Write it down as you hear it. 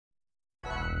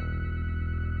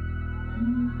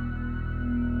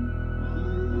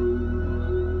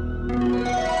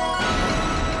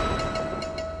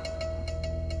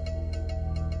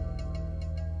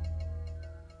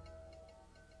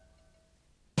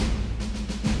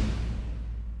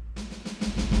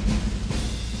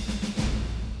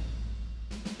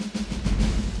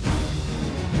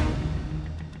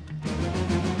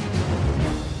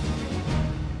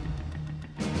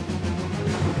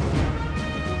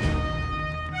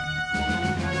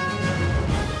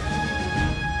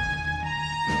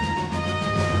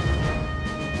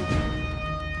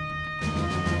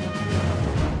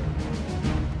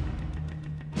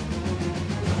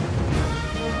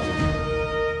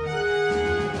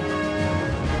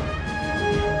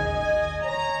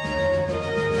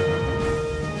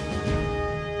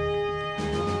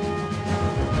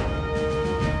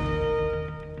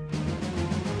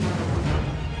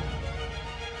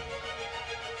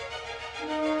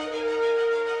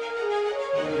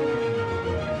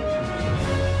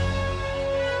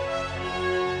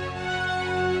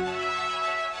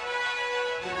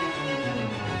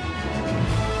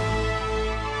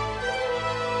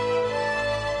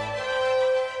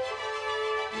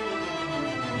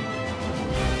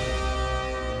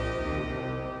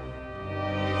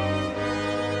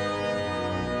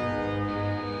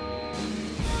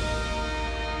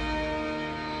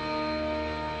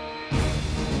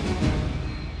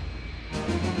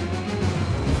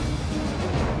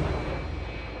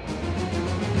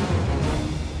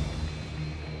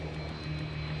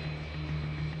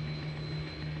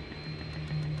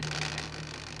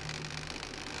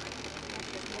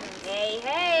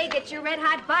Get your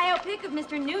red-hot biopic of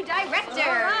Mr. New Director.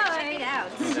 Check it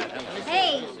out.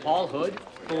 Hey. Paul Hood?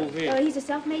 Who here? Oh, he's a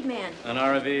self-made man. An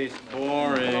RV's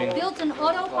boring. Built an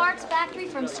auto parts factory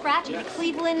from scratch in the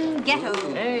Cleveland ghetto.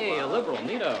 Hey, a liberal,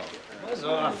 neato. What's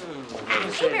off?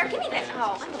 Hey, Bear, give me that.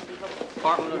 Oh, unbelievable.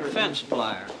 Department of Defense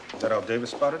supplier. Is that how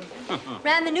Davis spotted him?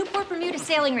 Ran the Newport Bermuda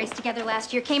sailing race together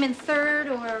last year. Came in third,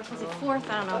 or was it fourth?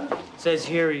 I don't know. Says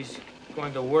here he's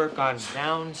going to work on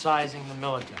downsizing the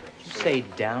military. You say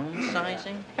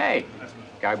downsizing? Hey,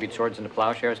 guy beat swords into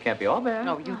plowshares can't be all bad.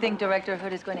 Oh, you think Director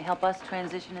Hood is going to help us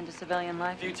transition into civilian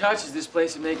life? A few touches, this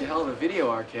place would make a hell of a video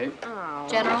arcade. Oh.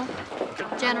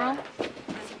 General,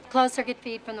 closed circuit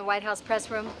feed from the White House press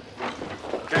room.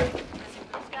 Okay.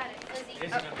 Got it, Lizzie.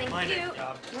 This is Oh, thank minor you.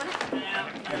 job. You want it?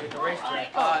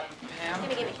 Pam?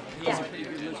 Give me. He's a pretty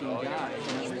good looking guy.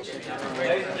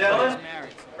 Ladies and gentlemen,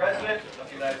 President of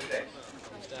the United States.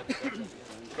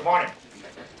 Good morning.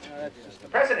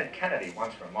 President Kennedy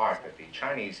once remarked that the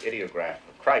Chinese ideograph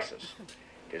for crisis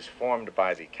is formed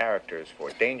by the characters for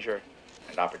danger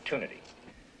and opportunity.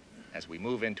 As we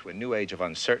move into a new age of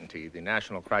uncertainty, the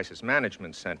National Crisis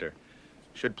Management Center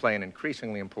should play an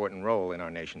increasingly important role in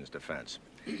our nation's defense.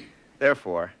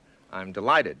 Therefore, I'm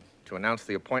delighted to announce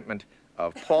the appointment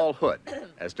of Paul Hood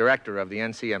as director of the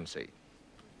NCMC.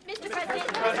 Mr. President.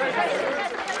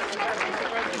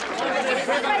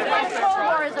 The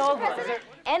war is over.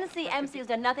 NCMC has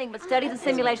done nothing but studies and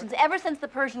simulations ever since the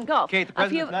Persian Gulf. Kate, the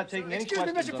president's not taking any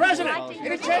questions. Mr. President!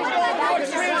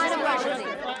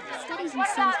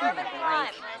 What about urban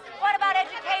crime? What about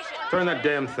education? Turn that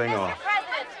damn thing off.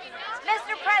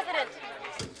 Mr. President!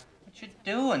 What you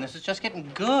doing? This is just getting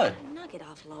good. Knock it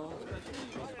off, Lowell.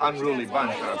 Unruly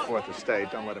bunch on our fourth estate.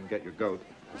 Don't let him get your goat.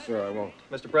 Sir, I won't.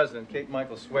 Mr. President, Kate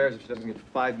Michaels swears if she doesn't get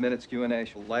 5 minutes Q&A,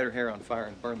 she'll light her hair on fire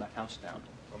and burn the house down.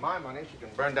 For my money, she can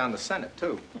burn down the Senate,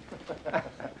 too.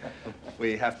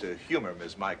 We have to humor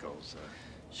Ms. Michaels.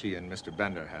 She and Mr.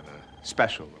 Bender have a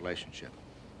special relationship.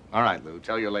 All right, Lou,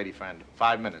 tell your lady friend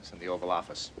 5 minutes in the Oval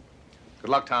Office. Good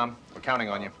luck, Tom. We're counting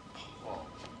on you.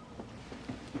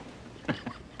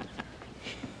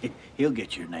 He'll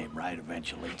get your name right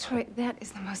eventually. Troy, that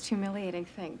is the most humiliating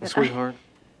thing. that Sweetheart.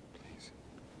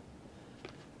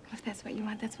 If that's what you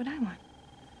want, that's what I want.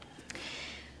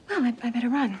 Well, I better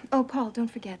run. Oh, Paul, don't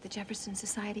forget the Jefferson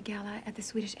Society Gala at the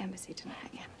Swedish Embassy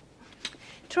tonight. Yeah.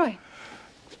 Troy.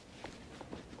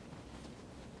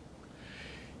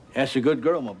 That's a good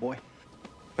girl, my boy.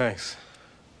 Thanks.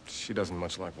 She doesn't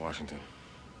much like Washington.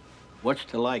 What's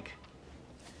to like?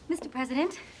 Mr.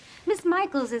 President, Miss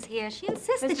Michaels is here. She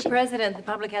insists that Mr. President, the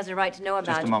public has a right to know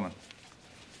about Just a moment.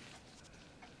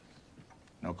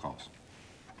 No calls.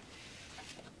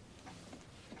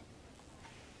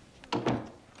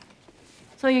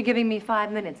 So you're giving me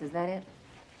 5 minutes, is that it?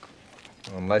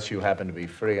 Unless you happen to be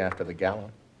free after the gala.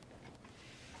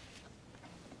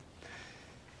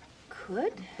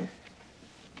 Could.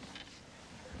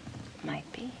 Might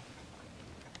be.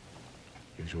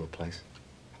 Usual place.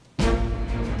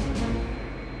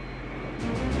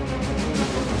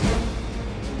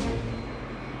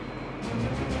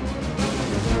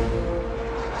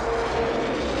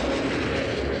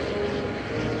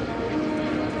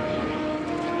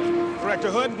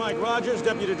 Director Hood, Mike Rogers,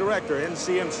 Deputy Director,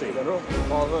 NCMC. General,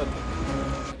 Paul Hood.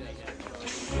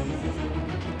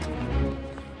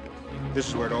 This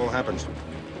is where it all happens.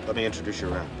 Let me introduce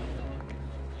you around.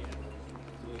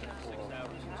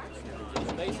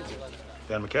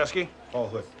 Dan McCaskey, Paul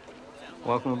Hood.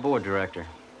 Welcome aboard, Director.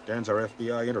 Dan's our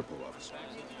FBI Interpol officer.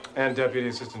 And Deputy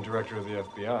Assistant Director of the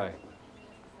FBI.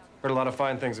 Heard a lot of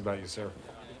fine things about you, sir.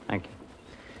 Thank you.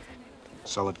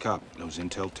 Solid cop, knows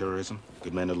intel, terrorism,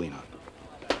 good man to lean on.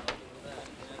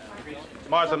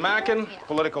 Martha Mackin,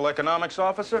 political economics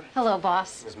officer. Hello,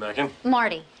 boss. Ms. Mackin.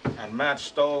 Marty. And Matt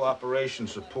Stoll,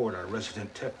 operations support, our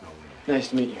resident techno. Nice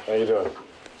to meet you. How you doing?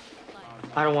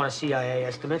 I don't want a CIA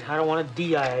estimate. I don't want a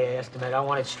DIA estimate. I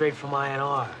want it straight from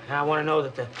INR. And I want to know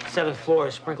that the 7th floor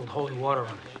is sprinkled holy water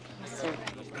on it. Yes, sir.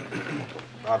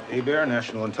 Bob Hebert,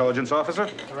 National Intelligence Officer.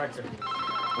 Director.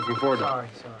 Looking forward to it. Sorry.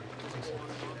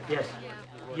 Yes.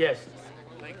 Yes.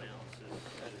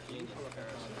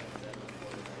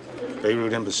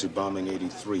 Beirut Embassy bombing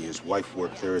 83. His wife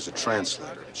worked there as a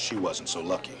translator. She wasn't so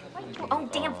lucky. Oh,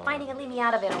 damn fighting and leave me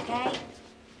out of it, okay?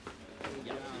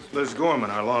 Liz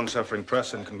Gorman, our long-suffering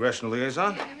press and congressional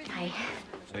liaison. Hi.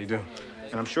 How you doing?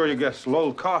 And I'm sure you guessed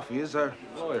Lowell Coffey is our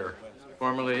Lawyer.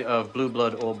 Formerly of Blue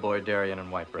Blood, Old Boy, Darien,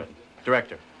 and White Bread.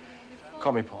 Director.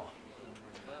 Call me Paul.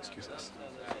 Excuse us.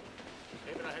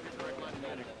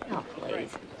 Oh,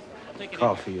 please.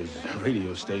 Coffey is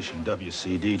radio station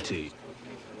WCDT.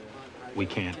 We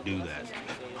can't do that.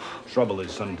 Trouble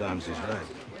is sometimes he's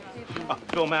right.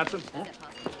 Phil Matson,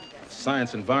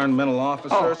 Science Environmental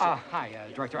Officer. Hi,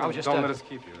 Director. I was just... Don't let us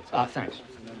keep you. Thanks.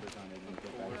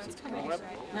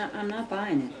 No, I'm not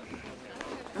buying it.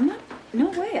 I'm not... No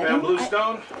way. Pam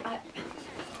Bluestone,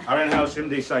 our in-house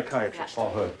MD psychiatrist. Paul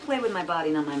Hood. Play with my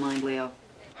body, not my mind, Leo.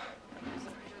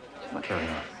 Carry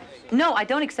on. No, I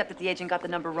don't accept that the agent got the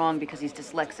number wrong because he's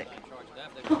dyslexic.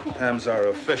 Pam's our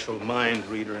official mind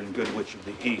reader and good witch of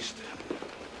the East.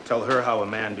 Tell her how a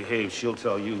man behaves, she'll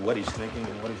tell you what he's thinking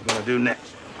and what he's going to do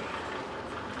next.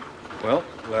 Well,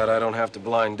 glad I don't have to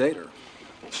blind date her.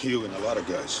 You and a lot of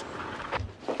guys.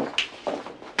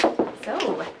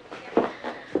 So,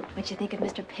 what'd you think of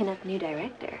Mr. Pinup, new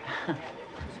director?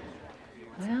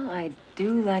 Well, I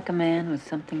do like a man with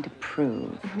something to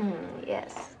prove.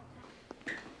 Yes.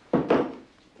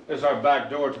 There's our back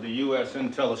door to the U.S.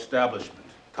 intel establishment.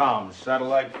 Comms,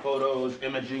 satellite photos,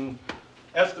 imaging,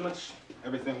 estimates,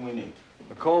 everything we need.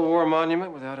 A Cold War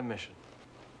monument without a mission.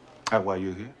 That why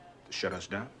you here? To shut us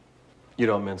down? You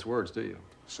don't mince words, do you?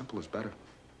 Simple is better.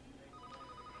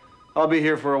 I'll be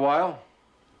here for a while.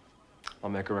 I'll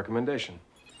make a recommendation.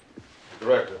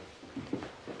 Director,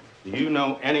 do you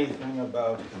know anything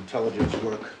about intelligence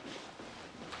work?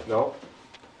 No.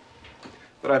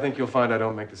 But I think you'll find I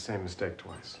don't make the same mistake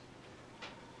twice.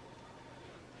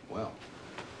 Well,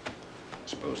 I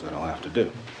suppose that'll have to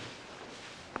do.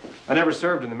 I never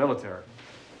served in the military.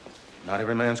 Not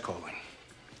every man's calling.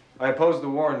 I opposed the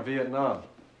war in Vietnam.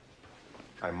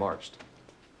 I marched.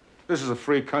 This is a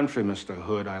free country, Mr.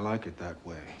 Hood. I like it that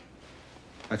way.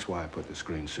 That's why I put this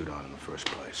green suit on in the first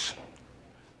place.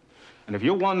 And if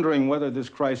you're wondering whether this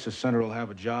crisis center will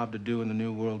have a job to do in the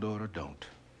New World Order, don't.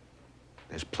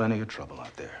 There's plenty of trouble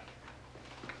out there.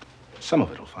 Some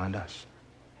of it'll find us.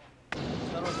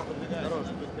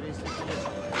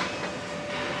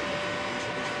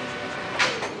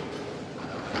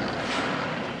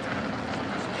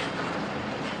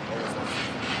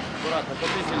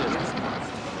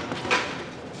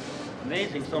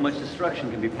 Amazing so much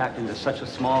destruction can be packed into such a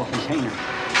small container.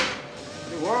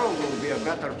 The world will be a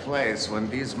better place when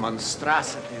these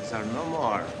monstrosities are no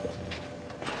more.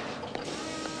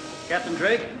 Captain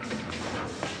Drake?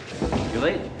 You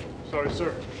late? Sorry,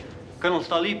 sir. Colonel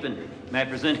Stolypin, may I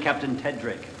present Captain Ted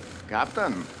Drake?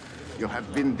 Captain, you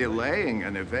have been delaying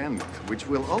an event which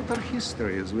will alter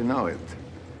history as we know it.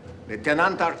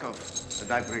 Lieutenant Tarkov,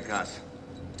 дай приказ.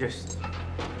 Just...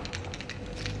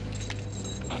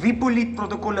 Выполнить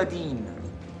протокол 1.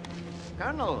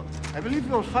 Colonel, I believe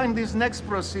you'll find this next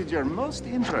procedure most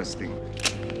interesting.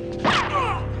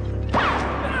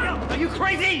 Are you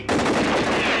crazy?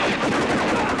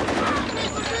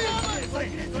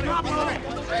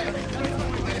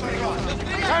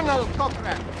 Colonel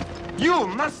Cochrane, you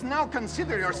must now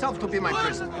consider yourself to be my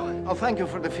prisoner. I'll thank you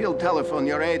for the field telephone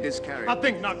your aide is carrying. I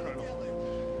think not,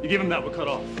 Colonel. You give him that, we're cut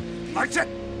off. March it!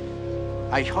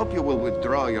 I hope you will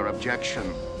withdraw your objection,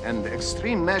 and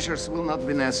extreme measures will not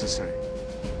be necessary.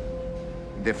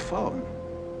 The phone.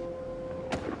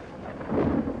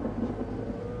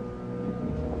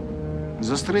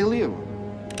 Застрелил.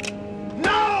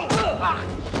 No!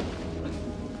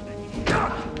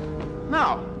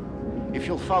 Now, if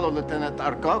you'll follow Lieutenant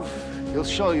Arkov, He'll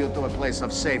show you to a place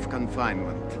of safe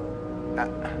confinement.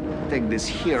 Take this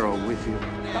hero with you.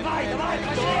 Давай, давай,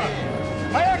 пошли!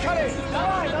 Поехали!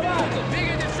 Давай, давай!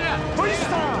 Двигайтесь!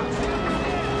 Быстро!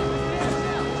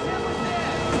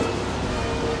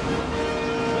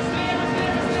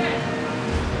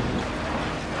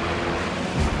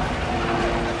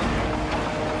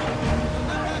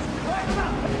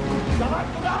 Давай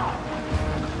туда!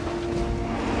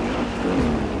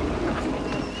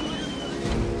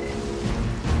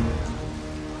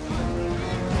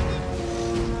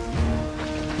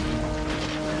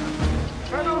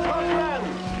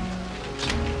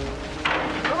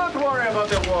 About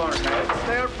the warheads.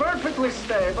 They are perfectly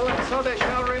stable, and so they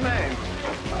shall remain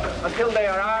until they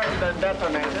are armed and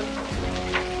detonated.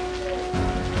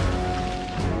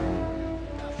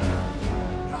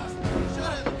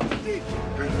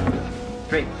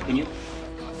 Drake, can you?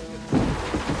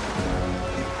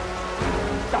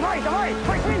 Давай, давай!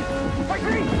 Пошли!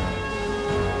 Пошли!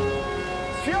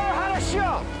 Все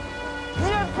хорошо!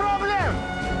 Нет проблем!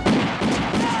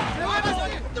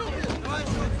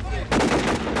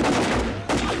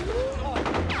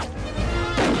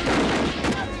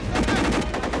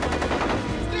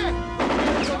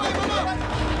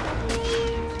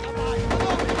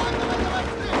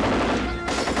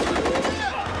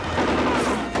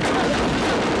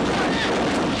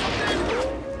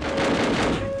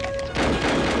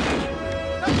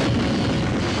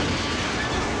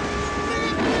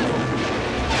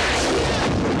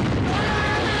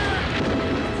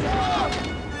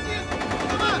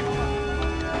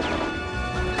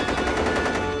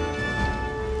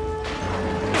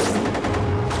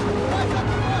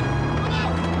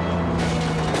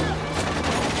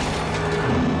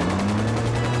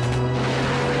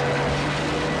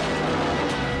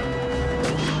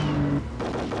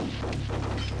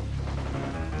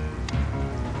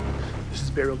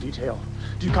 Burial detail.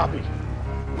 Do you copy?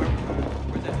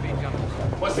 Where's that feed coming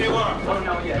from? What's the alarm? Don't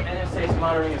know yet. NSA's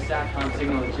monitoring a SATCOM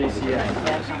signal at JCS.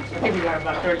 I think we got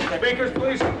about 30 seconds. Speakers,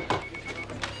 please.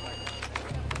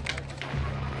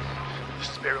 This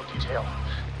is burial detail.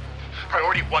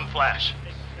 Priority 1 flash.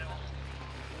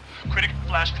 Critical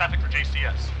flash traffic for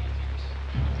JCS.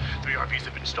 3 RVs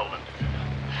have been stolen.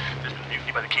 There's been a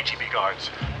mutiny by the KGB guards.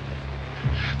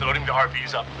 They're loading the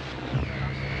RVs up.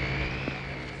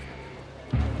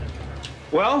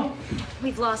 Well?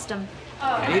 We've lost him.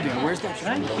 Hey, Bear, where's that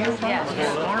train?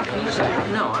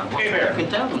 No, Hey, Bear.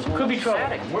 Could be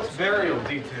trouble. What's burial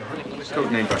detail?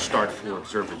 Codenamed our Start 4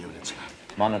 observer units.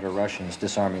 Monitor Russians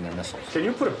disarming their missiles. Can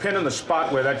you put a pin in the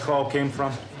spot where that call came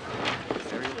from?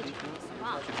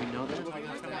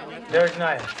 There's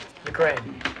Naya,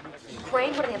 Ukraine.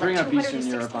 Ukraine? What are they, Bring like up 260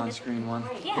 Eastern Europe on kilometers? screen 1.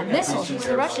 Yeah, missiles.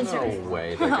 The Russians are... No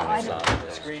way they're gonna stop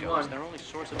this. Screen 1.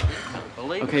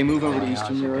 Okay, move over to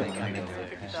Eastern Europe. Okay,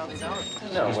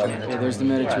 there's the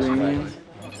Mediterranean.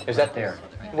 Is that there?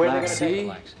 Black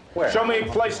Sea. Where? Show me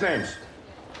place names.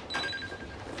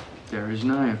 There is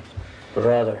Naya.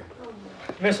 Brother.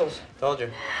 Missiles. Told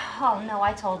you. Oh, no,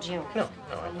 I told you. No.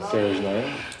 There is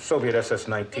Naya. Soviet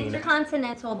SS-19.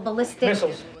 Intercontinental ballistic...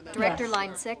 Missiles. Director,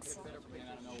 line 6.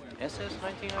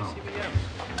 SS-19 ICBM.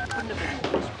 Couldn't have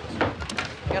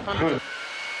been more.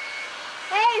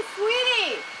 Hey,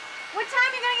 sweetie! What time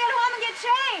are you gonna get home and get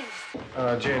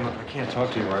changed? Jane, look, I can't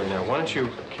talk to you right now. Why don't you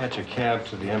catch a cab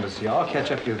to the embassy? I'll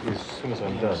catch up to you as soon as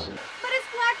I'm done. But it's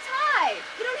black tie.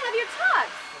 You don't have your tux.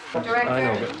 Director, I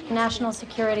know, but... National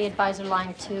Security Advisor,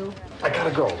 line 2. I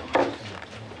gotta go. Do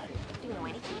you know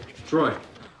anything? Troy.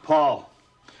 Paul,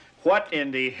 what in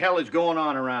the hell is going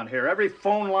on around here? Every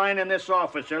phone line in this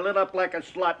office are lit up like a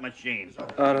slot machine.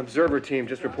 An observer team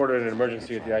just reported an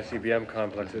emergency at the ICBM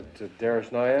complex at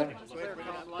Deresnaya.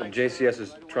 And JCS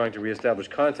is trying to reestablish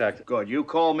contact. Good. You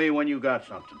call me when you got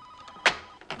something.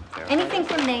 Anything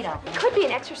from NATO. It could be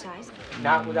an exercise.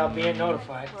 Not without being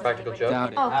notified. Practical joke?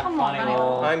 Doubt it. Oh, come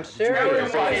on. I'm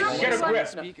serious. Get a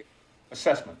grip.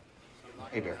 Assessment.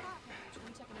 Hey, Bear.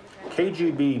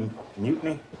 KGB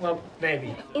mutiny? Well,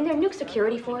 maybe. In their nuke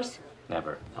security force?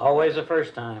 Never. Always the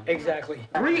first time. Exactly.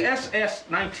 3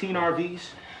 SS-19 RVs?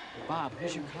 Bob,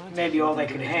 here's your contact. Maybe all they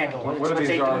can handle. What are these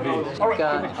RVs? All right,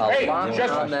 Got a Hey, lot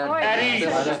just on that. at ease.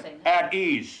 At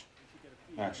ease.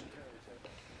 That's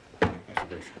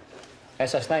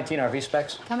SS-19 RV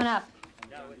specs? Coming up.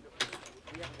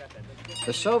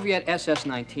 The Soviet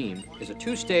SS-19 is a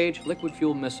two-stage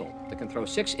liquid-fueled missile that can throw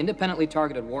 6 independently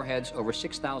targeted warheads over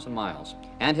 6,000 miles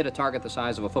and hit a target the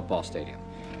size of a football stadium.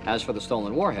 As for the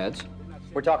stolen warheads...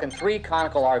 We're talking 3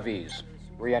 conical RVs,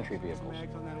 re-entry vehicles,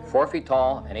 4 feet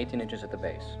tall and 18 inches at the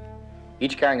base,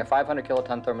 each carrying a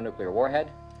 500-kiloton thermonuclear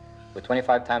warhead with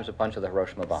 25 times the punch of the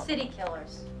Hiroshima bomb. City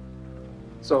killers.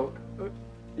 So,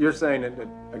 you're saying that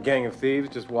a gang of thieves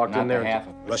just walked in there? Half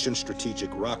of Russian strategic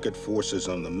rocket forces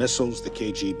on the missiles, the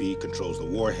KGB controls the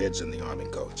warheads and the arming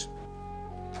codes.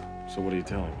 So what are you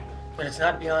telling me? But it's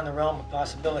not beyond the realm of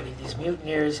possibility. These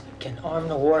mutineers can arm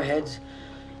the warheads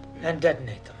and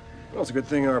detonate them. Well, it's a good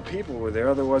thing our people were there,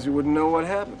 otherwise we wouldn't know what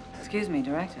happened. Excuse me,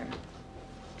 Director.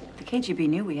 The KGB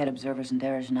knew we had observers in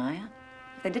Derezhnaya.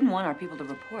 If they didn't want our people to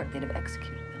report, they'd have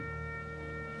executed them.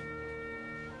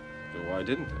 So why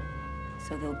didn't they?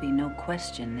 So there'll be no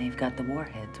question they've got the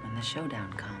warheads when the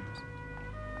showdown comes.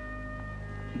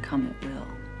 And come it will.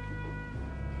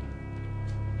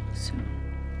 Soon.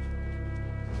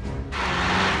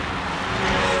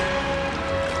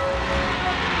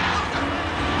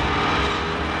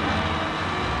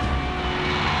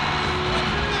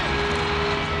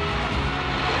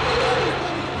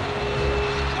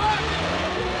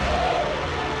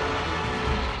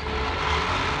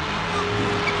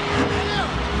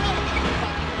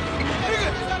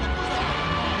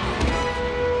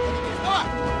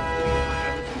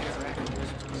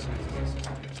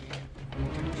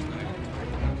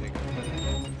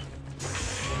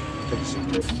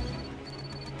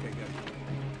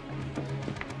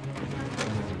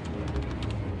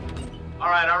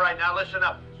 All right, now listen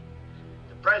up.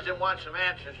 The president wants some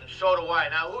answers, and so do I.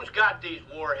 Now, who's got these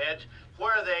warheads?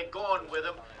 Where are they going with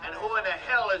them? And who in the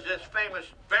hell is this famous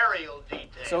burial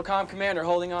detail? SOCOM commander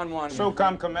holding on one.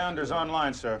 SOCOM commander's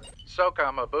online, sir.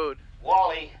 SOCOM Abood.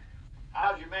 Wally,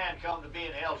 how's your man come to be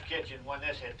in Hell's Kitchen when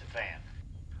this hit the fan?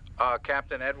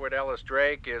 Captain Edward Ellis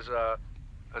Drake is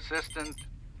assistant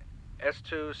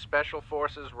S2 Special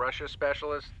Forces Russia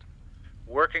specialist,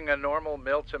 working a normal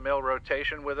mill-to-mill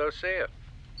rotation with Osea.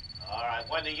 All right,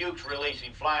 when the Ukes release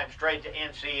him, fly him straight to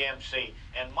NCMC.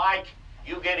 And Mike,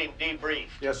 you get him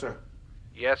debriefed. Yes, sir.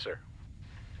 Yes, sir.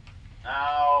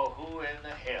 Now, who in the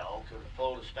hell could have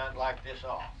pulled a stunt like this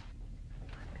off?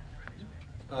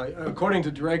 According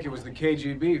to Drake, it was the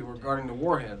KGB who were guarding the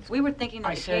warheads. We were thinking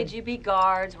that the KGB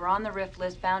guards were on the RIF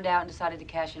list, found out, and decided to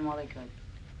cash in while they could.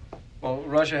 Well,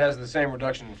 Russia has the same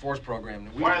reduction in force program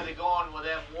that we Where do. are they going with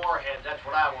them warheads? That's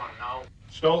what I want to know.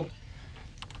 Stoll?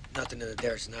 Nothing in the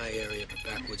Derezhnaya area but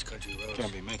backwoods country roads.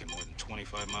 Can't be making more than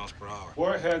 25 miles per hour.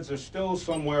 Warheads are still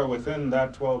somewhere within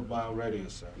that 12-mile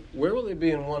radius, sir. Where will they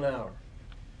be in 1 hour?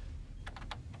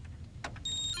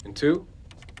 In 2?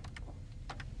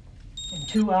 In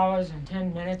 2 hours and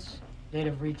 10 minutes, they'd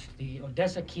have reached the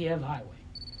Odessa-Kiev highway.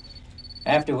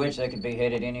 After which they could be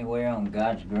headed anywhere on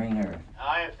God's green earth.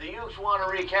 Now, if the Ukes want to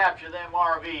recapture them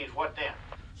RVs, what then?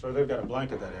 Sir, they've got to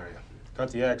blanket that area. Cut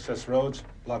the access roads,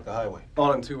 block the highway.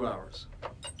 All in 2 hours.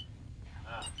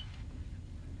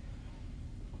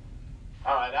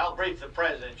 All right, I'll brief the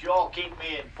president. You all keep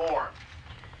me informed.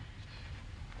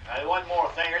 One more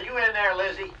thing. Are you in there,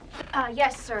 Lizzie?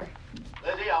 Yes, sir.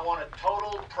 Lizzie, I want a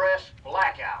total press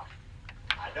blackout.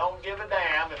 I don't give a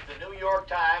damn if the New York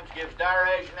Times gives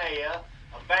Derezhnaya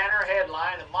a banner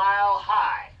headline a mile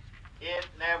high. It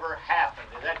never happened.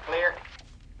 Is that clear?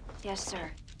 Yes,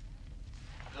 sir.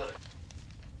 Good.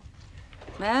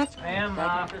 Matt? Ma'am,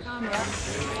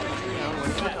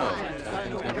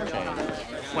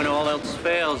 When all else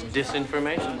fails,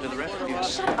 disinformation to the rescue.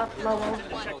 Shut up, Lowell.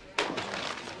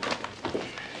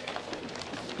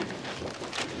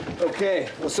 Okay,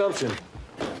 assumption.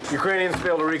 Ukrainians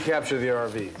failed to recapture the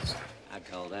RVs. I'd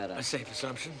call that A safe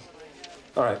assumption.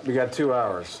 All right, we got 2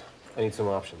 hours. I need some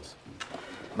options.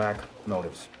 Mac,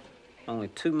 motives. Only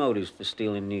 2 motives for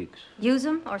stealing nukes. Use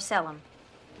them or sell them?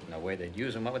 No way they'd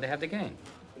use them. What would they have to gain?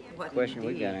 The question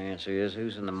we got to answer is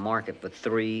who's in the market for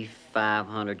 3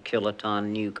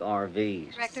 500-kiloton nuke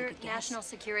RVs? Director, National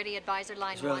Security Advisor,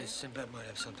 Line 1. Sinbad might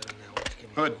have something in there.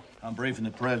 Good. I'm briefing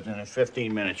the president in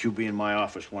 15 minutes. You be in my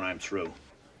office when I'm through.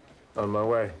 On my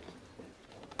way.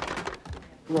 I'm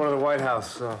going to the White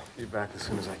House. I'll be back as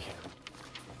soon as I can.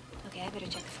 Okay, I better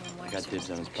check the phone wires. Got dibs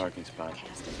on his parking spot.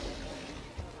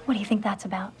 What do you think that's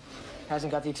about?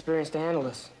 Hasn't got the experience to handle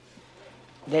this.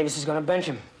 Davis is gonna bench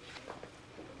him.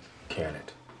 Can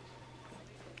it?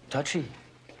 Touchy.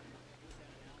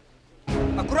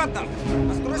 Аккуратно!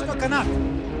 Осторожно, канат!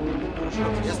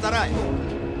 Я стараюсь.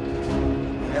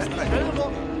 Я стараюсь.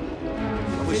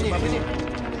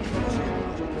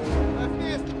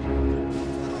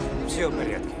 Все в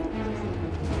порядке.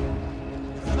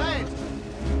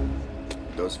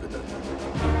 До свидания.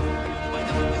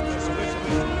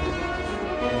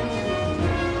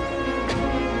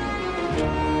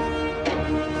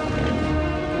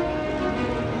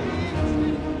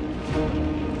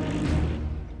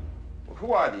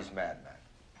 Who are these madmen?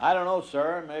 I don't know,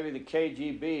 sir. Maybe the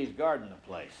KGB is guarding the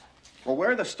place. Well,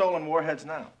 where are the stolen warheads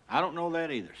now? I don't know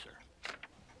that either, sir.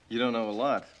 You don't know a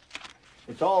lot.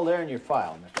 It's all there in your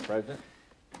file, Mr. President.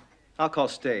 I'll call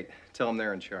State. Tell them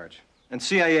they're in charge. And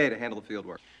CIA to handle the field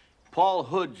work. Paul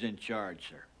Hood's in charge,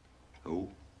 sir. Who?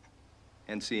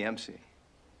 NCMC.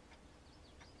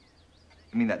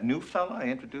 You mean that new fella I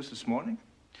introduced this morning?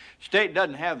 State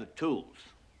doesn't have the tools.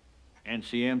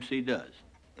 NCMC does.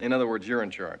 In other words, you're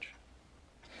in charge.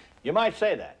 You might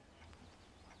say that.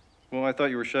 Well, I thought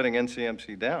you were shutting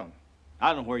NCMC down. I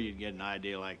don't know where you'd get an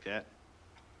idea like that.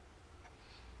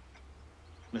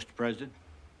 Mr. President?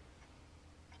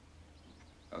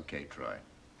 Okay, Troy.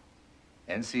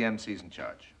 NCMC's in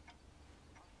charge.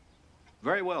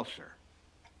 Very well, sir.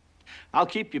 I'll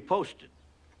keep you posted.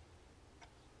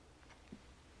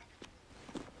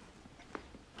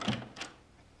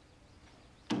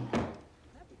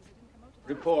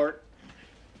 Report.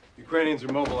 Ukrainians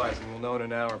are mobilizing. We'll know in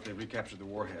an hour if they recaptured the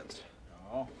warheads.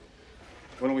 Oh.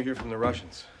 When will we hear from the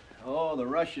Russians? Oh, the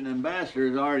Russian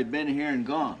ambassador's already been here and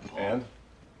gone, Paul. And?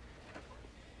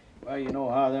 Well, you know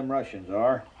how them Russians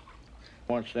are.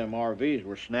 Once them RVs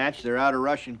were snatched, they're out of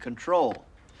Russian control.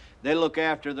 They look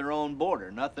after their own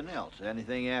border, nothing else.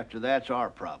 Anything after that's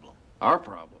our problem. Our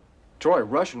problem? Troy,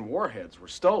 Russian warheads were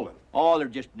stolen. Oh, they're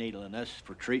just needling us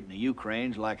for treating the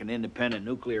Ukrainians like an independent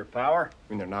nuclear power. I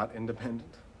mean, they're not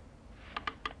independent?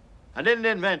 I didn't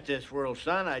invent this world,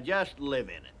 son. I just live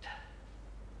in it.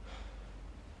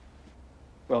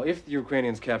 Well, if the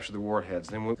Ukrainians capture the warheads,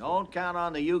 then we'll... Don't count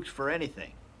on the Ukes for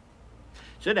anything.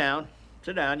 Sit down.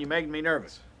 Sit down. You're making me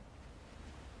nervous.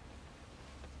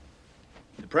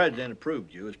 The president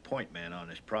approved you as point man on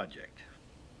this project.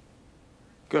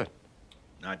 Good.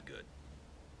 Not good.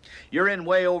 You're in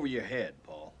way over your head,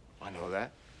 Paul. I know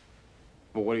that.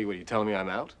 Well, what are you telling me I'm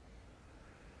out?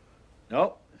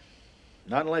 No.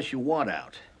 Not unless you want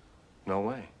out. No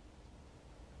way.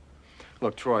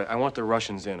 Look, Troy, I want the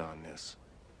Russians in on this.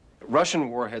 Russian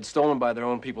warheads stolen by their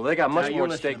own people. They got much more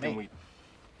at stake than we...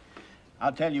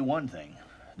 I'll tell you one thing.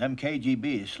 Them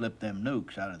KGBs slipped them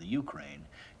nukes out of the Ukraine.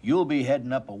 You'll be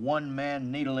heading up a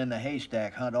one-man needle in the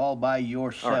haystack hunt all by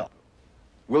yourself. All right.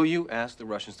 Will you ask the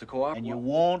Russians to cooperate? And you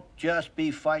won't just be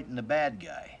fighting the bad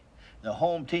guy. The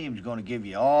home team's going to give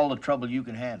you all the trouble you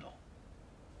can handle.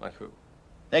 Like who?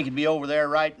 They could be over there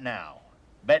right now.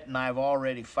 Betting I've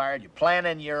already fired you.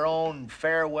 Planning your own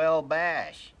farewell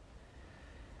bash.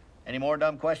 Any more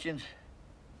dumb questions?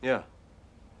 Yeah.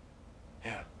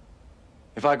 Yeah.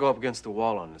 If I go up against the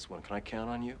wall on this one, can I count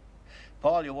on you?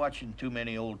 Paul, you're watching too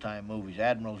many old-time movies.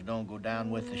 Admirals don't go down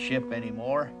with the ship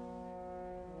anymore.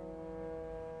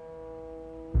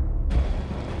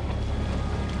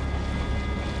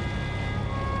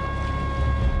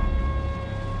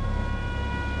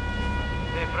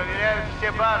 Проверяют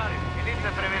все базы.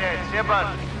 Милиция проверяет все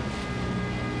базы.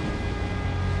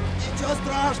 Ничего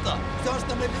страшного. Все,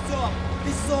 что мы везем,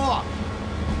 песок.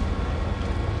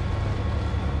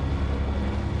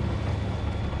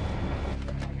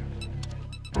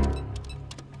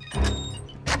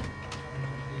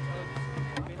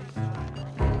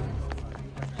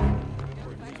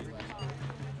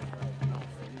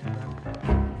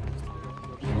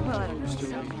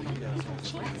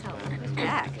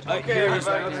 Okay,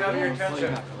 everybody, let's have your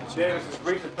attention. Davis has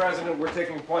briefed the president. We're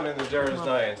taking point in the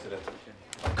Derezhnaya incident.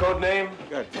 Code name?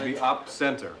 The Op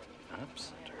Center. Op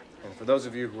Center. And for those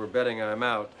of you who are betting I'm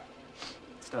out,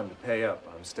 it's time to pay up.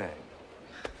 I'm staying.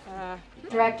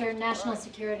 Director, National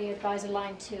Security Advisor,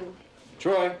 Line 2.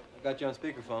 Troy, got you on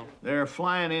speakerphone. They're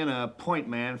flying in a point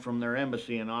man from their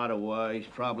embassy in Ottawa. He's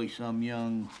probably some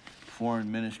young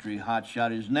foreign ministry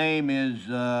hotshot. His name is,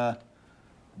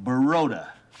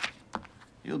 Baroda.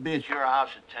 He'll be at your house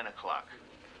at 10 o'clock.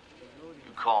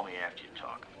 You call me after you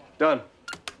talk. Done.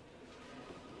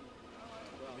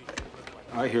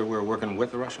 I hear we're working with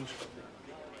the Russians.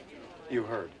 You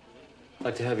heard. I'd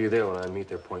like to have you there when I meet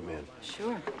their point man.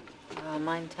 Sure.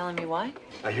 Mind telling me why?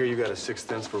 I hear you got a sixth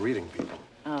sense for reading people.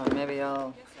 Oh, maybe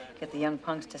I'll get the young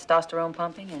punk's testosterone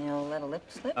pumping and he'll let a lip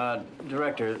slip?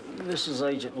 Director, this is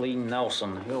Agent Lee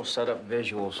Nelson. He'll set up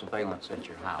visual surveillance at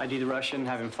your house. ID the Russian,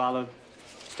 have him followed.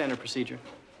 Standard procedure.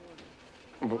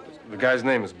 The guy's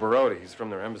name is Baroda. He's from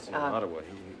their embassy in Ottawa.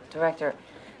 Director,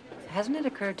 hasn't it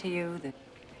occurred to you that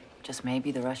just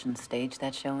maybe the Russians staged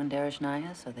that show in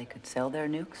Derezhnaya so they could sell their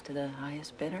nukes to the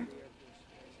highest bidder?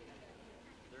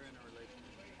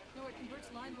 No, it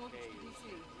converts line voltage to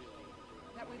DC.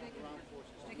 That way they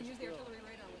can use the artillery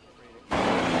radar with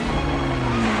it.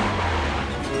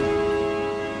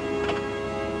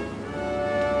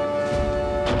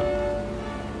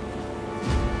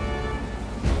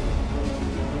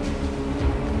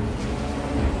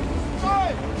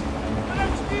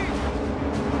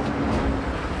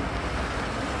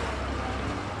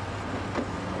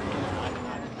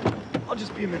 I'll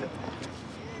just be a minute.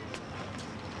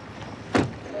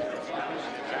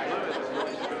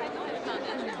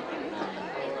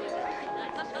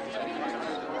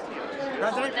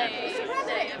 President?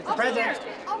 Mr. President?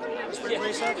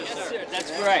 Yes, sir.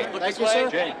 That's right. Thank you, sir.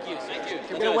 Thank you. Thank you.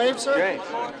 Can we get a wave, sir? Jane.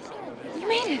 You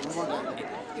made it.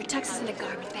 Your tux is in a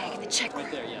garbage bag in the check room.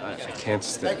 I can't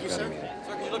stay. Thank you, sir.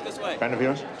 Sir, can you look this way? Friend of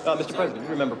yours? Mr. President, you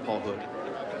remember Paul Hood?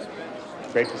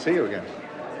 Great to see you again.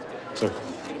 Sir.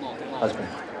 Husband.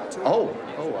 Oh,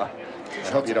 I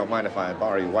hope you don't mind if I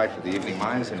borrow your wife for the evening.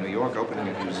 Mine's in New York opening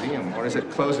a museum, or is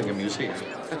it closing a museum?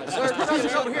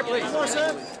 Sir, over here, please. Come on,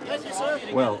 sir. Thank you, sir.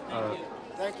 Well,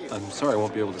 Thank you. I'm sorry I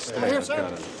won't be able to stay. Come here, I've sir.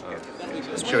 got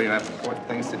I'm sure you have important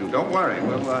things to do. Don't worry.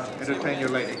 We'll entertain your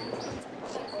lady.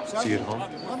 See you at home?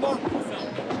 One more.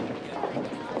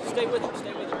 Stay with him.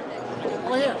 Stay with him.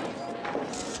 Over here.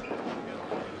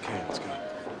 Okay, let's go.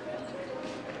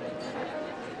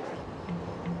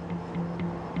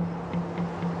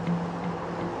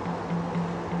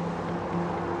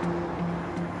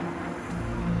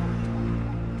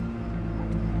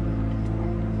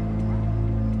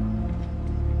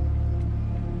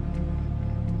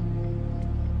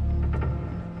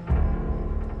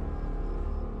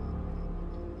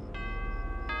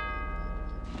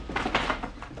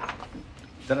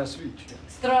 Здравствуйте.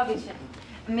 Здравствуйте.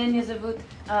 Меня зовут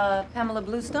Pamela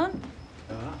Bluestone.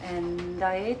 And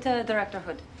I ate Director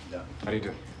Hood. How do you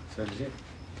do?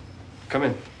 Come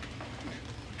in.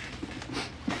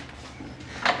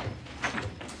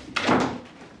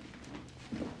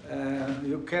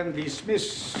 You can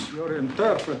dismiss your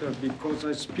interpreter because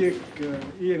I speak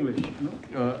English,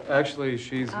 no? Actually,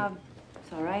 she's... It's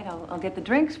all right. I'll get the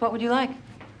drinks. What would you like?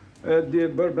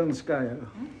 The Bourbonskaya.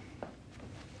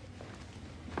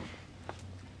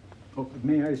 Oh,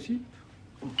 may I sit?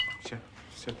 Sure,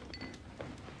 sure.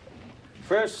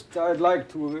 First, I'd like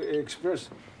to express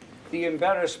the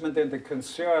embarrassment and the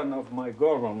concern of my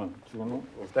government, you know.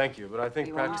 Well, thank you, but I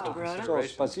think practical So,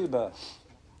 consideration... спасибо.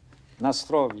 На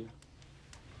здоровье.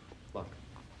 Look.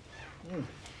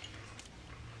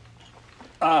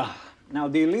 Now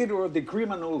the leader of the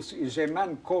criminals is a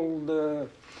man called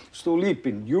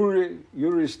Stolypin,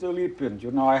 Yuri Stolypin.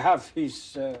 You know, I have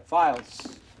his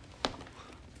files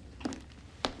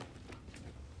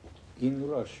in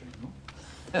Russian, no?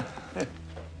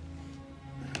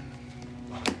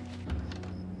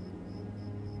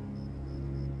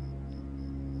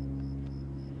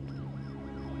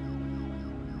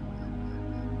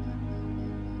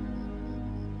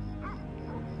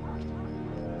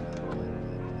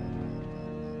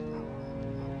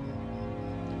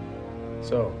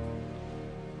 So,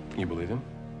 you believe him?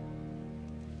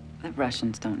 The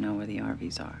Russians don't know where the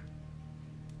RVs are.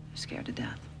 They're scared to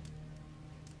death.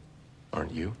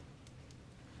 Aren't you?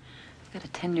 I've got a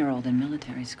 10-year-old in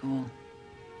military school.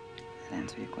 Does that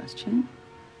answer your question?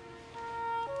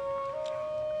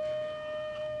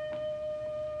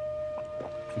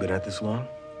 Been at this long?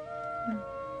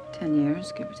 10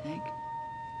 years, give or take.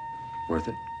 Worth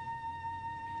it?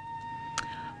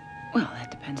 Well,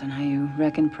 that depends on how you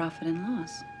reckon profit and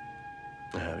loss.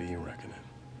 How do you reckon it?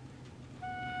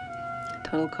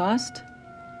 Total cost?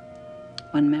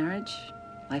 One marriage,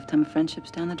 lifetime of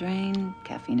friendships down the drain,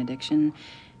 caffeine addiction,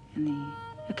 and the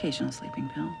occasional sleeping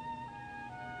pill.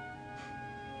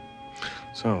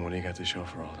 So, what do you got to show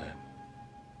for all that?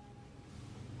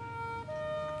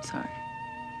 Sorry.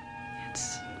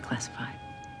 It's classified.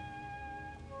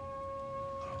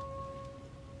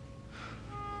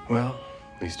 Well,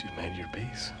 at least you've made your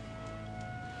peace.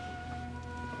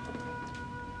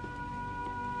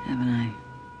 Haven't I?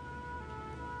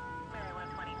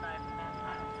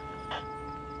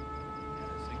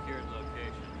 Secured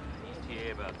location.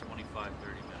 ETA about 25,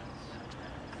 30 minutes.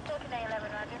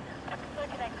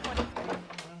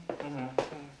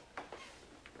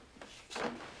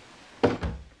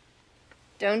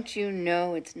 Don't you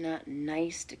know it's not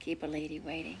nice to keep a lady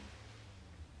waiting?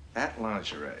 That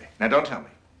lingerie. Now, don't tell me.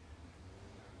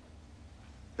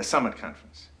 The Summit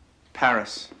Conference.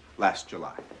 Paris, last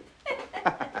July.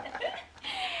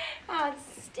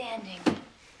 Outstanding.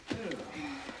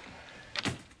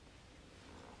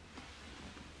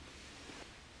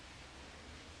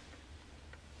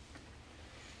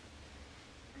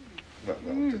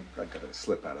 Well, I gotta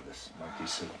slip out of this monkey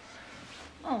suit.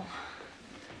 Oh.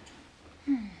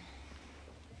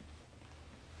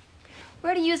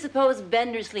 Where do you suppose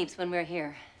Bender sleeps when we're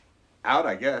here? Out,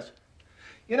 I guess.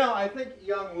 You know, I think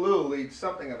young Lou leads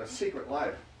something of a secret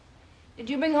life. Did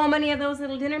you bring home any of those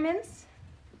little dinner mints?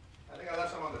 I think I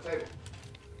left some on the table.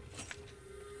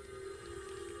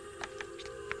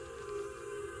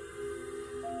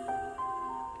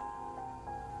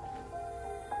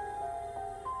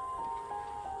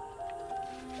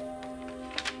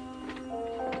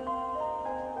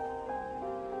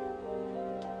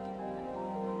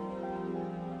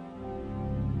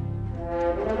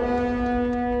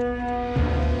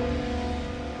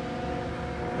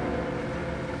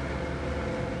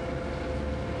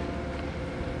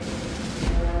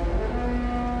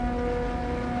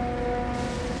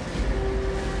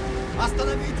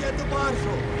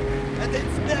 маршу! Это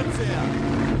инспекция!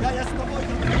 Я с тобой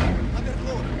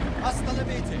наверху!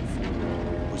 Остановитесь!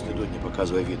 Пусть идут, не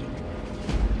показывая виду.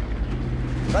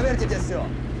 Проверьте здесь все!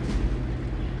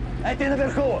 Эй, ты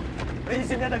наверху!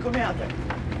 Принеси мне документы!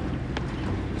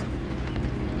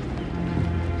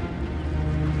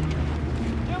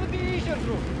 Что вы ищешь,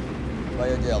 друг?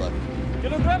 Твое дело.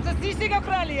 Килограмм сосисек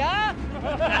украли, а?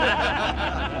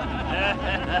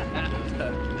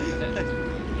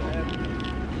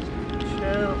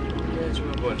 Чем?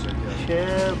 Нечего больше делать.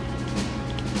 Чем?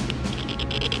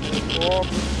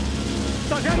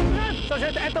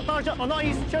 Сержант, это тоже, она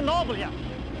из Чернобыля.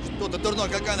 Что-то дурно,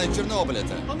 какая она из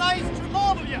Чернобыля-то? Она из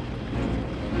Чернобыля.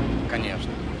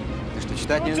 Конечно. Ты что,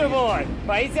 читать не Ну чего? умеешь?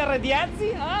 Боится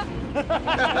радиации, а?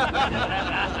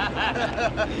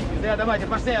 Давайте,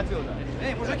 пошли отсюда.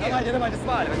 Эй, мужики! Давайте,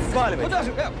 сваливайте. Куда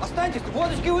же? Останьтесь,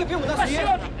 водочки выпьем, у нас есть.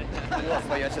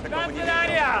 Господи, я себе такого не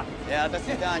Канцелярия! До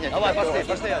свидания. Давай, пошли.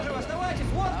 Оставайтесь,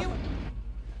 водки.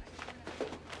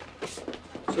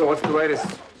 So, what's the latest?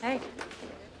 Hey.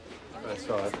 I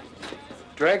saw it.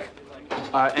 Drake?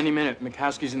 Any minute.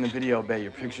 McCaskey's in the video bay.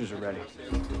 Your pictures are ready.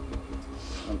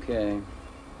 Okay.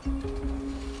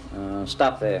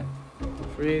 Stop there.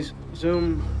 Freeze.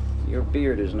 Zoom. Your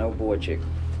beard is no boy chick.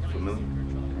 Familiar?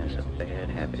 Has a bad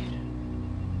habit.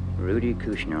 Rudy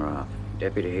Kushnerov,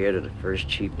 deputy head of the first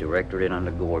chief directorate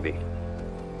under Gorby.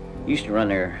 Used to run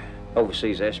their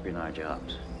overseas espionage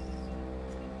ops.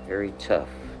 Very tough.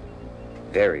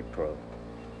 Very pro.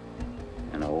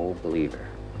 An old believer.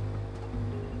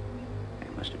 They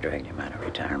must have dragged him out of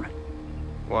retirement.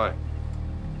 Why?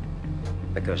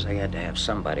 Because they had to have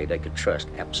somebody they could trust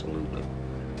absolutely.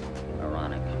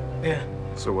 Ironic. Yeah.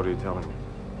 So what are you telling me?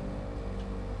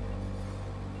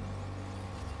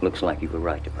 Looks like you were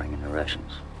right to bring in the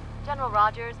Russians. General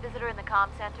Rogers, visitor in the comm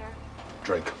center.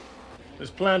 Drake. It's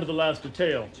planned to the last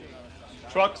detail.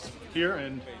 Trucks here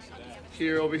and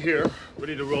here over here,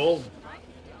 ready to roll.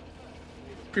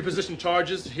 Preposition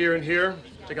charges here and here.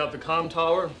 Take out the comm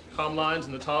tower, comm lines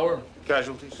in the tower.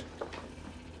 Casualties?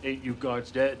 8 U guards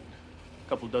dead, a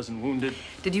couple dozen wounded.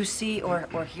 Did you see or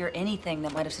hear anything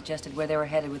that might have suggested where they were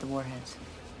headed with the warheads?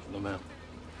 No, ma'am.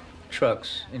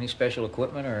 Trucks, any special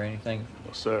equipment or anything?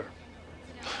 No, sir.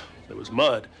 There was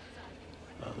mud.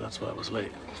 That's why I was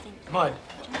late. Mud.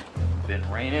 Been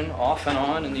raining off and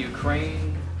on in the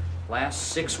Ukraine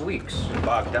last 6 weeks.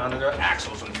 Bogged down to their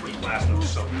axles and 3 blasting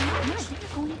soaking roads.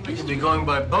 We could be going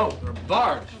by boat or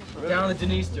barge. Down the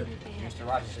Dniester. Mr.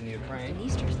 Rogers in the Ukraine.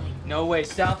 No way,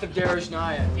 south of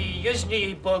Derezhnaya. The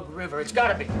Yuzhny Bug River. It's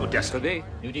gotta be. Odessa. Could be.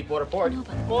 New Deepwater Port.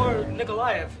 Or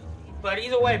Nikolaev. But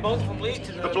either way, both of them lead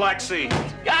to The Black Sea.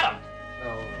 Got him!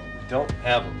 No, we don't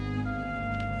have them.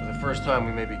 For the first time,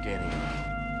 we may be gaining them.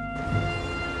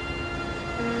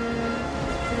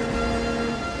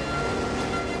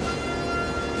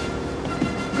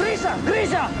 Гриша!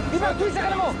 Гриша! Эвакуйся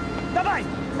к нему! Давай!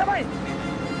 Давай!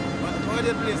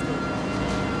 Подходит близко.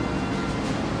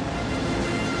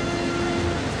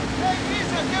 Эй,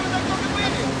 Гриша, где вы так долго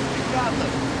были? Прекрасно.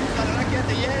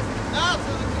 Ракеты есть? Да,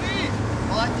 все закрыли.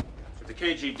 Молодец. If the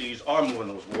KGBs are moving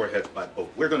those warheads by boat,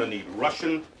 we're going to need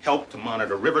Russian help to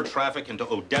monitor river traffic into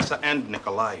Odessa and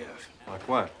Nikolaev. Like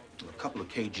what? A couple of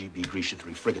KGB Grisha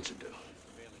 3 frigates would do.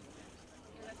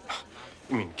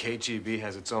 You mean KGB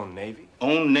has its own navy?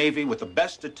 Own navy with the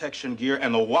best detection gear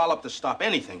and the wallop to stop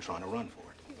anything trying to run for it.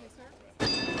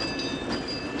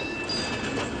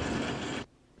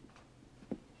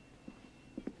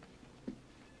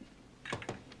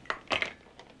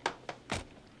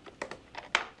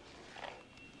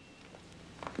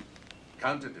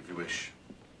 Count it if you wish.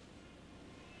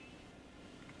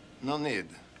 No need.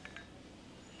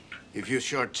 If you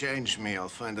shortchange me, I'll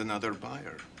find another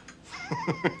buyer.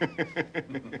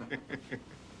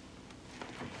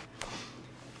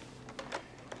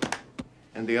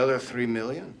 And the other 3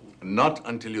 million? Not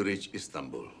until you reach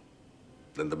Istanbul.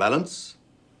 Then the balance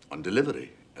on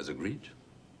delivery, as agreed.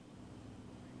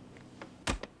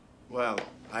 Well,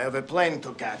 I have a plane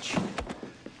to catch.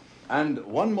 And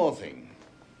one more thing.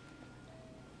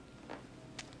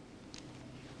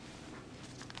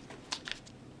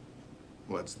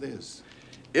 What's this?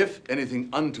 If anything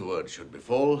untoward should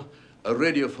befall, a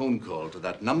radio phone call to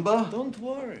that number. Don't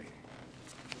worry.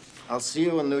 I'll see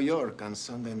you in New York on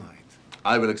Sunday night.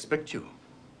 I will expect you.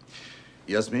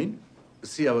 Yasmin,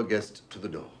 see our guest to the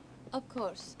door. Of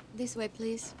course. This way,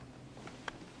 please.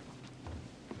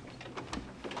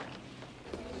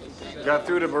 Got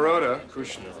through to Baroda,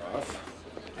 Kushnerov.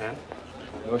 And?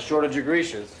 No shortage of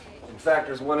Grishas. In fact,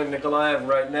 there's one in Nikolaev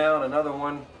right now and another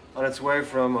one on its way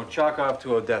from Ochakov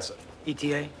to Odessa.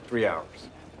 ETA? 3 hours.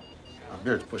 Our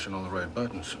beard's pushing all the right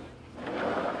buttons.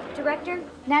 Director,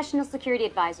 National Security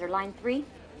Advisor, line 3.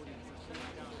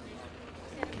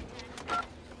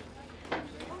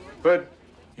 Good.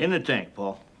 In the tank,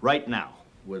 Paul. Right now,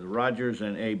 with Rogers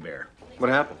and Bear. What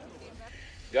happened?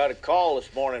 Got a call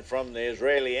this morning from the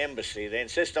Israeli embassy. They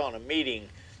insist on a meeting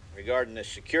regarding the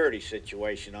security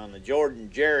situation on the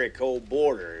Jordan-Jericho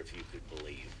border, if you could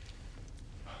believe.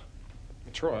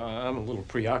 Troy, I'm a little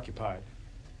preoccupied.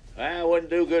 Well, it wouldn't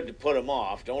do good to put them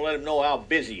off. Don't let them know how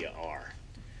busy you are.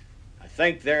 I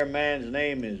think their man's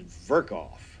name is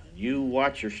Verkov, and you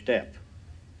watch your step.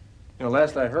 You know,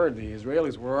 last I heard, the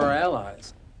Israelis were our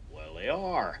allies. Well, they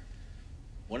are,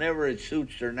 whenever it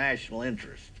suits their national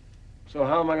interest. So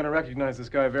how am I going to recognize this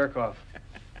guy, Verkov?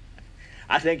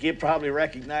 I think he'd probably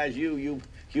recognize you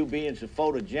being so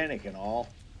photogenic and all.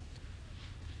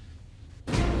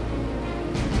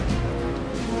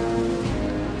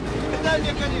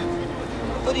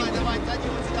 Давай, тяни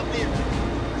вот сюда ближе.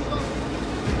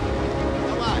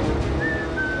 Давай.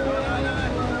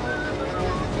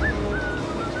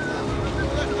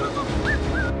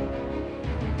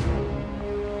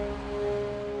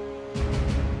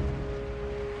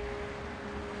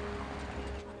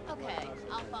 Okay,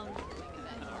 I'll phone you.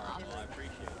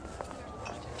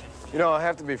 You know, I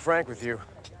have to be frank with you.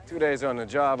 2 days on the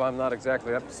job, I'm not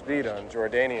exactly up to speed on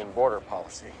Jordanian border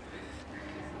policy.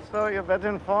 So you're better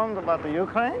informed about the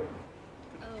Ukraine?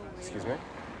 Excuse me?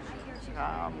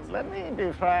 Let me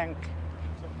be frank.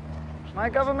 My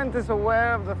government is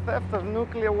aware of the theft of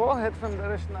nuclear warheads from the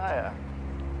Rishnaya.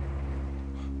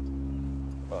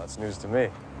 Well, that's news to me.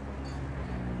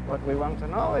 What we want to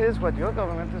know is what your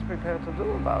government is prepared to do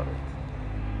about it.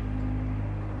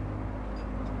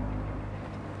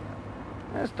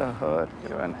 Mr. Hood,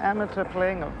 you're an amateur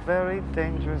playing a very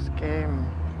dangerous game.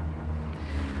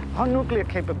 Our nuclear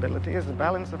capability is the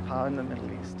balance of power in the Middle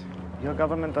East. Your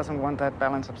government doesn't want that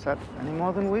balance upset any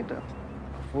more than we do.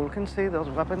 A fool can see those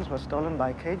weapons were stolen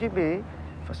by KGB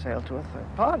for sale to a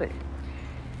third party.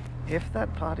 If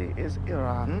that party is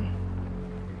Iran,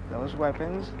 those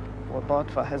weapons were bought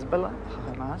for Hezbollah,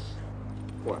 Hamas.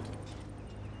 What?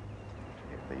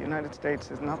 If the United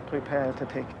States is not prepared to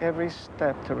take every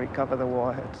step to recover the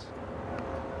warheads,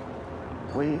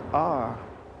 we are.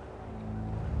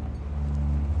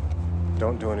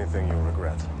 Don't do anything you'll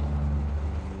regret.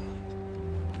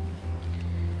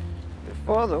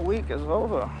 Before the week is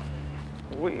over,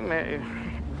 we may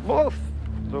both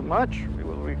do much we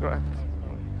will regret.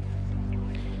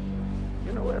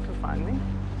 You know where to find me.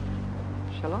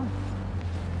 Shalom.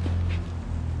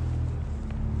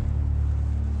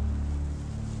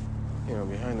 You know,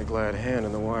 behind the glad hand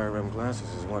and the wire-rimmed glasses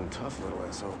is one tough little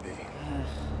SOB.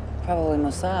 Probably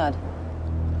Mossad.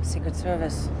 Secret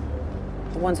Service.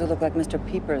 The ones who look like Mr.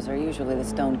 Peepers are usually the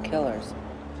stoned killers.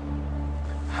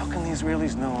 How can the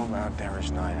Israelis know about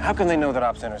Darishnaya? How can they know that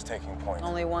Op Center's taking point?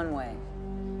 Only one way.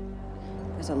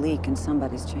 There's a leak in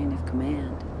somebody's chain of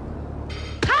command.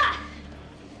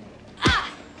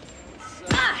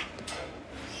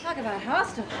 Talk about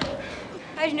hostile.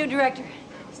 How's your new director?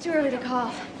 It's too early to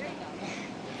call.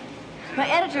 My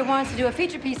editor wants to do a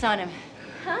feature piece on him.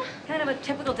 Huh? Kind of a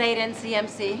typical day at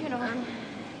NCMC, you know.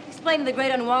 Explaining the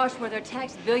great unwashed where their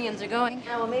taxed billions are going.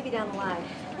 Oh, well, maybe down the line.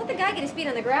 Let the guy get his feet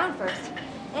on the ground first.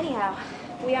 Anyhow,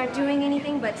 we aren't doing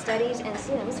anything but studies and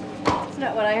sims. That's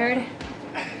not what I heard.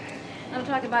 I'm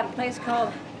talking about a place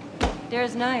called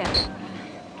Darishnaya.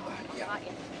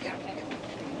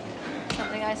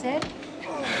 Something I said?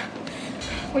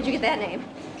 Where'd you get that name?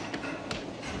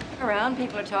 Around,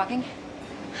 people are talking.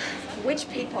 Which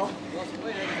people?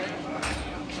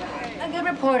 A good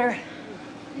reporter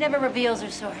never reveals her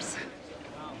source.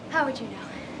 How would you know?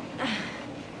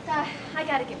 I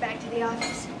gotta get back to the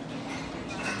office.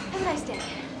 Have a nice day.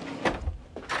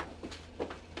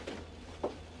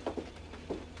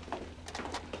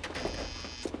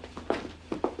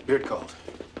 Beard called.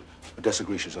 Odessa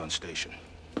Grisha's on station.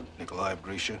 Nikolaev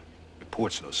Grisha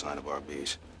reports no sign of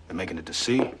RBs. They're making it to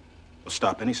sea. We'll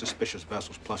stop any suspicious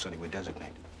vessels, plus any we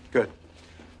designate. Good.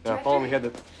 Now, follow me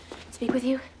ahead. Speak with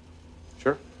you?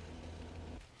 Sure.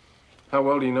 How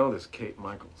well do you know this Kate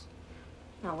Michaels?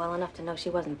 Not well enough to know she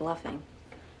wasn't bluffing.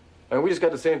 I mean, we just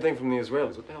got the same thing from the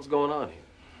Israelis. What the hell's going on here?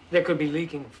 There could be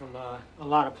leaking from a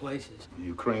lot of places.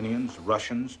 Ukrainians,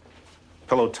 Russians.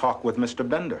 Pillow talk with Mr.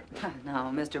 Bender.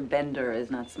 No, Mr. Bender is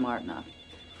not smart enough.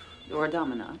 Or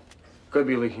dumb enough. Could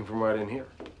be leaking from right in here.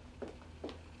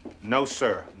 No,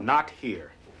 sir. Not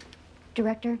here.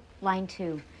 Director, line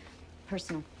 2.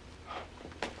 Personal.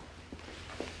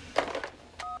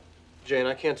 Jane,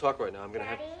 I can't talk right now. I'm gonna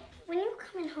have... When you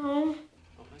coming home?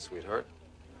 Oh, hi, sweetheart.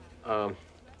 I'll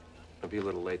be a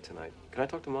little late tonight. Can I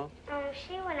talk to Mom?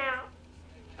 She went out.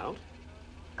 Out?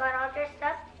 Got all dressed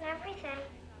up and everything.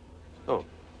 Oh.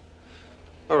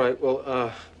 All right,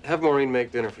 well, have Maureen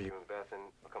make dinner for you and Beth, and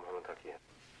I'll come home and tuck you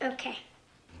in. Okay.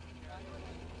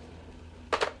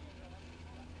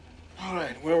 All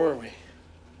right, where were we?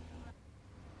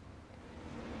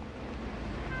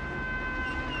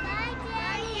 Bye,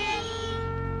 Daddy.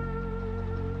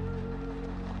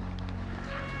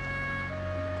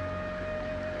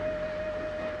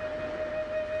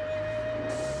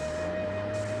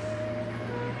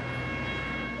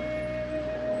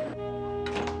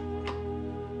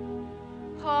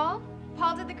 Paul?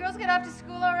 Paul, did the girls get off to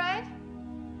school all right?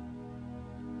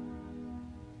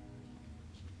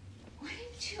 Why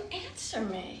didn't you answer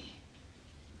me?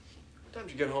 What time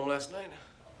did you get home last night?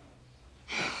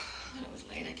 Well, it was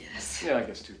late, I guess. Yeah, I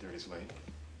guess 2:30's late.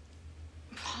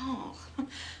 Paul,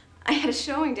 I had a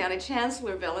showing down at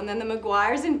Chancellorville, and then the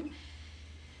McGuires and...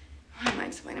 Why am I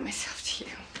explaining myself to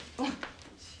you?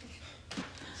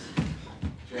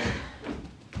 Jane.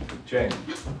 Jane.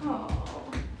 Oh.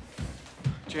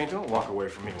 Jane, don't walk away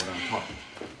from me when I'm talking.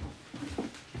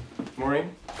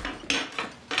 Maureen?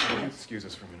 Will you excuse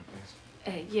us for a minute, please?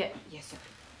 Yes, sir.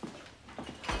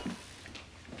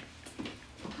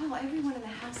 Paul, everyone in the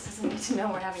house doesn't need to know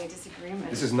we're having a disagreement.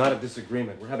 This is not a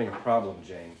disagreement. We're having a problem,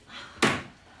 Jane.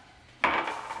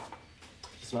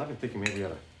 Listen, I've been thinking maybe we ought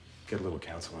to get a little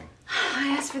counseling.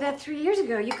 I asked for that 3 years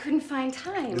ago. You couldn't find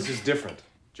time. This is different.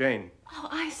 Jane. Oh,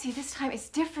 I see. This time it's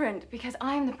different because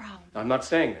I'm the problem. I'm not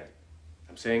saying that.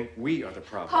 I'm saying we are the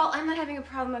problem. Paul, I'm not having a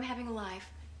problem. I'm having a life.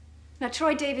 Now,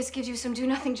 Troy Davis gives you some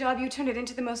do-nothing job. You turn it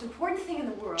into the most important thing in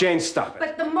the world. Jane, stop it.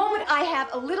 But the moment I have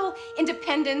a little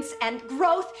independence and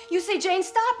growth, you say, Jane,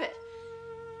 stop it.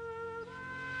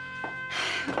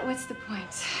 What's the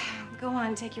point? Go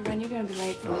on, take your run. You're going to be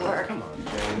late for work. Come on,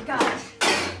 Jane. God,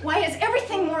 why is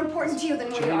everything more important to you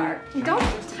than we are?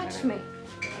 Don't touch me.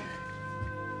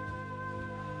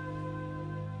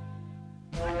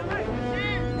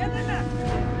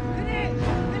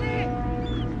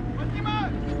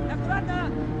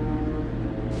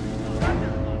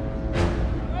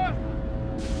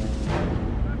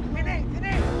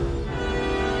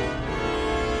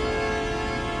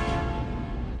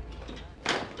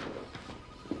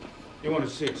 You want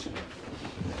to see it, sir?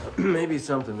 Maybe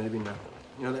something, maybe not.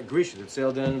 You know that Grisha that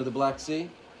sailed down into the Black Sea?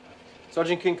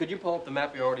 Sergeant King, could you pull up the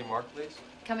map you already marked, please?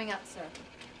 Coming up, sir.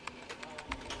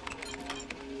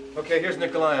 Okay, here's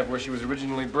Nikolaev, where she was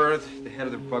originally berthed, the head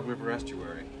of the Bug River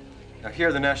estuary. Now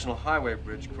here, the National Highway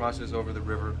Bridge crosses over the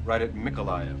river right at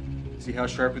Mykolaiv. See how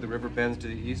sharply the river bends to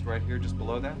the east right here, just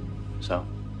below that? So?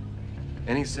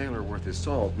 Any sailor worth his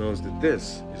salt knows that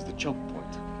this is the choke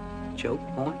point. Choke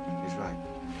point? He's right.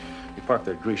 You park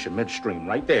that Grisha midstream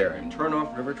right there. And turn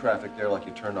off river traffic there like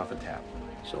you turned off a tap.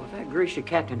 So if that Grisha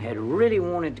captain had really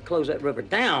wanted to close that river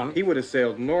down... He would have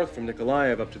sailed north from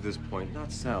Nikolaev up to this point,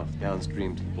 not south,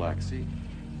 downstream to the Black Sea.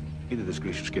 Either this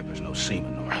Grisha skipper's no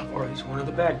seaman, Or he's one of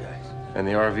the bad guys. And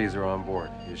the RVs are on board,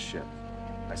 his ship.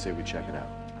 I say we check it out.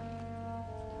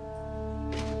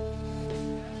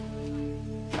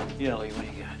 Yeah, Lee, what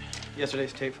do you got?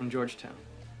 Yesterday's tape from Georgetown.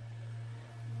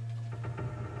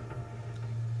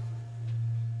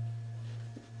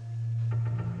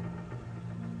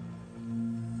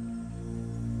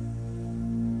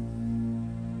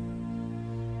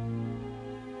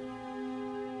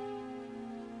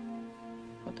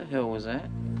 What the hell was that?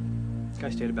 This guy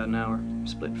stayed about an hour.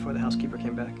 Split before the housekeeper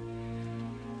came back.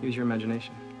 Use your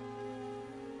imagination.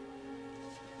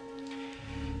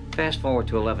 Fast forward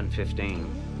to 11:15.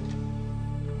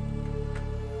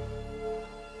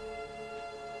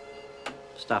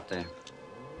 Stop there.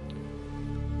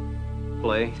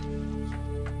 Play.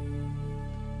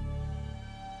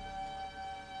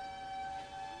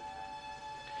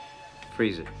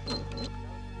 Freeze it.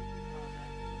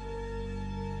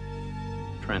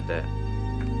 Print that.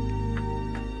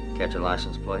 Catch a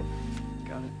license plate.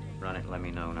 Got it. Run it, let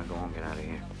me know. Now go on, get out of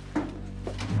here.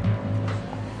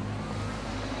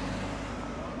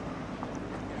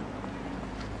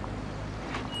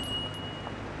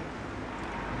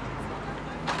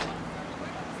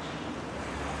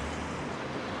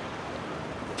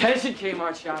 Attention,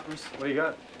 Kmart shoppers. What do you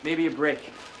got? Maybe a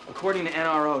break. According to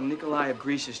NRO, Nikolaev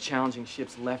Grisha's challenging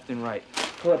ships left and right.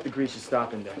 Pull up the Grisha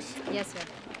stop index. Yes, sir.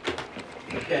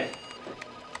 Okay.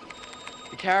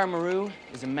 The Karamaru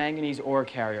is a manganese ore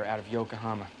carrier out of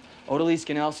Yokohama. Odalisque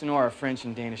and Elsinore are French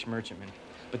and Danish merchantmen.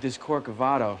 But this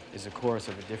Corcovado is a chorus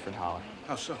of a different holler.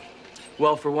 How so?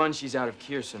 Well, for one, she's out of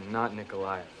Kherson, not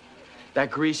Nikolaev.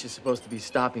 That Grisha is supposed to be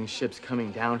stopping ships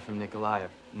coming down from Nikolaev,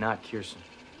 not Kherson.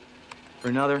 For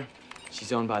another,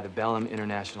 she's owned by the Bellum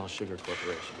International Sugar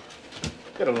Corporation.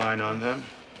 Get a line on them.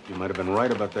 You might have been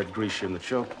right about that grease in the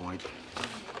choke point.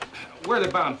 Where are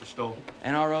they bound for, Stoll?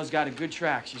 NRO's got a good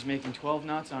track. She's making 12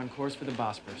 knots on course for the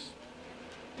Bosporus.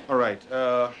 All right,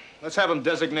 let's have them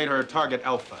designate her target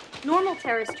Alpha. Normal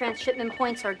terrorist transshipment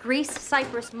points are Greece,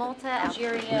 Cyprus, Malta,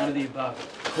 Algeria. None of the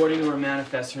above. According to her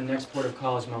manifest, her next port of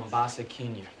call is Mombasa,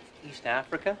 Kenya. East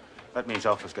Africa? That means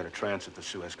Alpha's got to transit the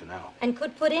Suez Canal. And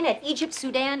could put in at Egypt,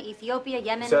 Sudan, Ethiopia,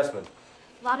 Yemen. Assessment.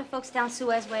 A lot of folks down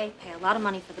Suez Way pay a lot of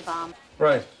money for the bomb.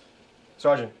 Right.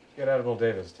 Sergeant, get Admiral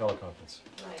Davis, teleconference.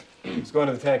 Right. Let's go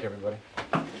into the tank, everybody.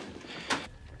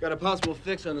 Got a possible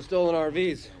fix on the stolen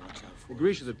RVs. The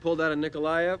Grecians had pulled out of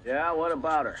Nikolaev. Yeah, what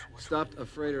about her? Stopped a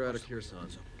freighter out of Kherson.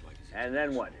 And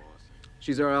then what?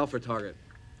 She's our Alpha target.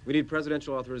 We need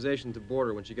presidential authorization to board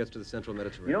her when she gets to the central You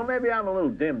Mediterranean. know, maybe I'm a little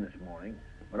dim this morning,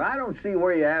 but I don't see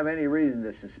where you have any reason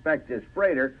to suspect this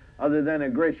freighter other than a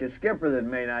gracious skipper that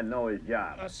may not know his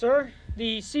job. Sir,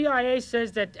 the CIA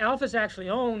says that Alpha's actually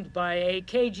owned by a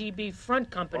KGB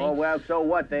front company. Oh, well, so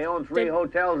what? They own 3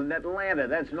 hotels in Atlanta.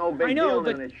 That's no big I know, deal,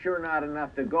 but- and it's sure not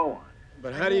enough to go on.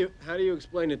 But how do you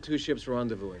explain the 2 ships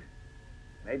rendezvousing?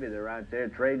 Maybe they're out there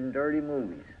trading dirty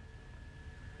movies.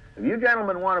 If you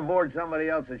gentlemen want to board somebody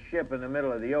else's ship in the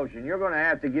middle of the ocean, you're going to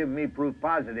have to give me proof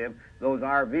positive those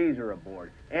RVs are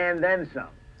aboard, and then some.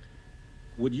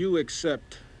 Would you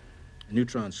accept a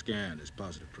neutron scan as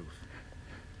positive proof?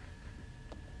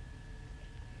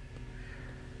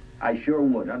 I sure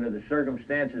would. Under the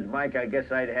circumstances, Mike, I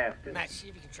guess I'd have to. Matt, see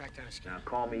if you can track down a scan. Now,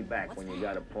 call me back when you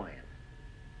got a plan.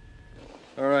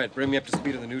 All right, bring me up to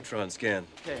speed on the neutron scan.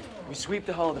 Okay, we sweep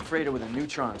the hull of the freighter with a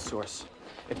neutron source.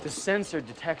 If the sensor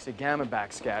detects a gamma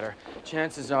backscatter,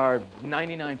 chances are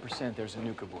 99% there's a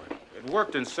nuke aboard. It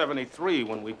worked in '73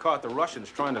 when we caught the Russians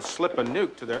trying to slip a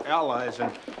nuke to their allies in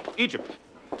Egypt.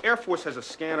 Air Force has a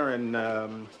scanner in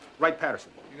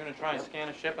Wright-Patterson. You're going to try and scan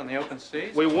a ship on the open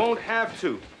seas? We won't have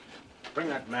to. Bring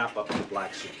that map up to the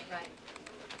Black Sea. Right.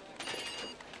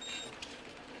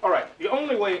 All right, the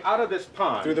only way out of this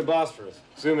pond... Through the Bosphorus.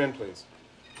 Zoom in, please.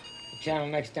 The channel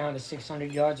neck's down to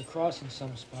 600 yards across in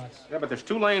some spots. Yeah, but there's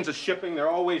 2 lanes of shipping. They're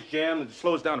always jammed, and it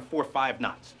slows down to 4 or 5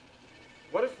 knots.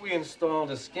 What if we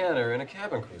installed a scanner in a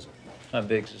cabin cruiser? How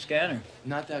big's the scanner?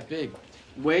 Not that big.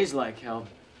 Weighs like hell.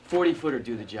 40-footer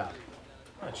do the job.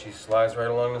 Right, she slides right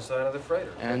along the side of the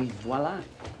freighter. And voila.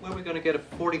 Where are we going to get a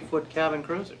 40-foot cabin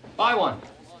cruiser? Buy one.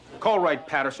 Call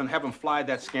Wright-Patterson, have him fly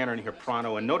that scanner in here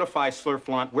pronto, and notify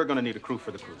Slurflant we're going to need a crew for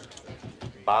the cruiser.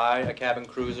 Buy a cabin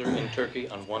cruiser in Turkey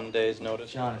on 1 day's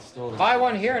notice? John, it's still... Buy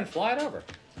one here and fly it over.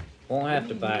 Won't have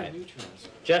to buy it.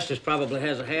 Justice probably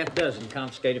has a half dozen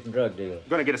confiscated from drug dealers.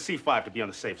 We're going to get a C5 to be on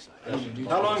the safe side.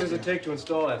 How long does it take to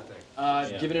install that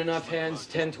thing? Given enough hands,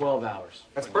 10, 12 hours.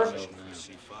 That's perfect.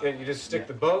 Yeah, you just stick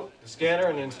the boat, the scanner,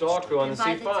 and the install crew on And the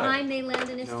by C5. the time they land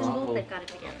in Istanbul, they've got it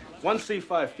together. 1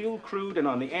 C5 fuel crewed and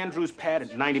on the Andrews pad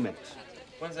at 90 minutes.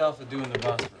 When's Alpha doing the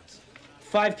Bosphorus?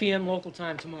 5 p.m. local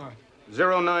time tomorrow.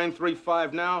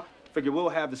 0935 now. Figure we'll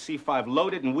have the C5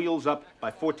 loaded and wheels up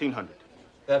by 1400.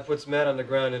 That puts Matt on the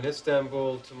ground in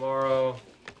Istanbul tomorrow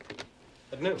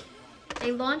at noon.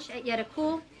 They launch at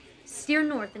Yedikul, steer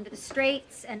north into the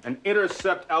straits, and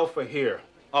intercept Alpha here,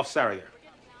 off Saraya.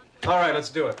 All right, let's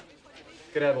do it.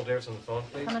 Get Admiral Davis on the phone,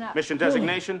 please. coming up. Mission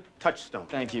designation, touchstone.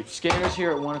 Thank you. Scanner's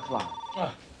here at 1 o'clock.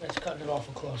 Oh, that's cutting it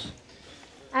awful close.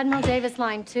 Admiral Davis,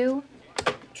 line 2.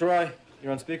 Troy,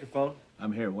 you're on speakerphone.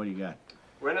 I'm here. What do you got?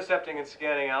 We're intercepting and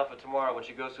scanning Alpha tomorrow when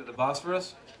she goes through the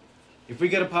Bosphorus. If we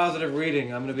get a positive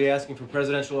reading, I'm going to be asking for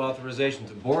presidential authorization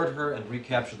to board her and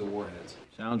recapture the warheads.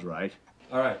 Sounds right.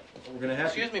 All right, we're going to have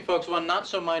Excuse me, folks, one not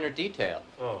so minor detail.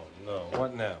 Oh, no.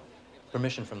 What now?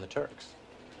 Permission from the Turks,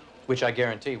 which I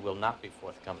guarantee will not be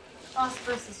forthcoming.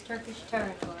 Bosphorus is Turkish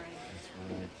territory.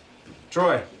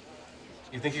 Troy,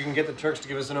 you think you can get the Turks to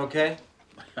give us an okay?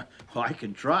 Well, I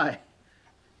can try.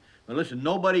 But listen,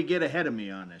 nobody get ahead of me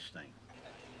on this thing.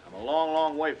 I'm a long,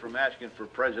 long way from asking for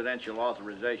presidential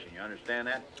authorization. You understand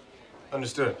that?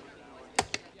 Understood.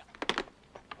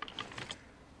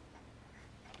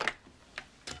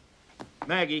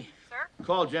 Maggie. Sir?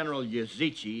 Call General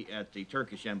Yazici at the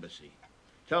Turkish embassy.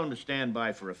 Tell him to stand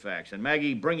by for a fax. And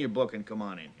Maggie, bring your book and come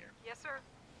on in here. Yes, sir.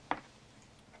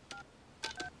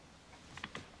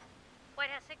 White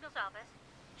House Signals Office.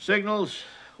 Signals,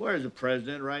 where's the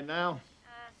president right now?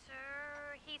 Sir,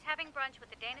 he's having brunch with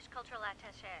the Danish cultural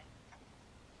attaché.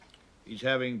 He's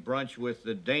having brunch with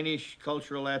the Danish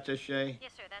cultural attaché?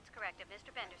 Yes, sir, that's correct, at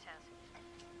Mr. Bender's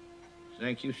house.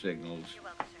 Thank you, Signals. You're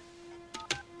welcome, sir.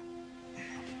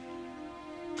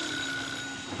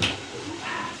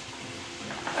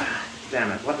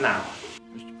 Damn it, what now?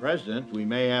 Mr. President, we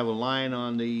may have a line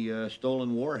on the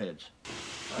stolen warheads.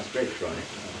 That's great, Troy.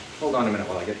 Hold on a minute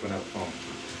while I get you another phone.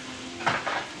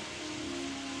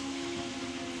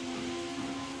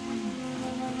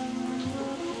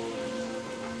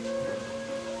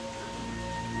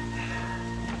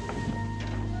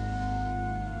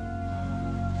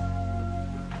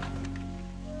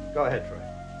 Go ahead, Troy.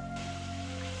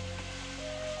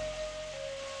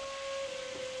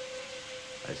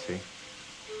 I see.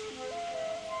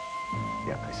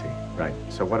 Yeah, I see. Right.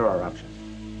 So what are our options?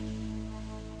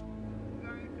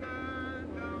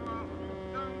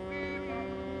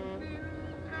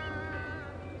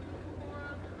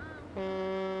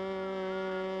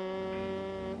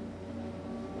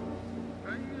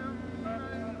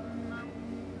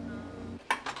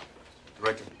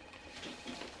 Director.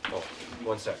 Oh,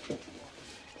 1 sec.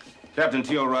 Captain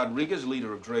Tio Rodriguez,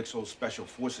 leader of Drake's old Special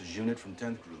Forces unit from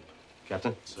 10th Group.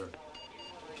 Captain? Sir.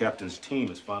 Captain's team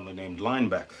is fondly named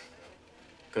linebacker.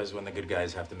 Because when the good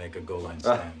guys have to make a goal line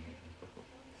stand.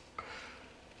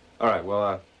 All right,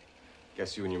 well,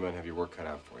 guess you and your men have your work cut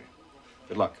out for you.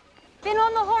 Good luck. Been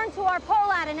on the horn to our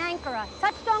pole out in Ankara.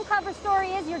 Touchstone cover story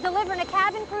is you're delivering a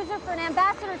cabin cruiser for an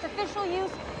ambassador's official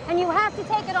use, and you have to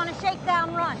take it on a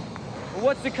shakedown run. Well,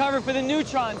 what's the cover for the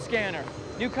neutron scanner?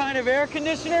 New kind of air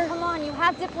conditioner? Come on, you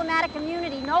have diplomatic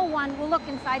immunity. No one will look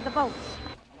inside the boats.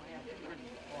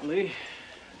 Lee,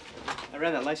 I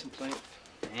ran that license plate.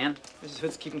 And? Mrs.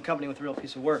 Hood's keeping company with a real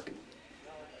piece of work.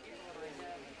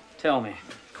 Tell me.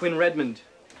 Quinn Redmond,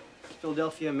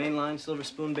 Philadelphia, mainline, silver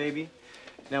spoon baby.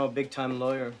 Now a big-time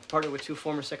lawyer, partner with 2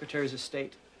 former secretaries of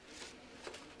state.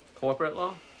 Corporate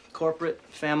law? Corporate,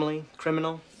 family,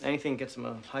 criminal, anything gets him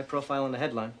a high profile in the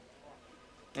headline.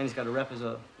 And he's got a rep as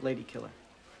a lady killer.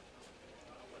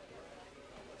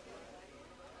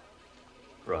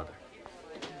 Brother.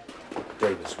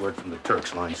 Davis, word from the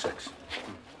Turks, line 6.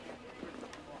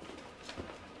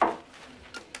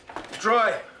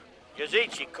 Troy.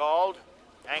 Yazici called.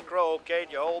 Ankara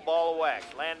okayed your whole ball of wax.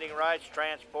 Landing rights,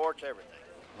 transports, everything.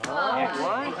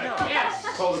 Yes.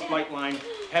 Call the flight line,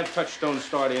 have touchstone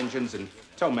start engines, and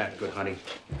tell Matt good, honey.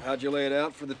 How'd you lay it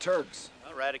out for the Turks?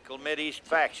 A radical Mideast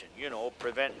faction. You know,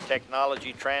 preventing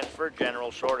technology transfer,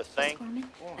 general sort of thing. Gorman,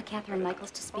 Catherine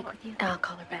Michaels to speak with you. I'll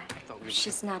call her back.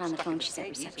 She's not on the phone. She's at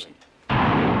reception.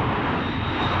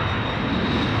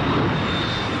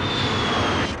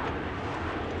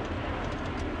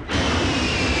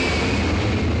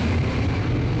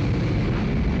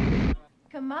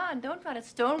 Come on, don't try to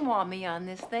stonewall me on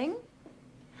this thing.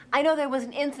 I know there was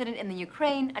an incident in the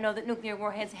Ukraine. I know that nuclear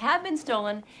warheads have been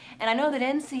stolen. And I know that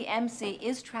NCMC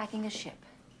is tracking a ship.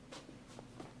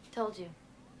 Told you.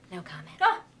 No comment.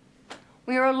 Ah!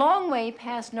 We are a long way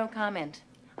past no comment.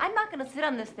 I'm not going to sit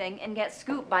on this thing and get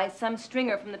scooped by some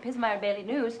stringer from the Pismire Daily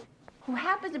News who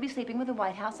happens to be sleeping with a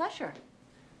White House usher.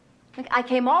 Look, I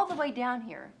came all the way down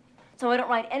here so I don't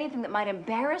write anything that might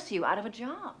embarrass you out of a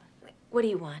job. What do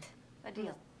you want? A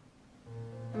deal.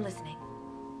 I'm listening.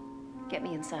 Get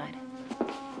me inside.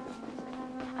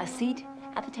 A seat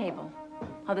at the table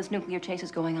while this nuclear chase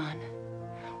is going on.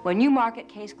 When you mark it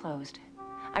case closed,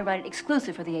 I write it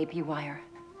exclusive for the AP wire.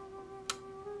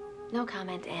 No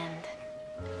comment and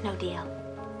no deal.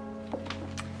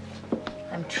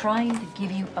 I'm trying to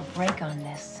give you a break on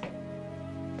this.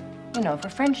 You know, for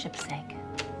friendship's sake.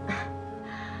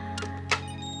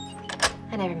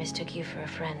 I never mistook you for a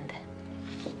friend.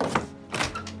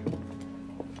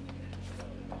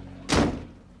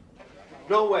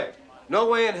 No way. No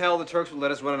way in hell the Turks would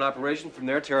let us run an operation from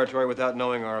their territory without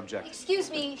knowing our objectives. Excuse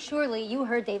me, surely you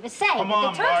heard Davis say Come that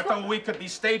on, the Turks Martha. We could be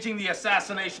staging the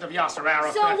assassination of Yasser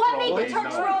Arafat. So what made the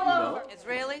Turks roll over?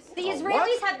 Israelis? The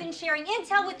Israelis have been sharing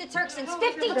intel with the Turks since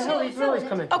 52.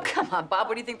 Oh, come on, Bob.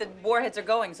 Where do you think the warheads are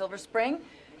going? Silver Spring?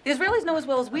 The Israelis know as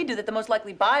well as we do that the most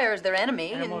likely buyer is their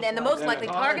enemy, and the most likely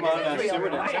target is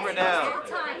Israel. Simmer down.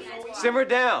 Simmer down. Simmer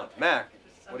down. Mac,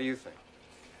 what do you think?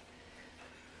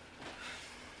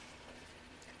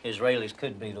 Israelis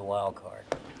could be the wild card.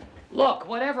 Look,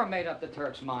 whatever made up the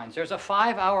Turks' minds, there's a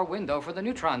 5-hour window for the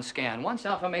neutron scan. Once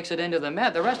Alpha makes it into the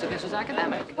med, the rest of this is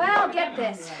academic. Well, get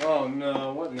this. Oh,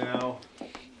 no. What now?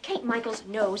 Kate Michaels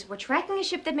knows we're tracking a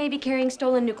ship that may be carrying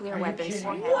stolen nuclear weapons.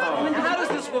 What? I mean, how does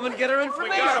this woman get her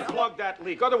information? We gotta plug that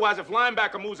leak. Otherwise, if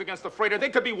linebacker moves against the freighter, they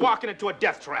could be walking into a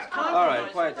death trap. All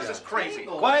right, quiet down. This is crazy.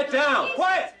 Quiet down.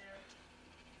 Quiet.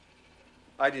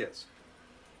 Ideas.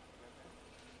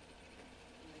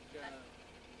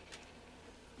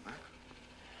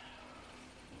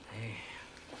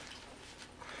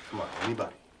 Come on,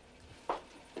 anybody?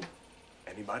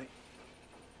 Anybody?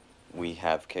 We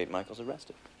have Kate Michaels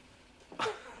arrested.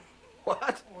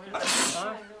 What?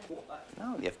 Huh?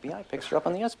 No, the FBI picks her up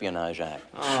on the Espionage Act.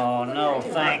 Oh, no,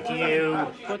 thank you.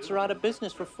 Puts her out of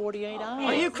business for 48 hours.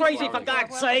 Are you crazy, for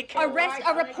God's sake? Arrest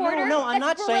a reporter? No, I'm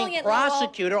not That's saying brilliant, Lowell.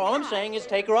 prosecutor. All I'm saying is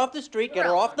take her off the street, get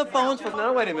her off the phones for...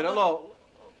 No, wait a minute, Lowell.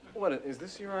 What, is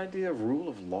this your idea of rule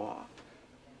of law?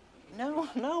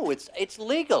 No, it's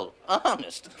legal,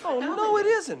 honest. Oh, no, it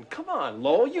isn't. Come on,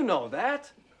 Lowell, you know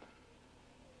that.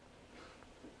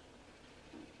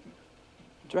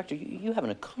 Director, you haven't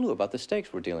a clue about the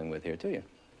stakes we're dealing with here, do you?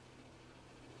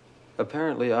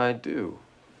 Apparently I do.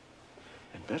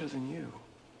 And better than you.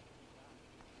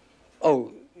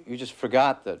 Oh, you just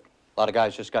forgot that a lot of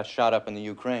guys just got shot up in the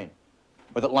Ukraine.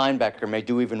 Or that linebacker may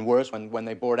do even worse when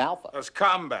they board Alpha. That's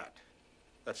combat.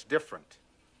 That's different.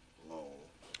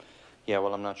 Yeah,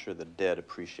 well, I'm not sure the dead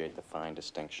appreciate the fine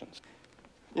distinctions.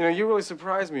 You know, you really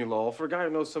surprised me, Lowell. For a guy who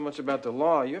knows so much about the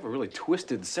law, you have a really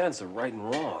twisted sense of right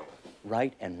and wrong.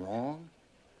 Right and wrong?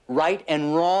 Right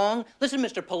and wrong? Listen,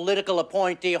 Mr. Political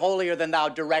Appointee, holier-than-thou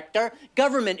director.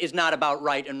 Government is not about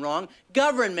right and wrong.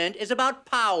 Government is about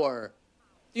power.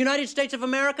 The United States of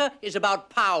America is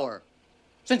about power.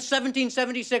 Since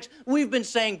 1776, we've been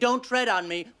saying, don't tread on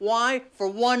me. Why? For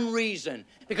one reason.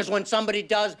 Because when somebody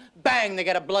does, bang, they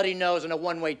get a bloody nose and a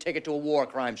one-way ticket to a war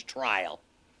crimes trial.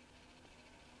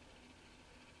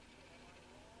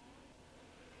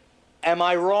 Am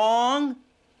I wrong?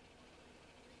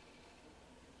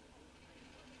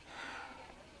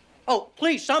 Oh,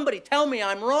 please, somebody tell me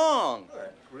I'm wrong. Good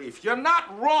grief, you're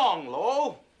not wrong,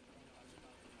 Lowell.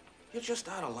 You're just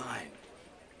out of line.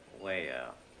 Way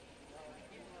out.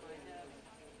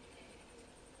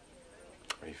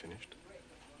 Are you finished?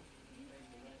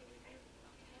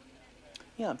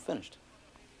 Yeah, I'm finished.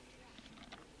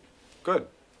 Good.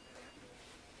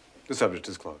 The subject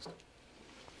is closed.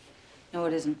 No,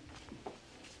 it isn't.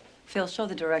 Phil, show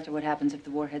the director what happens if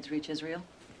the warheads reach Israel.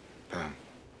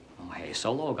 Oh, hey,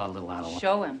 Solo got a little out of line.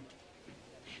 Show him.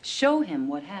 Show him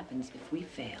what happens if we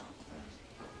fail.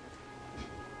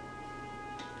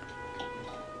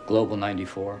 Global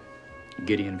 94,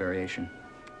 Gideon variation.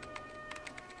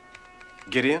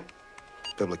 Gideon?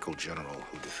 Biblical general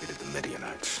who defeated the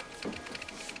Midianites.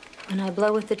 When I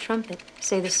blow with the trumpet,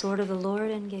 say the sword of the Lord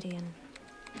and Gideon.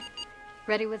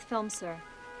 Ready with film, sir.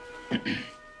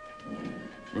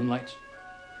 Room lights.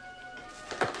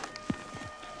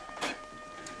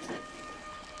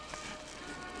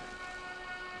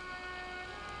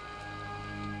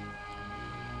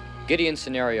 Gideon's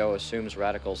scenario assumes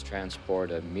radicals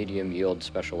transport a medium-yield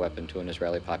special weapon to an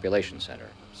Israeli population center,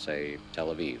 say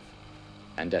Tel Aviv,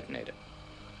 and detonate it.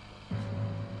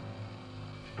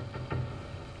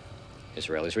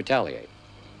 Israelis retaliate.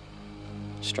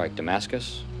 Strike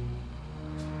Damascus,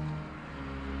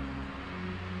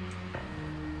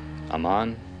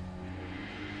 Amman,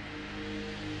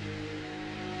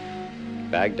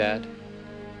 Baghdad,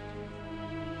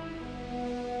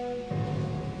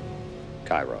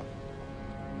 Cairo.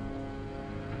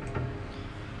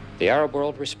 The Arab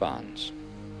world responds.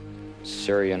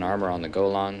 Syrian armor on the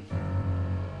Golan,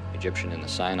 Egyptian in the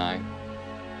Sinai.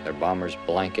 Their bombers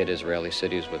blanket Israeli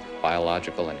cities with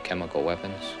biological and chemical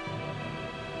weapons.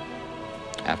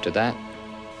 After that,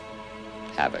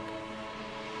 havoc.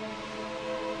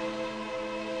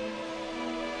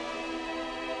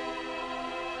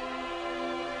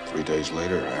 Three days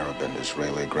later, Arab and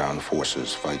Israeli ground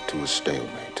forces fight to a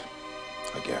stalemate.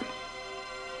 Again.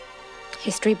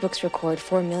 History books record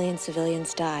 4 million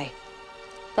civilians die.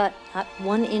 But not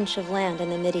 1 inch of land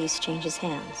in the Mideast changes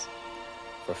hands.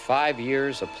 For 5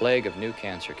 years, a plague of new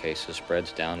cancer cases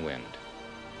spreads downwind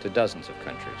to dozens of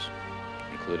countries,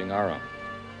 including our own.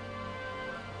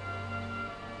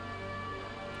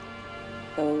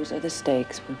 Those are the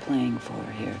stakes we're playing for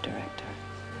here, Director.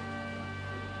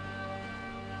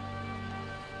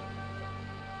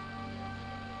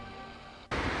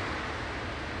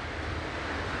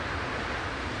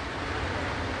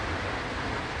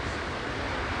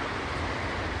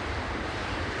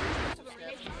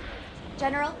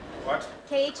 General? What?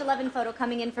 KH-11 photo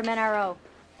coming in from NRO.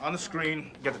 On the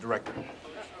screen, get the director.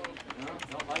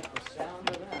 Don't like the sound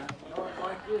of that. Don't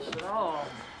like this at all.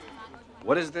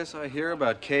 What is this I hear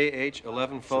about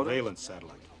KH-11 photos? Surveillance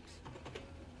satellite.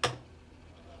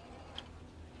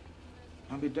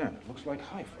 I'll be damned, it looks like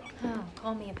Haifa. Oh,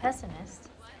 call me a pessimist.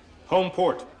 Home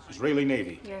port, Israeli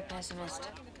Navy. You're a pessimist.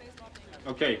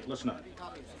 Okay, listen up.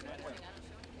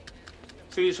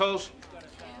 See these holes?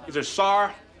 These are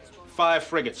SAR 5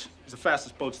 frigates. These are the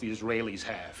fastest boats the Israelis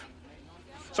have.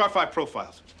 SAR 5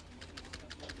 profiles.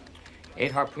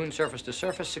 8 Harpoon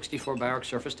surface-to-surface, 64 Barrack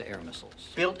surface-to-air missiles.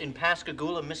 Built in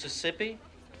Pascagoula, Mississippi?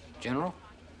 General,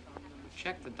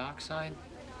 check the dockside.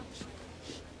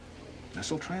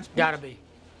 Missile transport? Gotta be.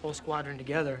 Whole squadron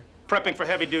together. Prepping for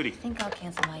heavy duty. I think I'll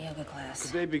cancel my yoga class.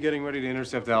 Could they be getting ready to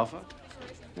intercept Alpha?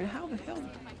 I mean, how the hell?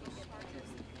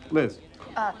 Liz,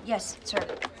 Yes, sir.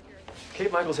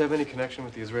 Kate Michaels have any connection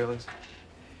with the Israelis?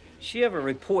 She have a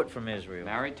report from Israel.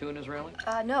 Married to an Israeli?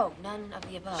 No, none of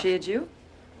the above. She a Jew?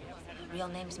 Her real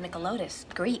name's Michelotis,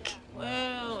 Greek.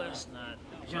 Well, let's not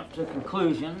jump to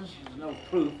conclusions. There's no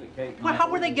proof that Kate Well, how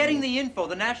were Michaels- they getting the info?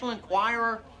 The National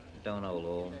Enquirer? Don't know,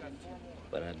 Lowell,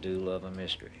 but I do love a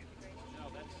mystery.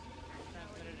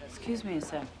 Excuse me a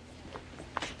sec.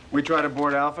 We try to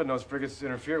board Alpha and those frigates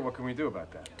interfere. What can we do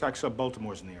about that? Attack sub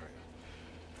Baltimore's in the area.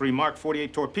 3 Mark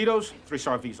 48 torpedoes, 3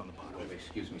 SRVs on the bottom.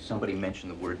 Excuse me, somebody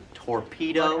mentioned the word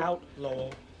torpedo. Cut out,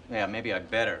 Lowell. Yeah, maybe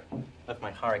I'd better. Left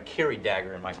my harakiri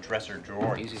dagger in my dresser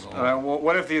drawer. Easy, Well,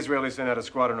 what if the Israelis send out a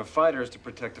squadron of fighters to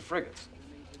protect the frigates?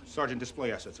 Sergeant,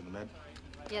 display assets in the med.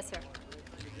 Yes, sir.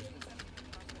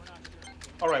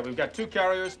 All right, we've got 2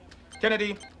 carriers,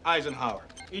 Kennedy, Eisenhower.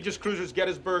 Aegis cruisers,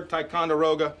 Gettysburg,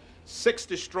 Ticonderoga, 6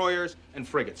 destroyers, and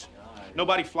frigates.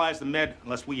 Nobody flies the med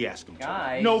unless we ask them to.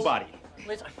 Guys. Nobody.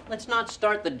 Let's not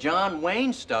start the John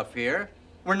Wayne stuff here.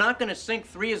 We're not going to sink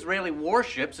 3 Israeli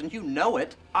warships, and you know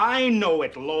it. I know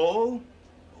it, Lowell.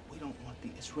 But we don't want the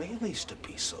Israelis to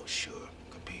be so sure.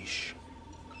 Capiche?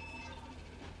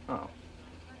 Oh.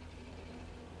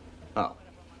 Oh.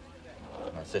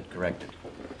 That's it, corrected.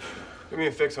 Give me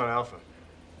a fix on Alpha.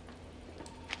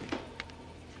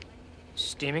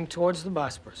 Steaming towards the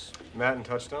Bosporus. Matt and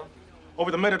touchdown? Over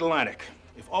the mid-Atlantic.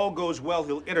 If all goes well,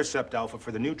 he'll intercept Alpha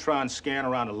for the neutron scan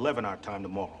around 11 our time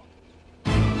tomorrow.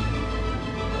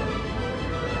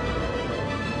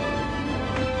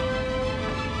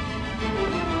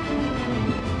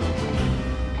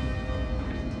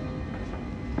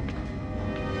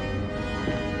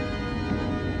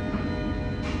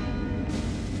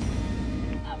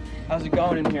 How's it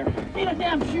going in here? Need a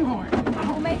damn shoehorn.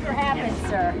 We'll make her happen,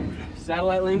 sir.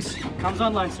 Satellite links comes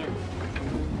online, sir.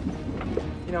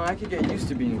 You know, I could get used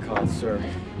to being called sir.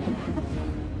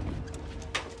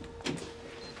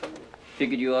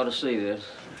 Figured you ought to see this.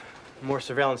 More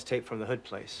surveillance tape from the Hood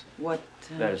place. What?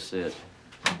 That's it.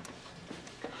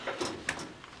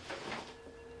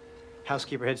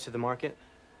 Housekeeper heads to the market.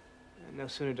 And no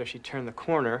sooner does she turn the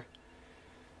corner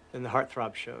than the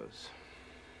heartthrob shows.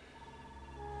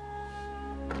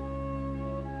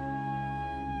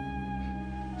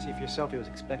 See for yourself, it was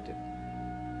expected.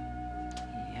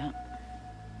 Yeah.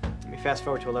 Let me fast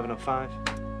forward to 11:05.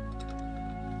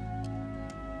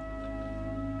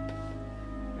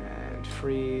 And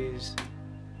freeze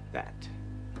that.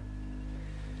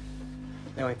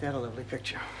 Now ain't that a lovely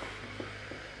picture?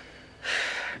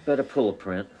 Better pull a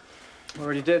print.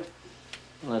 Already did.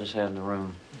 Let us have in the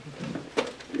room.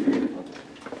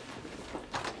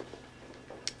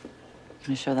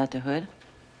 Can you show that to Hood?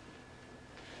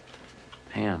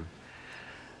 Pam,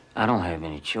 I don't have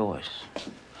any choice.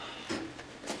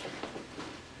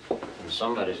 And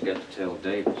somebody's got to tell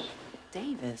Davis.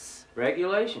 Davis?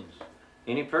 Regulations.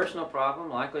 Any personal problem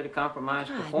likely to compromise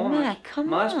God, performance Matt, come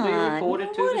must be on. reported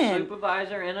You to the wouldn't.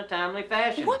 supervisor in a timely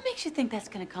fashion. What makes you think that's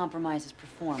going to compromise his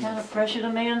performance? What kind of pressure the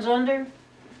man's under? And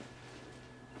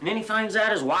then he finds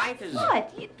out his wife is...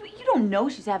 What? You don't know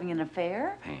she's having an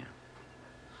affair? Pam,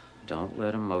 don't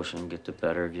let emotion get the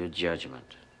better of your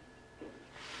judgment.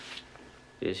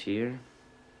 This here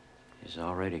is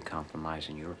already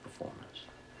compromising your performance.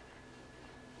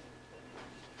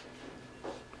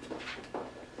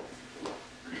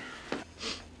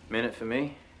 Minute for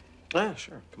me? Yeah,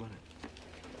 sure. Come on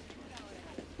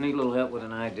in. Need a little help with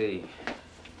an ID.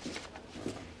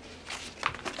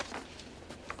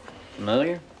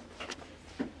 Familiar?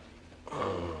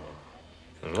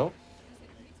 No.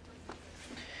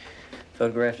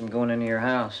 Photographed him going into your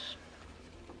house.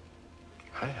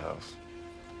 My house?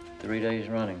 3 days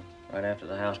running, right after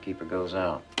the housekeeper goes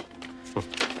out.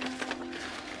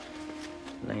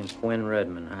 Name's Quinn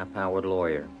Redmond, high-powered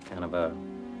lawyer. Kind of a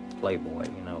playboy,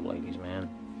 you know, ladies' man.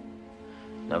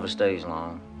 Never stays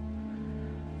long.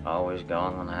 Always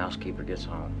gone when the housekeeper gets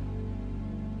home.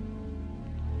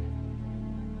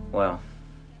 Well,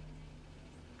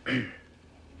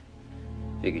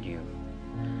 figured you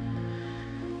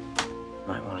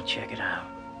might want to check it out.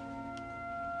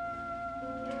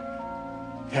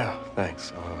 Yeah,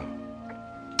 thanks.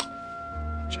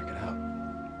 Check it out.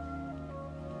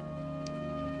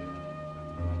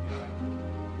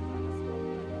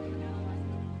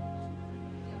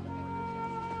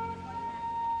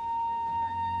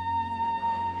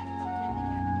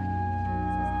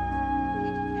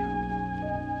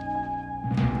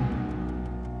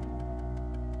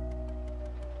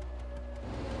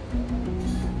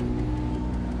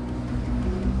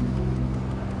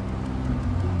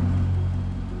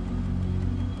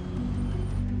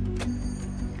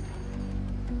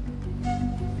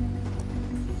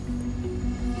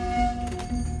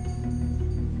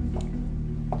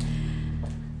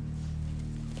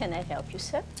 Can I help you,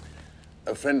 sir?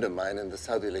 A friend of mine in the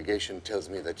Saudi legation tells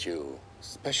me that you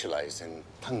specialize in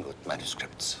Pangut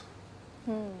manuscripts.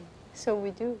 So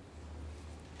we do.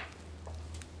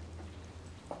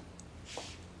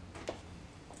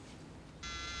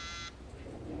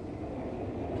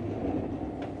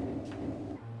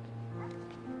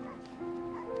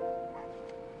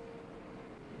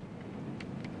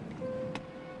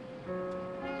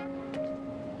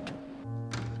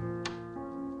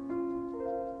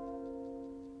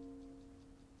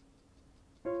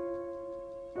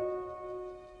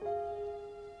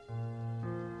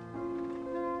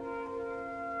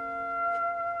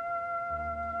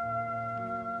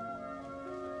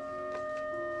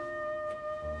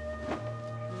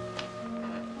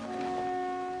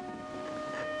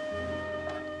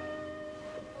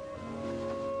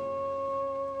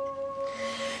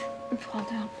 Fall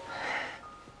down.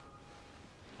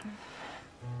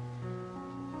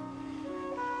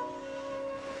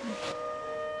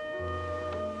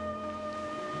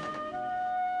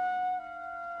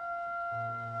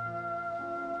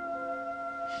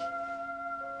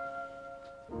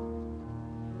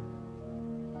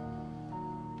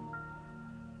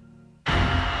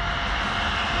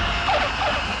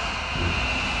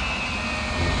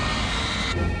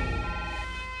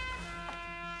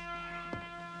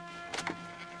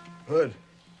 Hood.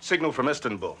 Signal from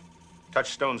Istanbul.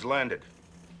 Touchstone's landed.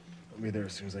 I'll be there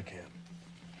as soon as I can.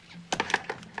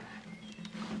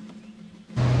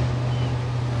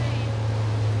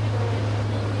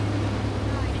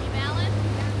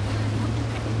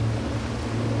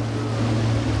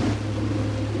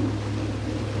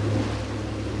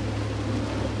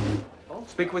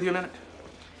 Speak with you a minute?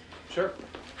 Sure.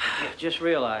 Just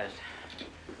realized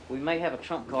we may have a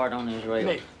trump card on the Israelis.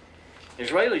 Me.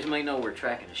 Israelis may know we're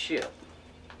tracking a ship.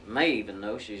 May even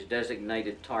know she's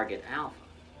designated Target Alpha.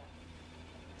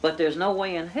 But there's no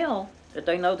way in hell that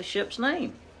they know the ship's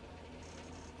name.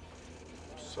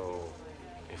 So,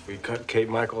 if we cut Kate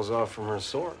Michaels off from her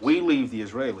source? We leave the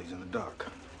Israelis in the dark.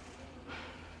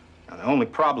 Now, the only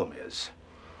problem is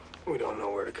we don't know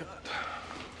where to cut.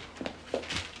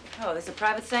 Oh, this a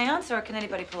private seance, or can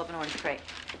anybody pull up an orange crate?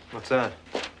 What's that?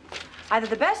 Either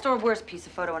the best or worst piece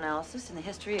of photo analysis in the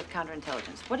history of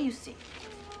counterintelligence. What do you see?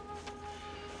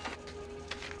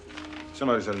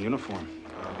 somebody's in a uniform.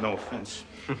 No offense.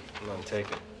 None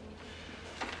taken.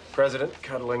 President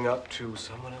cuddling up to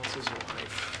someone else's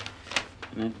wife.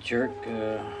 And that jerk,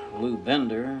 Lou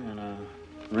Bender, in a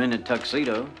rented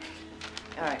tuxedo.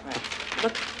 All right.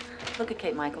 Look at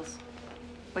Kate Michaels.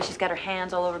 The way she's got her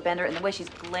hands all over Bender and the way she's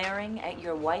glaring at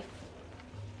your wife.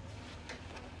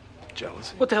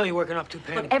 Jealousy? What the hell are you working up to,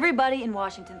 Pam? Look, everybody in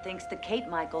Washington thinks that Kate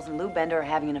Michaels and Lou Bender are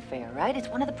having an affair, right? It's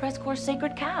one of the press corps'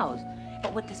 sacred cows.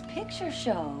 But what this picture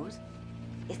shows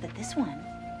is that this one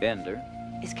Bender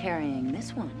is carrying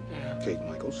this one Kate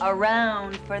Michaels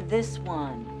around for this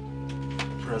one.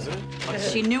 President?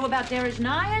 She knew about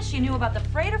Darajnaya. She knew about the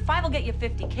freighter. 5 will get you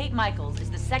 50. Kate Michaels is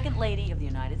the second lady of the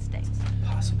United States.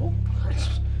 Possible?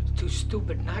 It's too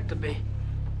stupid not to be.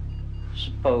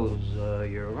 Suppose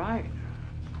you're right.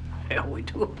 Hell we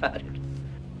do about it.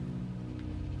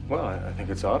 Well, I think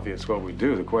it's obvious what we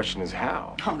do. The question is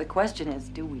how. Oh, the question is,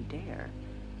 do we dare?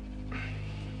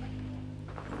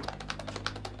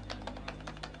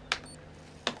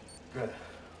 Good.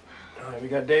 All right, we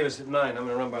got Davis at 9. I'm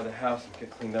gonna run by the house and get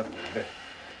cleaned up in a bit.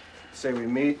 Say we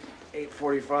meet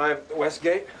 8:45 at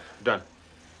Westgate. Done.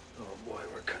 Oh boy,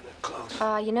 we're cutting it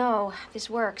close. You know, this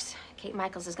works. Kate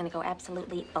Michaels is gonna go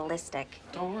absolutely ballistic.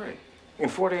 Don't worry. In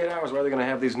 48 hours, we're either gonna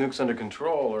have these nukes under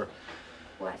control or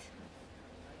What?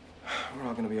 we're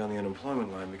all gonna be on the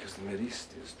unemployment line because the Mideast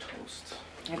is toast.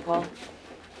 Hey, Paul.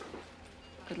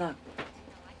 Good luck.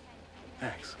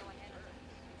 Thanks.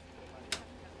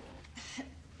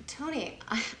 Tony,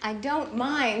 I don't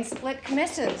mind split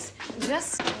commissions.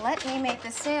 Just let me make the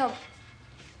sale.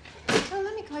 Oh,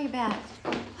 let me call you back.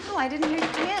 Oh, I didn't hear you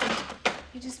come in.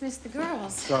 You just missed the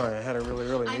girls. Sorry, I had a really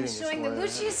early meeting I'm this showing the morning.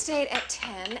 Lucci estate at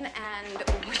 10,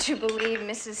 and would you believe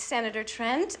Mrs. Senator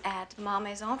Trent at Ma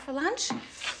Maison for lunch?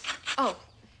 Oh,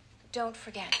 don't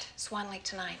forget, Swan Lake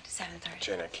tonight, 7:30.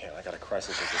 Jane, I can't. I got a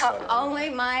crisis at the How center. only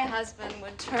my husband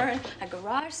would turn a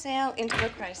garage sale into a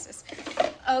crisis.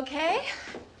 Okay,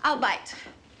 I'll bite.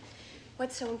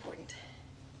 What's so important?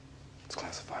 It's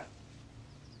classified.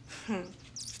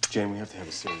 Jane, we have to have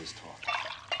a serious talk.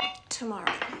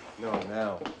 Tomorrow. No,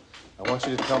 now. I want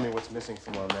you to tell me what's missing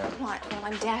from our map. What? Well,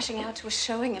 I'm dashing out to a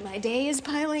showing and my day is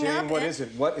piling up. Jane, what is it?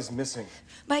 What is missing?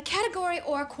 By category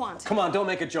or quantity. Come on, don't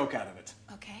make a joke out of it.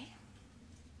 Okay.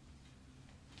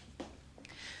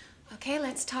 Okay,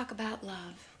 let's talk about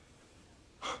love.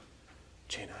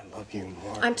 Jane, I love you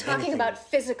more. I'm talking about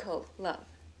physical love.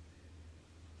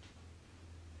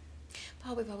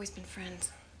 Paul, we've always been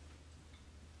friends.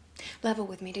 Level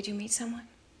with me. Did you meet someone?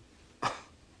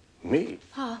 Me?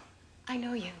 Paul, I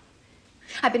know you.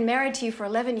 I've been married to you for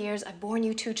 11 years. I've borne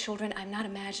you 2 children. I'm not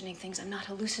imagining things. I'm not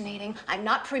hallucinating. I'm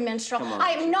not premenstrual. Come on, I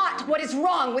am not what is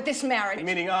wrong with this marriage.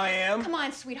 Meaning I am? Come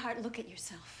on, sweetheart, look at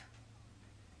yourself.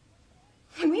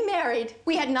 When we married,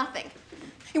 we had nothing.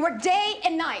 You worked day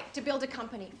and night to build a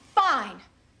company. Fine.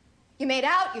 You made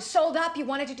out, you sold up, you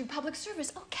wanted to do public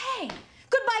service. Okay.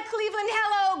 Goodbye, Cleveland.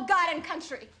 Hello, God and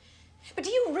country. But do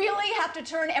you really have to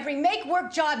turn every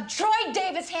make-work job Troy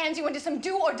Davis hands you into some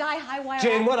do-or-die high-wire?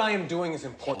 Jane, what I am doing is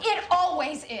important. It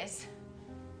always is.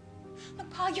 Look,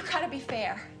 Paul, you gotta be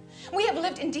fair. We have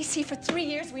lived in D.C. for 3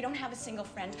 years. We don't have a single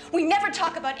friend. We never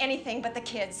talk about anything but the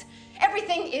kids.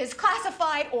 Everything is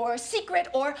classified or secret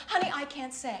or, honey, I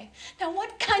can't say. Now,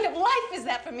 what kind of life is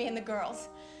that for me and the girls?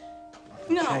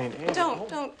 No, Jane,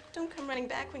 don't come running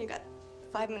back when you got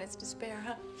 5 minutes to spare,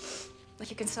 huh?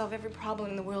 Like you can solve every problem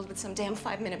in the world with some damn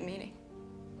 5-minute meeting.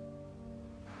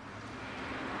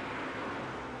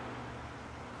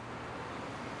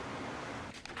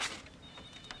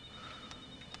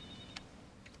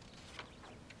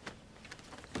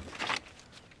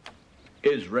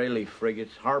 Israeli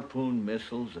frigates, harpoon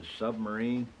missiles, a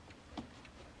submarine.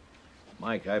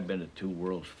 Mike, I've been to 2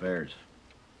 World's Fairs.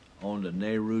 Owned a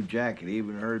Nehru jacket,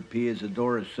 even heard P.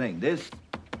 Isadora sing. This is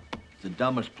the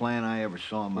dumbest plan I ever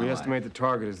saw in my life. We estimate the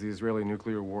target is the Israeli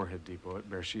nuclear warhead depot at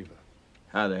Beersheba.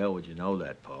 How the hell would you know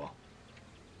that, Paul?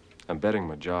 I'm betting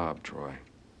my job, Troy.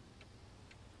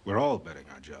 We're all betting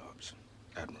our jobs,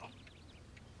 Admiral.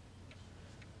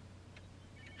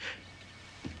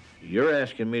 You're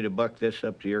asking me to buck this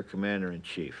up to your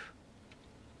commander-in-chief.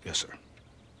 Yes, sir.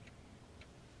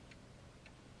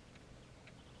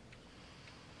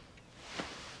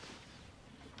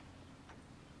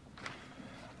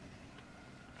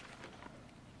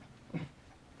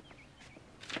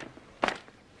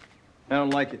 I don't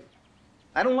like it.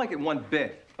 I don't like it one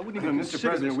bit. I wouldn't even Mr. consider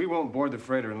President, this. we won't board the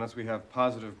freighter unless we have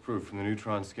positive proof from the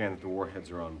neutron scan that the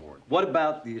warheads are on board. What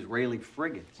about the Israeli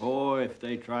frigates? Oh, if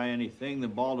they try anything, the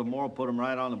Baltimore will put them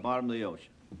right on the bottom of the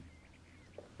ocean.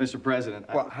 Mr. President,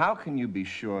 Well, how can you be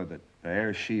sure that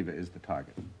Beersheba is the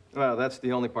target? well, that's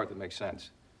the only part that makes sense.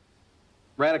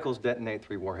 Radicals detonate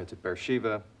 3 warheads at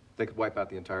Beersheba. They could wipe out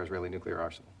the entire Israeli nuclear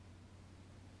arsenal.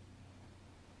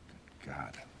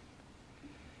 God.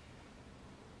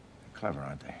 They're clever,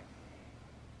 aren't they?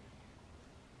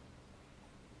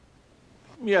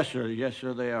 Yes, sir. Yes,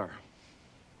 sir, they are.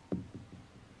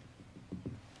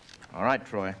 All right,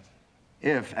 Troy.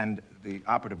 If, and the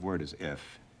operative word is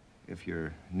if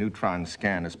your neutron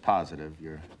scan is positive,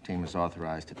 your team is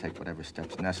authorized to take whatever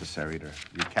steps necessary to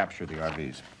recapture the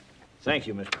RVs. Thank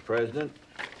you, Mr. President.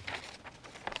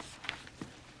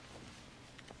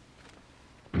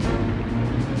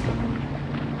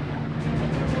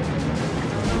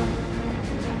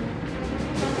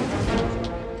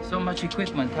 So much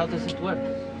equipment, how does it work?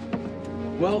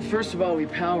 Well, first of all, we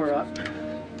power up.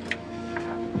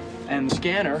 And the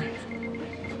scanner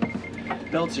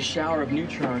belts a shower of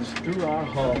neutrons through our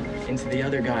hull into the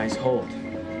other guy's hold.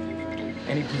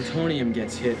 Any plutonium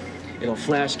gets hit, it'll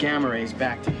flash gamma rays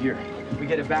back to here. We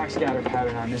get a backscatter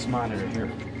pattern on this monitor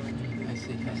here. I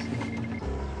see.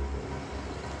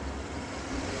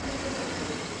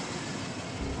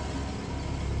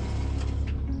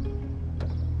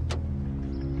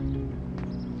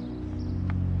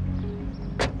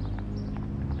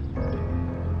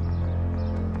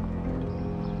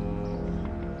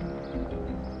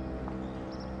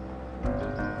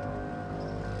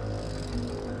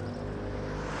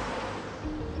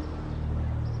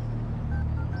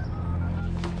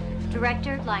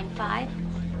 Director, line 5.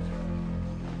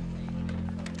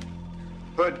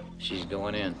 Hood. She's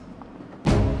going in.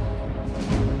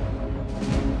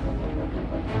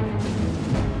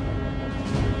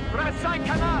 Бросай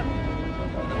канат!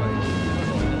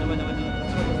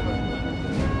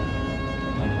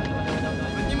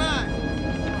 Поднимай!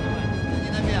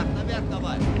 Иди наверх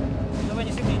давай. Давай,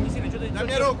 неси мне, что ты... Дай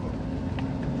мне руку.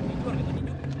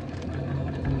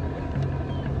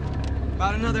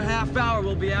 About another half hour,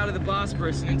 we'll be out of the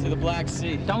Bosporus and into the Black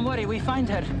Sea. Don't worry, we find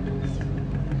her.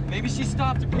 Maybe she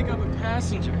stopped to pick up a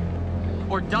passenger.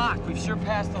 Or docked. We've sure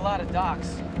passed a lot of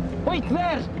docks. Wait,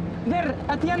 there! There,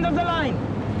 at the end of the line!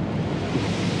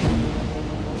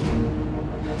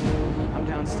 I'm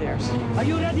downstairs. Are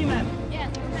you ready, ma'am?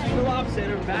 Yes, we're ready. Single up,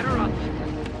 center, batter up.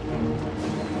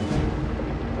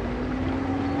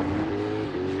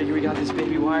 Figure we got this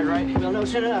baby wired right? Well, no,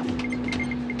 set it up.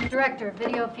 Director,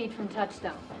 video feed from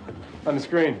touchdown. On the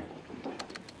screen.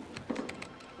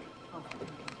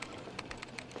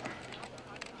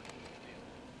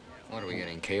 What, are we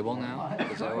getting cable now?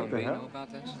 Does OMB know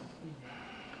about this?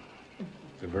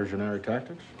 Diversionary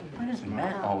tactics? Why does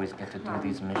Matt always get to do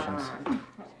these missions?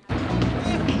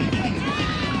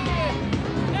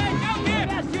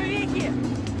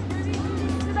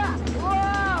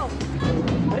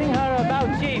 Bring her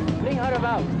about, Chief. Bring her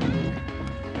about.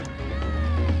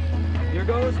 Here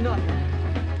goes nothing.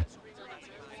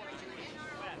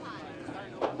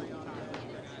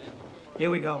 Here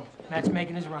we go. Matt's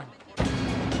making his run.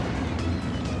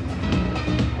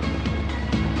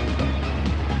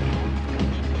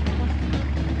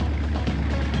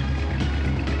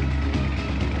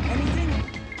 Anything?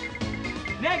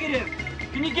 Negative.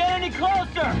 Can you get any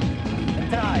closer?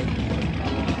 Try.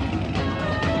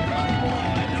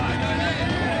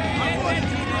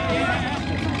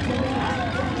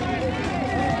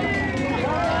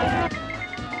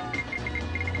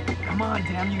 Come on,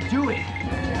 damn you, do it.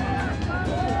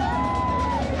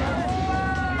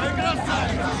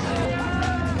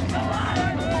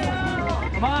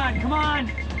 Come on, come on.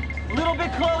 A little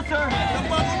bit closer.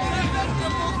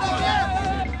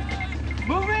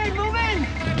 Move in, move in.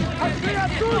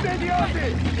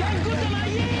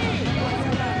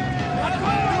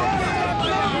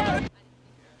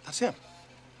 That's him.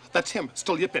 That's him,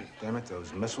 still yipping. Damn it,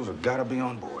 those missiles have got to be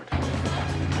on board.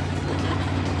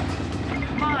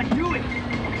 Come on, do it.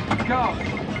 Let's go.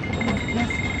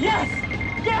 Yes, yes,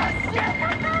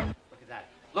 yes.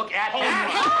 Look at him!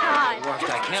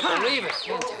 I can't believe it.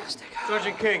 Fantastic.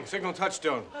 Sergeant King, signal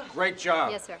touchstone. Great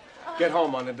job. Yes, sir. Get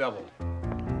home on the double.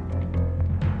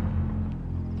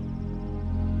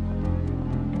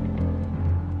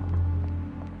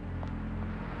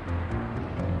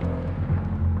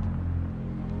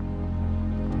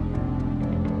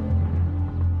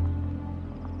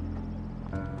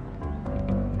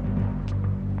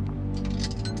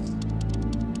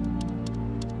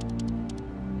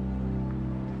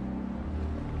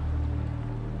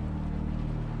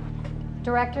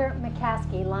 Director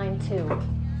McCaskey, line 2.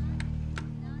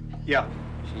 Yeah.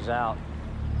 She's out.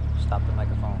 Stop to make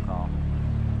a phone call.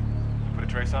 Put a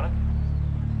trace on it?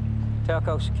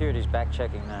 Telco Security's back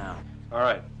checking now. All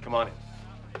right, come on in.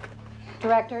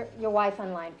 Director, your wife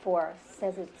on line 4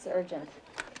 says it's urgent.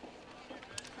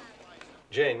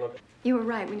 Jane, look. You were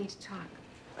right. We need to talk.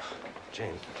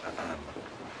 Jane, I'm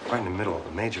right in the middle of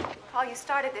a major... Paul, you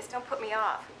started this. Don't put me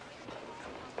off.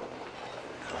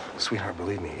 Sweetheart,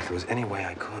 believe me, if there was any way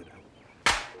I could...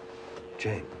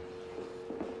 Jane.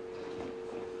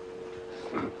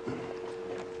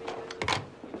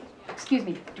 Excuse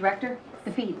me, Director,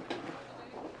 the feed.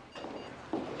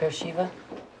 Beersheba?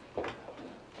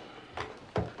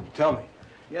 Tell me.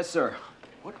 Yes, sir.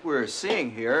 What we're seeing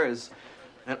here is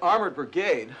an armored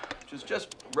brigade which has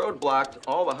just roadblocked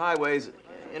all the highways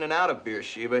in and out of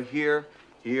Beersheba, here,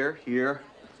 here, here,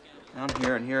 down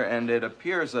here and here, and it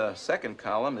appears a second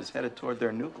column is headed toward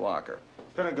their nuke locker.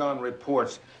 Pentagon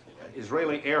reports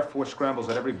Israeli Air Force scrambles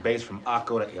at every base from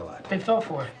Akko to Eilat. They fell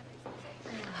for it.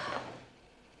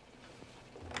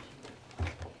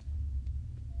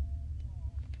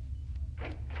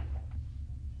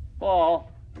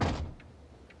 Paul,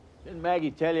 didn't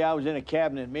Maggie tell you I was in a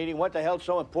cabinet meeting? What the hell's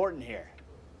so important here?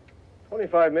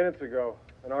 25 minutes ago,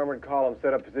 an armored column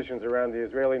set up positions around the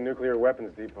Israeli nuclear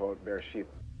weapons depot at Beersheba.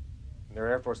 Their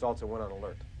Air Force also went on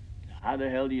alert. How the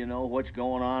hell do you know what's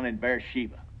going on in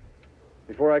Beersheba?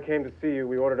 Before I came to see you,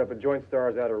 we ordered up a Joint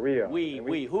STARS out of Rio. We.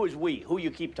 Who is we? Who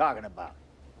you keep talking about?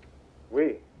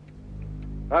 We?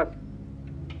 Us.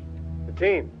 The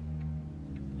team.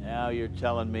 Now you're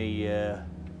telling me,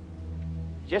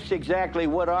 just exactly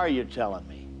what are you telling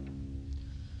me?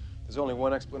 There's only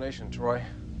one explanation, Troy.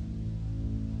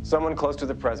 Someone close to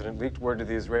the president leaked word to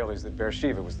the Israelis that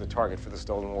Beersheba was the target for the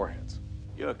stolen warheads.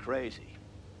 You're crazy.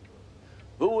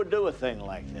 Who would do a thing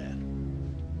like that?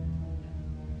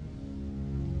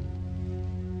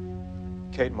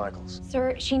 Kate Michaels.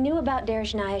 Sir, she knew about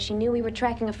Dereshnaya. She knew we were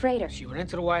tracking a freighter. She went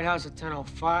into the White House at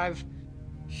 10:05.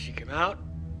 She came out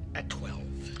at 12.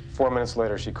 4 minutes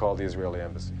later, she called the Israeli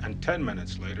embassy. And 10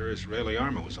 minutes later, Israeli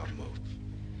armor was on the move.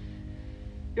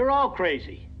 You're all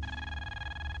crazy.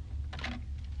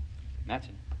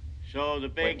 Nothing. So the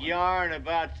big yarn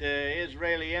about the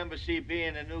Israeli embassy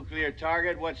being a nuclear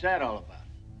target, what's that all about?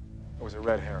 It was a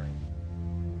red herring.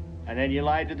 And then you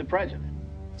lied to the president.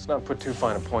 Let's not put too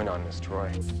fine a point on this, Troy.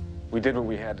 We did what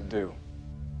we had to do.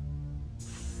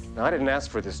 Now, I didn't ask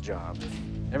for this job.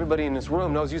 Everybody in this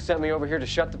room knows you sent me over here to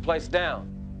shut the place down.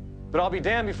 But I'll be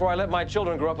damned before I let my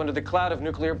children grow up under the cloud of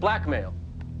nuclear blackmail.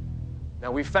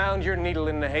 Now, we found your needle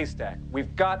in the haystack.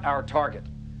 We've got our target.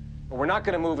 But we're not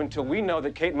going to move until we know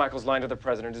that Kate Michaels' line to the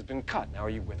president has been cut. Now, are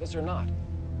you with us or not?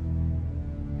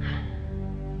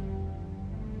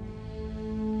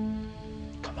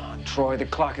 Come on, Troy, the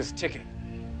clock is ticking.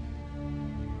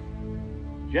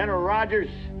 General Rogers,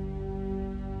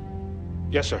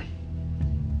 Yes, sir.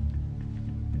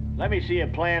 let me see a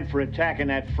plan for attacking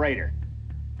that freighter.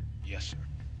 Yes, sir.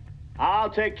 I'll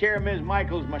take care of Ms.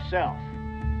 Michaels myself.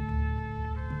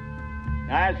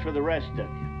 Now, as for the rest of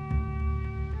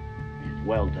you, it's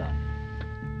well done.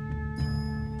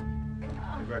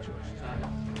 Congratulations.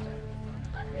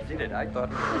 You did it. I thought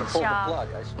you were going to Good pull the job. plug,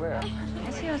 I swear. Can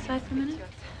I see you outside for a minute?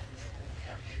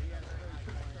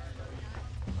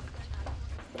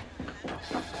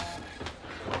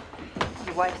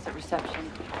 Your wife's at reception.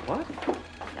 What?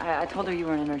 I told her you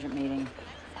were in an urgent meeting.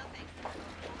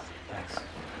 Thanks.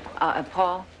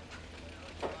 Paul,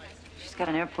 she's got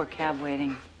an airport cab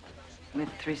waiting with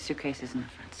 3 suitcases in the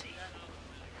front seat.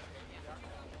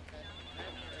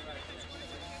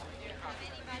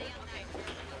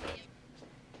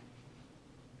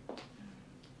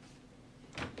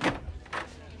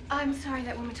 I'm sorry,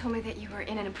 that woman told me that you were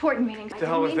in an important meeting. What the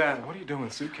hell was that? What are you doing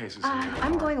with suitcases? in your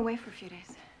I'm car? going away for a few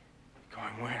days.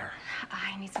 Going where?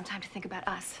 I need some time to think about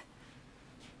us.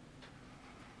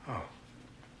 Oh.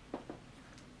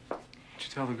 What'd you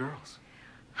tell the girls?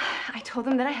 I told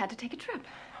them that I had to take a trip.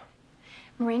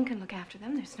 Maureen can look after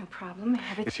them. There's no problem.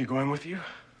 Is he going with you?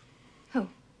 Who?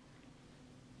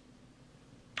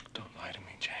 Don't lie to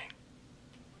me, Jane.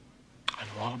 I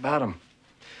know all about him.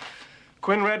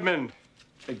 Quinn Redmond,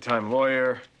 big-time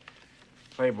lawyer,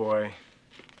 playboy.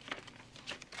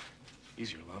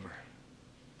 He's your lover.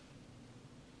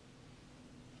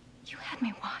 You had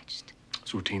me watched.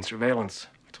 It's routine surveillance.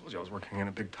 I told you I was working on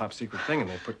a big top-secret thing, and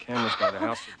they put cameras by the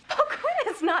house. Oh,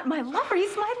 Quinn is not my lover.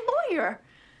 He's my lawyer.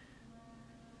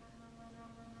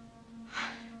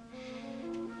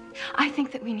 I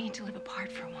think that we need to live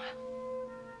apart for a while.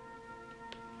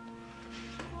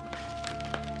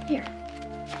 Here.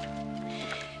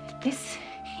 This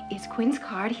is Quinn's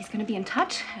card. He's going to be in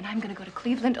touch, and I'm going to go to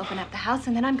Cleveland, open up the house,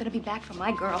 and then I'm going to be back for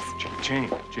my girls. Jane,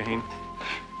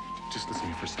 just listen to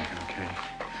me for a second, okay?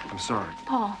 I'm sorry.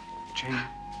 Paul. Jane,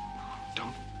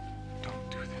 don't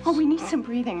do this. Oh, we need some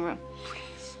breathing room.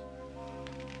 Please.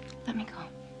 Let me go.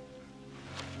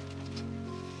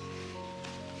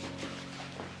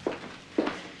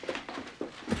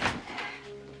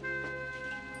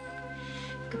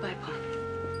 Goodbye, Paul.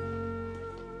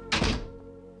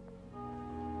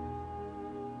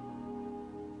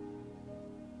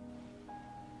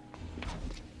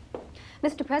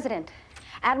 Mr. President,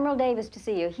 Admiral Davis to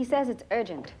see you. He says it's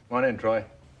urgent. Come on in, Troy.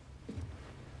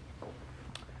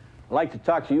 I'd like to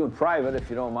talk to you in private, if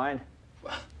you don't mind.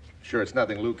 Sure, it's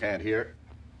nothing Lou can't hear.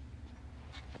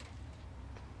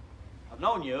 I've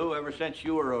known you ever since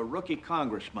you were a rookie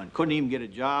congressman. Couldn't even get a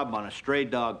job on a stray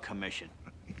dog commission.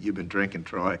 You've been drinking,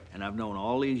 Troy. And I've known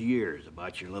all these years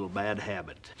about your little bad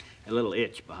habit, a little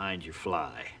itch behind your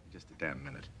fly. Just a damn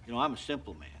minute. You know, I'm a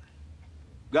simple man.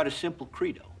 Got a simple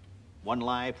credo. One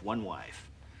life, one wife.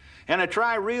 And I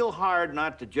try real hard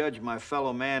not to judge my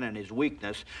fellow man and his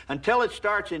weakness until it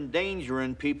starts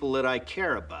endangering people that I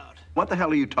care about. What the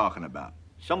hell are you talking about?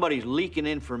 Somebody's leaking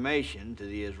information to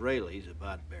the Israelis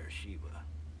about Beersheba.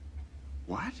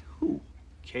 What? Who?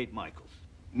 Kate Michaels.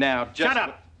 Now, just... Shut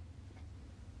up!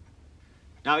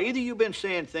 Now, either you've been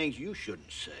saying things you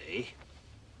shouldn't say,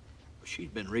 or she's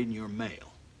been reading your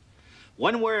mail.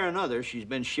 One way or another, she's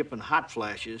been shipping hot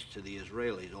flashes to the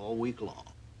Israelis all week long.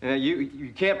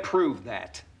 You can't prove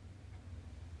that.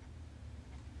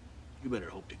 You better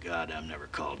hope to God I'm never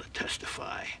called to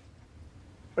testify.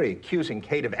 What, are you accusing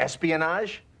Kate of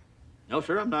espionage? No,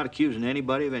 sir, I'm not accusing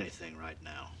anybody of anything right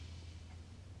now.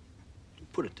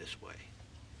 Put it this way.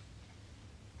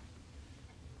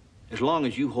 As long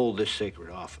as you hold this sacred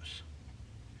office,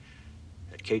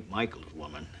 that Kate Michaels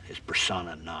woman is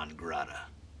persona non grata.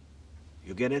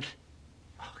 You get it?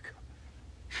 Oh, God.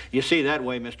 You see, that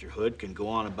way Mr. Hood can go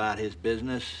on about his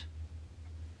business.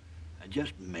 And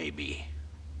just maybe,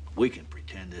 we can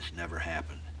pretend this never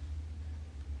happened.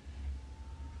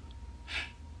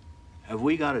 Have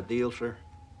we got a deal, sir?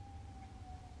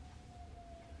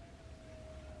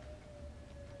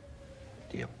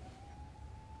 Deal.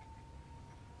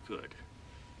 Good.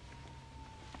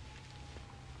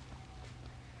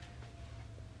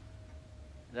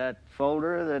 That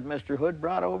folder that Mr. Hood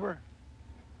brought over?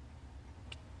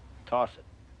 Toss it.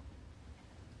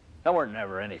 There weren't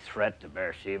never any threat to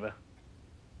Beersheba.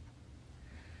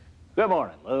 Good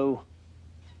morning, Lou.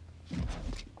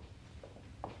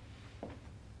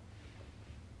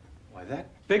 Why Why,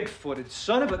 that big-footed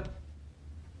son of a...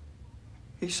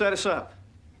 He set us up.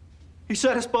 He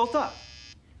set us both up.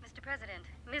 Mr. President,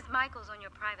 Ms. Michaels on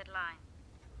your private line.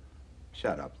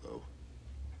 Shut up, Lou.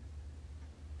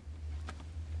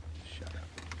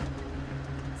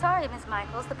 Sorry, Ms.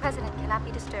 Michaels, the president cannot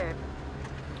be disturbed.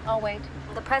 I'll wait.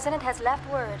 The president has left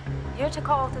word. You're to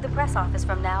call through the press office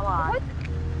from now on. What?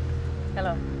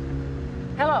 Hello.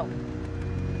 Hello.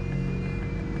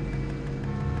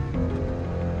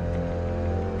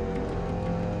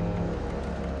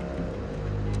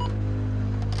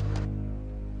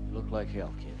 You look like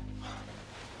hell, kid.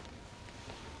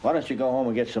 Why don't you go home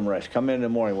and get some rest? Come in the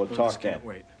morning, we'll talk then. Can't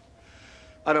wait.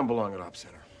 I don't belong at Op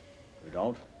Center. You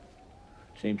don't?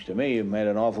 Seems to me you've made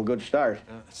an awful good start.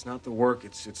 It's not the work,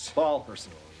 it's Paul,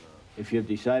 personal. If you've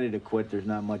decided to quit, there's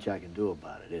not much I can do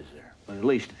about it, is there? But at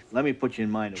least, let me put you in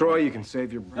mind of... Troy, you can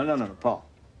save your... No, Paul.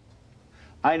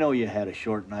 I know you had a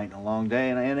short night and a long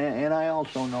day, and I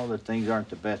also know that things aren't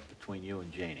the best between you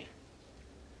and Janie.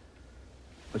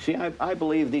 But see, I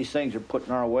believe these things are put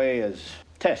in our way as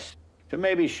tests to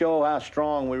maybe show how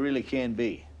strong we really can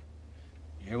be.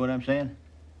 You hear what I'm saying?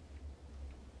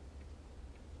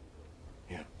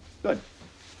 Yeah. Good.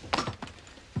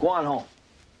 Go on home.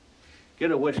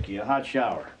 Get a whiskey, a hot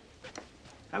shower.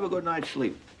 Have a good night's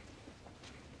sleep.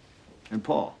 And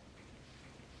Paul,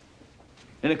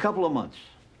 in a couple of months,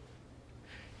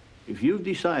 if you've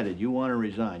decided you want to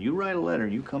resign, you write a letter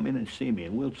and you come in and see me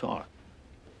and we'll talk.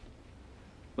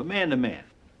 But man to man,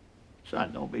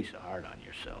 son, don't be so hard on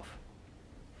yourself.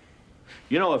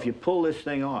 You know, if you pull this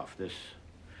thing off, this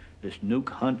nuke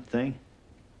hunt thing,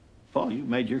 Paul, you've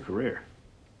made your career.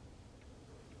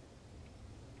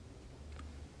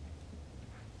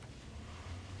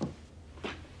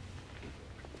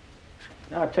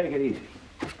 Now, take it easy.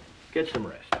 Get some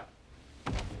rest.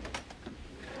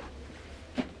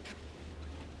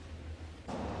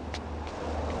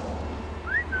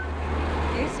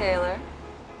 Hey, sailor.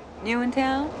 New in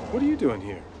town? What are you doing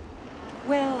here?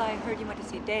 Well, I heard you went to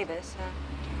see Davis.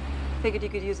 Figured you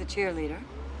could use a cheerleader.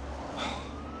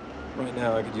 Right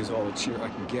now, I could use all the cheer I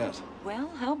can get. Well,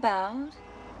 how about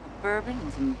a bourbon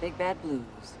and some big bad blues?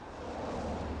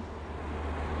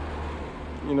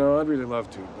 You know, I'd really love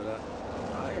to, but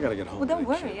I gotta get home. Well, don't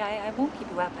worry. I won't keep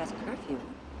you out past curfew.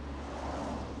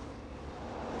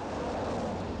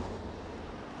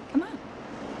 Come on.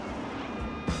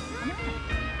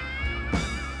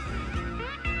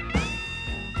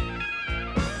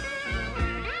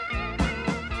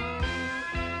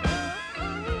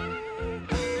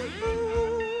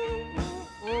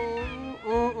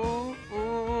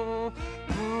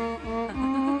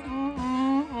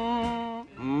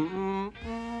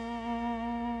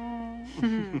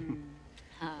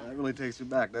 That really takes you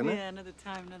back, doesn't it? Yeah, another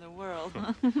time, another world.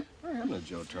 Where happened to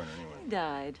Joe Turner, anyway? He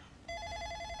died.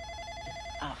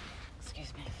 Oh,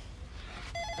 excuse me.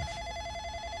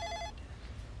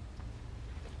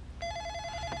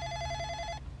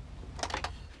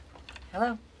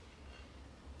 Hello?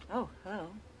 Oh, hello.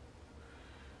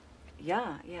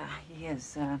 Yeah, he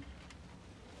is.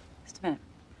 Just a minute.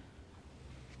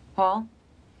 Paul?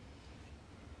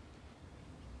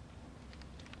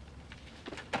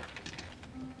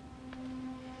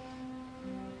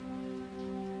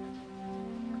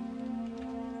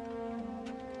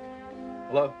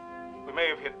 Hello? We may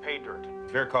have hit pay dirt.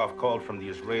 Verkov called from the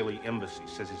Israeli embassy.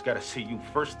 Says he's got to see you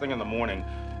first thing in the morning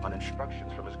on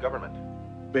instructions from his government.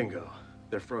 Bingo.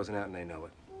 They're frozen out and they know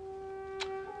it.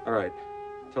 All right.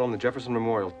 Tell them the Jefferson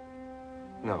Memorial.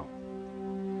 No.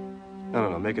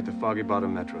 No. Make it the Foggy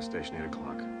Bottom Metro Station, 8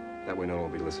 o'clock. That way no one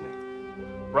will be listening.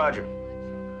 Roger.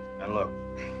 And look,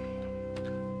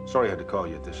 sorry I had to call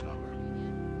you at this number.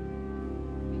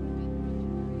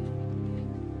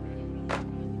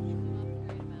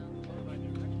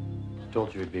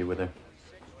 Told you he'd be with her.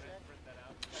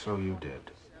 So you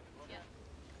did.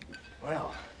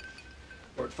 Well,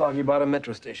 we're at Foggy Bottom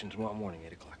Metro Station tomorrow morning,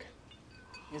 8 o'clock.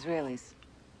 Israelis.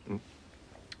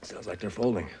 Sounds like they're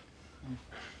folding.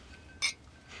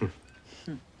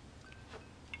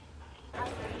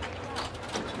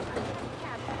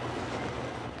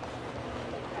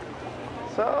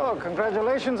 So,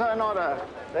 congratulations are in order.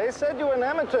 They said you were an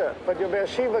amateur, but your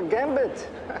Beersheba gambit,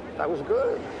 that was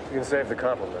good. You can save the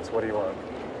compliments. What do you want?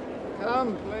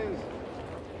 Come, please.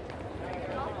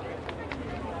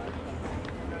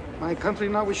 My country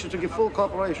now wishes to give full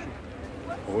cooperation.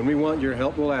 Well, when we want your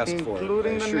help, we'll ask for it.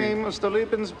 Including the name of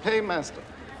Stolypin's paymaster,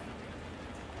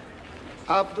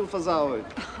 Abdul Fazawid.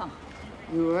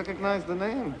 You recognize the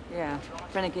name? Yeah,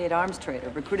 renegade arms trader,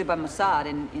 recruited by Mossad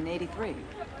in '83.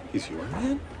 He's your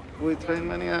man? We train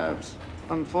many Arabs.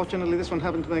 Unfortunately, this one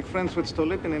happened to make friends with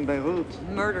Stolypin in Beirut.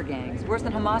 Murder gangs. Worse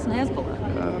than Hamas and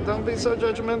Hezbollah. Don't be so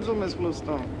judgmental, Miss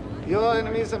Bluestone. Your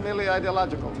enemies are merely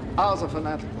ideological. Ours are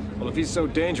fanatical. Well, if he's so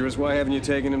dangerous, why haven't you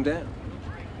taken him down?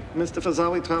 Mr.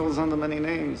 Fazawi travels under many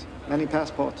names, many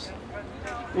passports.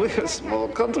 We're a small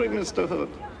country, Mr. Hood.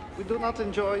 We do not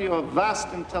enjoy your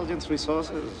vast intelligence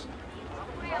resources.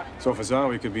 So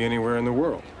Fazawi could be anywhere in the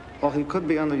world. Or he could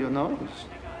be under your nose.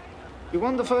 You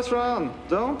won the first round.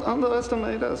 Don't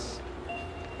underestimate us.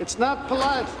 It's not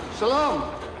polite. Shalom.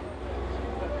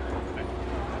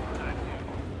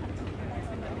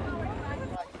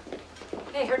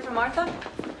 Hey, heard from Martha?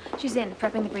 She's in,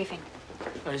 prepping the briefing.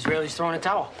 The Israelis throwing a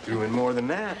towel. Doing more than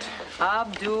that.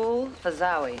 Abdul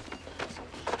Fazawi.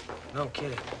 No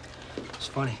kidding. It's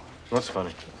funny. What's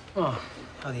funny? Oh,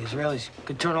 how the Israelis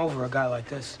could turn over a guy like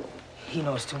this. He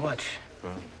knows too much.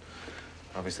 Well,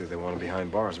 obviously they want him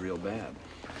behind bars real bad.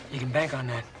 You can bank on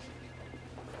that.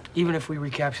 Even if we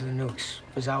recapture the nukes,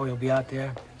 Fazawi will be out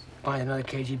there, find another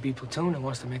KGB platoon that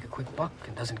wants to make a quick buck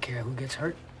and doesn't care who gets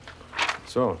hurt.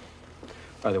 So,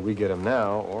 either we get him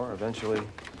now, or eventually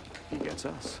he gets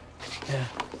us. Yeah.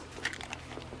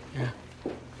 Yeah.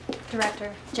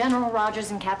 Director, General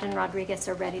Rogers and Captain Rodriguez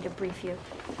are ready to brief you.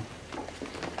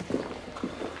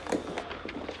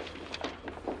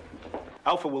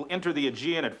 Alpha will enter the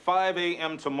Aegean at 5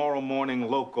 a.m. tomorrow morning,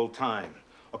 local time.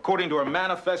 According to her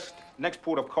manifest, next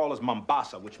port of call is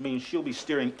Mombasa, which means she'll be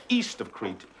steering east of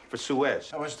Crete for Suez.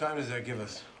 How much time does that give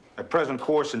us? At present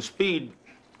course and speed,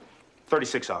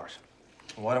 36 hours.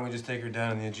 Well, why don't we just take her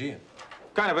down in the Aegean?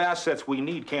 The kind of assets we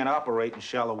need can't operate in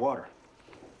shallow water.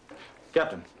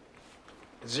 Captain.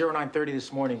 At 0930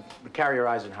 this morning, the carrier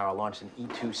Eisenhower launched an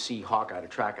E-2C Hawkeye to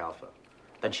track Alpha.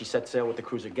 Then she set sail with the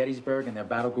cruiser Gettysburg and their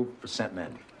battle group for St.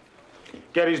 Men.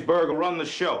 Gettysburg will run the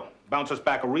show. Bounce us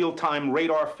back a real-time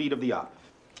radar feed of the op.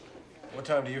 What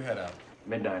time do you head out?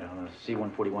 Midnight on a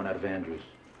C-141 out of Andrews.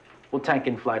 We'll tank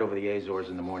in flight over the Azores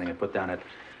in the morning and put down at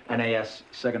NAS,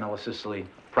 Seganella, Sicily,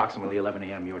 approximately 11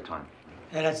 a.m. your time.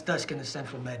 Yeah, that's dusk in the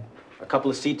Central Med. A couple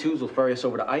of C-2s will ferry us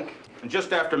over to Ike. And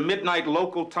just after midnight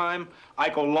local time,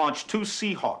 Ike will launch 2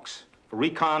 Seahawks for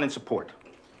recon and support.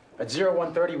 At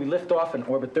 0130, we lift off and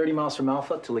orbit 30 miles from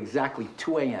Alpha till exactly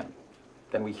 2 a.m.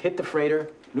 Then we hit the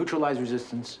freighter, neutralize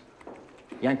resistance,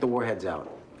 yank the warheads out.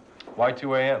 Why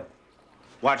 2 a.m.?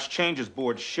 Watch changes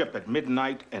board ship at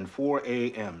midnight and 4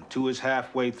 a.m. 2 is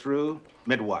halfway through.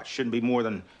 Midwatch shouldn't be more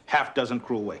than half dozen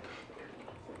crew awake.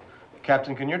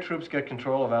 Captain, can your troops get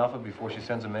control of Alpha before she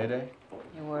sends a mayday?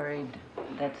 You worried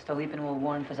that Stolypin will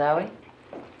warn Fazawi?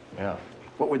 Yeah.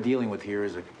 What we're dealing with here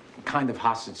is a kind of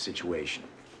hostage situation.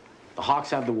 The Hawks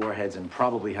have the warheads and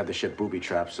probably have the ship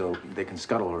booby-trapped so they can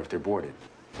scuttle her if they're boarded.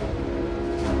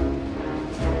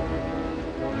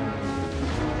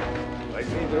 Like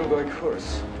me, другой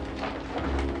курс.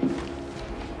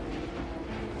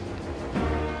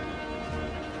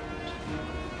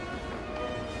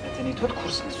 Это не тот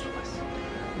курс на Суэц.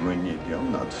 Мы не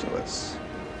идем на Суэц.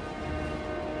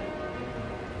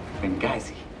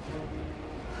 Benghazi.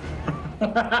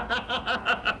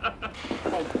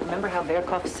 Hey, remember how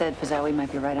Bearcoff said Fazawi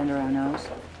might be right under our nose?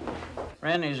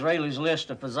 Ran the Israelis'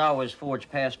 list of Fazawi's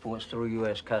forged passports through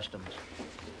U.S. Customs.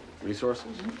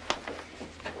 Resources?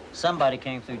 Somebody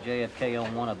came through JFK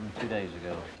on one of them 2 days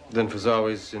ago. Then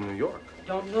Fazawi's in New York.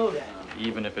 Don't know that.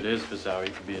 Even if it is Fazawi,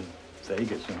 it could be in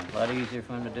Vegas. A lot easier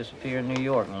for him to disappear in New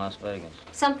York than Las Vegas.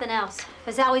 Something else.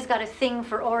 Fazawi's got a thing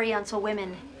for Oriental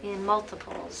women in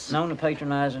multiples. Known to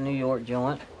patronize a New York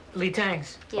joint. Lee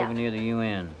Tang's. Yeah. Over near the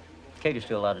UN. Caters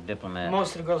to a lot of diplomats.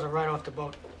 Most of the girls are right off the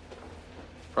boat.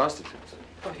 Prostitutes.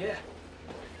 Oh, yeah.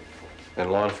 And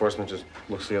law enforcement just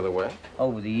looks the other way?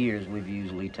 Over the years, we've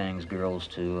used Lee Tang's girls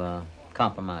to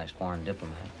compromise foreign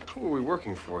diplomats. Who are we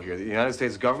working for here? The United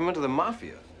States government or the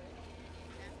mafia?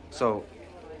 So,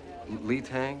 Lee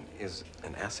Tang is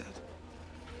an asset?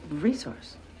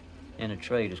 Resource. In a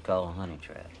trade, it's called a honey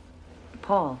trap.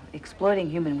 Paul, exploiting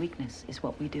human weakness is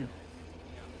what we do.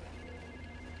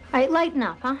 All right, lighten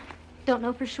up, huh? Don't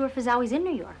know for sure Fazawi's in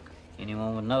New York.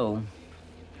 Anyone would know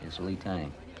it's Lee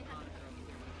Tang.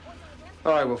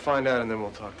 All right, we'll find out and then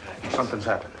we'll talk tactics. Something's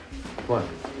happened. What?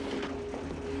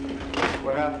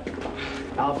 What happened?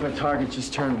 Alpha target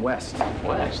just turned west.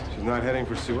 West? She's not heading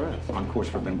for Suez. On course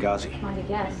for Benghazi. Might have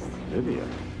guessed. Libya.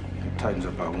 It tightens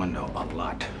up our window a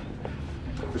lot.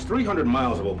 There's 300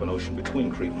 miles of open ocean between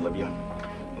Crete and Libya.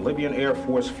 The Libyan Air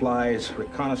Force flies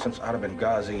reconnaissance out of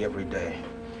Benghazi every day.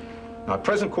 Now, at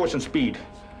present course and speed,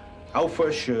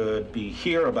 Alpha should be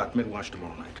here about midwatch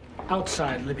tomorrow night.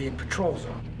 Outside Libyan patrol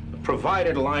zone.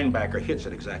 Provided linebacker hits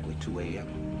at exactly 2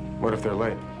 a.m. What if they're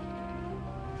late?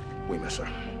 We miss her.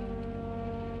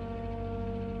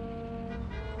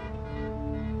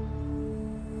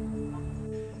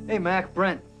 Hey, Mac,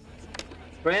 Brent.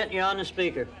 Brent, you're on the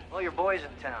speaker. All your boys in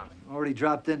town. Already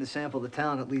dropped in to sample the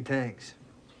town at Lee Tang's.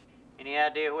 Any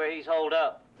idea where he's holed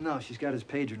up? No, she's got his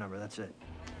pager number, that's it.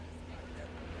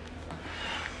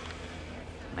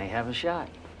 May have a shot.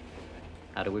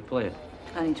 How do we play it?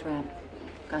 Honey trap.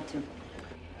 Got to.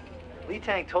 Lee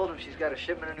Tang told him she's got a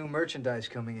shipment of new merchandise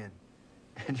coming in.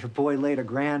 And your boy laid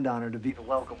 $1,000 on her to be the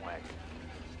welcome wagon.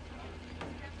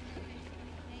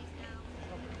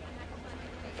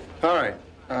 All right.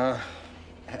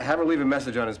 Have her leave a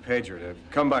message on his pager to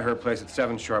come by her place at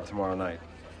 7 sharp tomorrow night.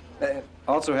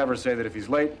 Also have her say that if he's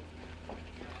late,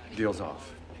 deal's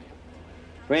off.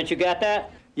 Brent, you got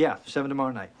that? Yeah, 7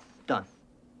 tomorrow night. Done.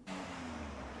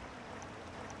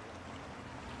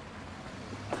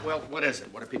 Well, what is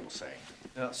it? What do people say?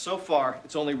 So far,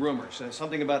 it's only rumors.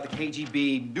 Something about the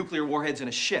KGB, nuclear warheads, and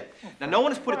a ship. Now, no one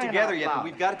has put it together yet, but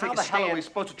we've got to take a stand. How the hell are we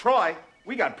supposed to try?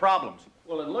 We got problems.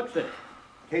 Well, it looks it.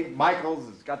 Kate Michaels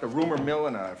has got the rumor mill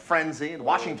in a frenzy. The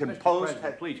Washington Post.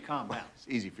 Please calm down. It's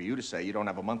easy for you to say. You don't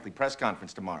have a monthly press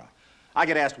conference tomorrow. I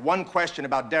get asked one question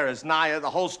about Deriznaya, the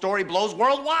whole story blows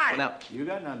worldwide. Well, now, you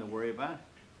got nothing to worry about.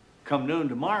 Come noon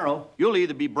tomorrow, you'll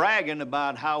either be bragging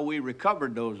about how we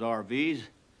recovered those RVs,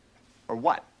 or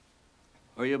what?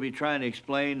 Or you'll be trying to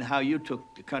explain how you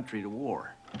took the country to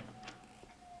war.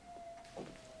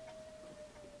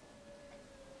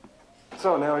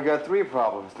 So now we got 3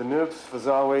 problems: the nukes,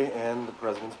 Fazawi, and the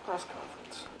president's press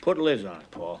conference. Put Liz on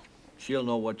it, Paul. She'll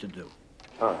know what to do.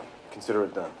 All right, consider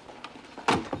it done.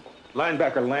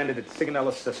 Linebacker landed at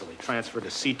Sigonella, Sicily. Transferred to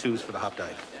C2s for the hop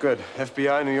dive. Good.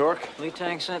 FBI, New York? Lee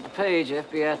Tang sent the page.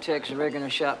 FBI techs are rigging a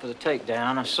shot for the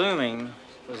takedown, assuming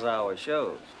Fazawi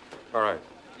shows. All right.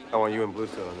 I want you and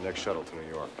Bluestone on the next shuttle to New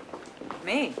York.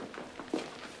 Me?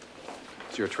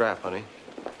 It's your trap, honey.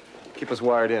 Keep us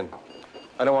wired in.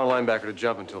 I don't want a linebacker to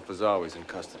jump until Fazawi's in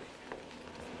custody.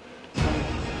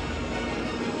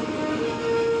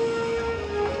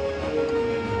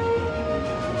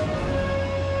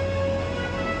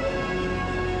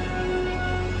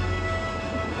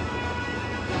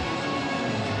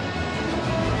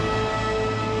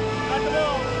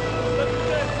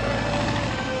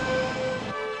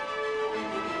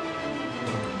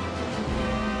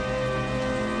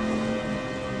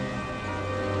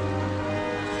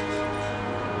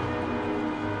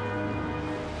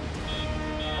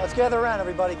 Let's gather around,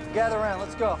 everybody. Gather around.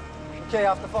 Let's go. Okay,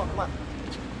 off the phone. Come on.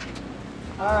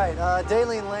 All right,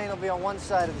 Daly and Lane will be on one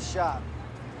side of the shop.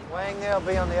 Wang there will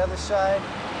be on the other side.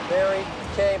 Barry,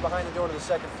 Kay behind the door to the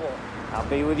second floor. I'll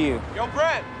be with you. Yo,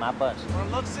 Brent. My bus. Wanna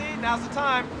look, see? Now's the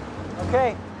time.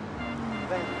 Okay.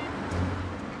 Thank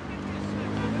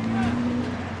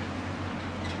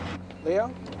you. Leo,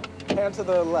 hand to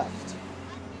the left.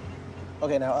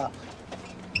 Okay, now up.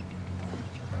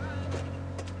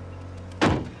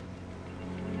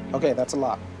 Okay, that's a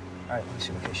lock. All right, let me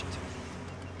see location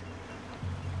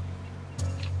 2.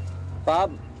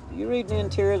 Bob, you read the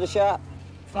interior of the shop?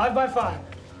 5 by 5.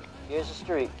 Here's the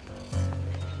street.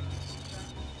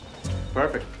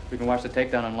 Perfect. We can watch the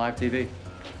takedown on live TV.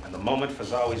 And the moment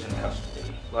Fazawi's in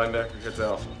custody. Linebacker gets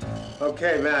Alpha.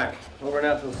 Okay, Mac. Over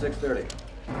now till 6:30.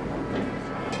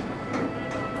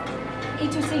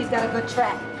 E2C's got a good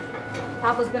track.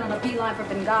 Alpha's been on a beeline for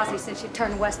Benghazi since she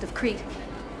turned west of Crete.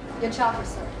 Your chopper,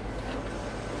 sir.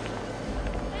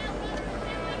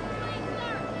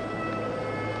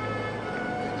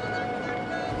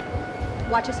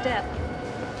 Watch your step.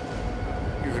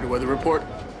 You heard the weather report?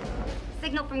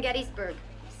 Signal from Gettysburg.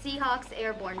 Seahawks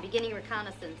airborne, beginning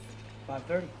reconnaissance.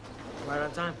 5:30. Right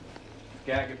on time.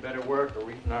 Gag had better work, or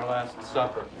we're eating our last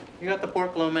supper. You got the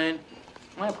pork lo mein?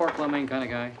 I'm a pork lo mein kind of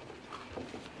guy.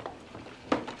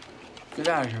 Get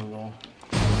out of here, Lowell.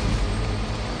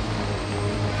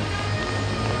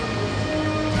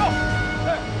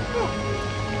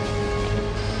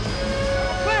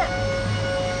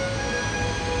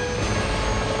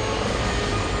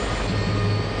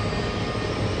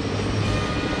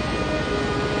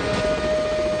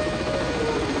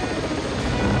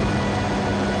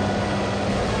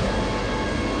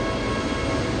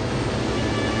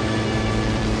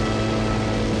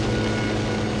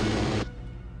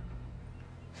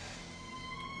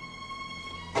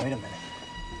 Wait a minute.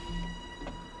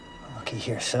 Looky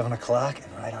here, 7 o'clock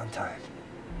and right on time.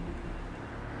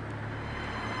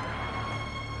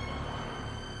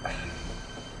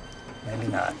 Maybe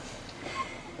not.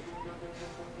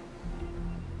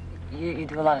 You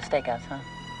do a lot of stakeouts, huh?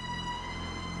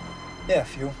 Yeah, a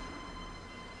few.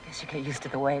 Guess you get used to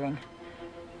the waiting.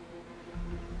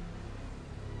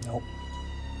 Nope.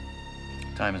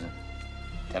 Time is it?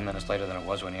 10 minutes later than it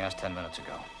was when you asked 10 minutes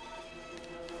ago.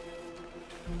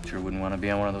 Sure wouldn't want to be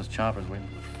on one of those choppers waiting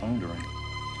for the phone to ring.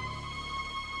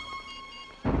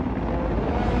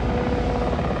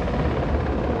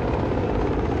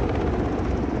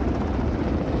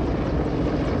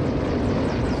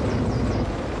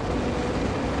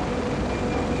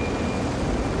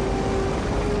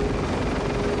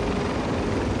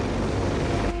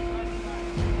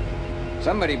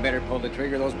 Somebody better pull the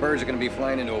trigger. Those birds are going to be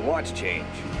flying into a watch change.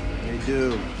 They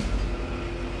do.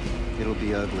 It'll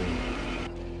be ugly.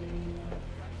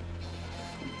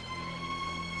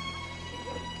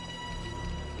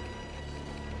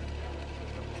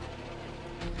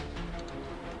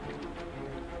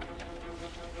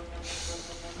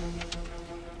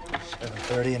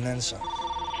 $7:30 and then some.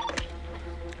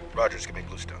 Rogers, give me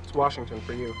Bluestone. It's Washington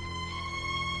for you.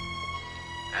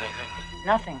 Anything?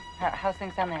 Nothing. How's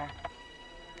things down there?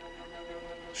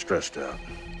 Stressed out.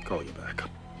 Call you back.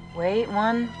 Wait,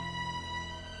 one.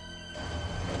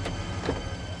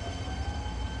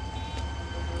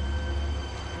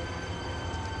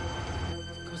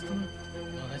 Custom?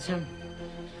 No, that's him.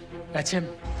 That's him.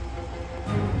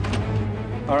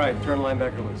 All right, turn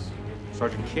linebacker loose.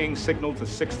 Sergeant King signaled the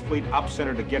 6th Fleet Op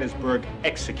Center to Gettysburg.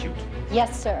 Execute.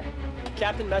 Yes, sir.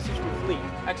 Captain, message from Fleet.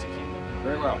 Execute.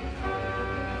 Very well.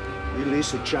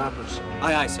 Release the choppers.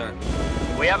 Aye, aye, sir.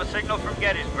 We have a signal from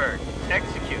Gettysburg.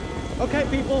 Execute. Okay,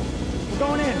 people, we're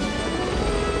going in.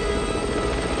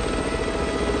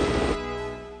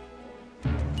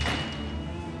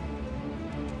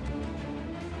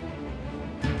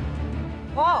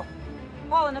 Paul,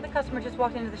 another customer just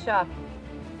walked into the shop.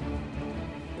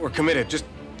 We're committed. Just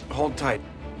hold tight.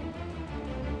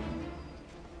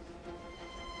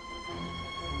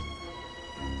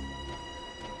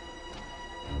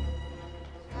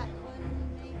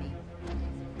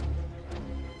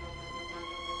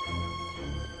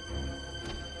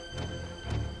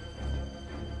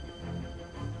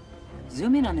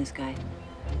 Zoom in on this guy.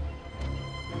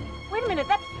 Wait a minute,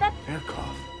 that's...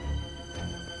 Aircough.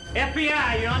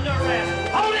 FBI, you're under arrest.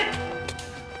 Hold it!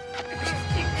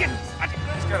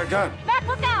 He's got a gun. Mac,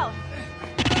 look out!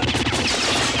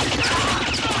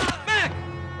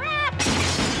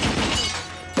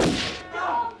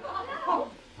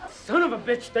 Son of a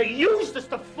bitch, they used us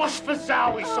to flush for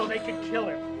Zowie so they could kill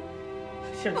him.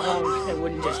 Should have known they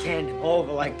wouldn't just hand him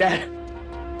over like that.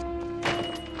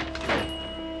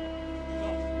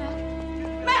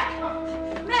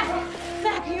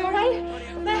 Mac, are you all right?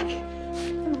 Mac!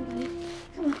 Come on, buddy.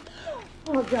 Come on.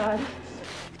 Oh, God.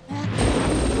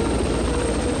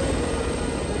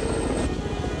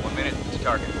 1 minute to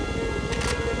target.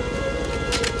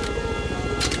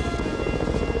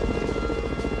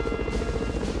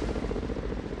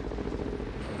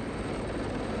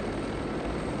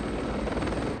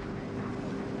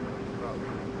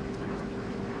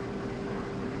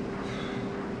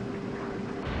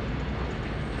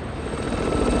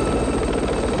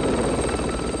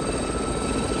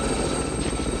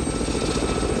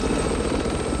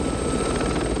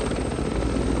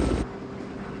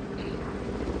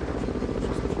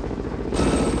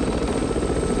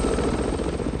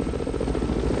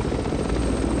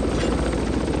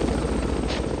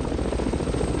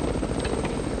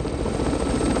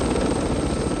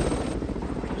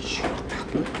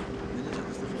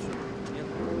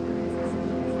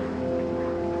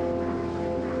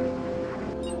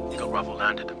 Bravo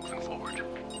landed. Moving forward.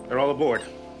 They're all aboard.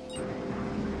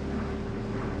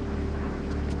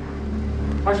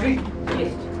 Marjorie,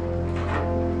 east.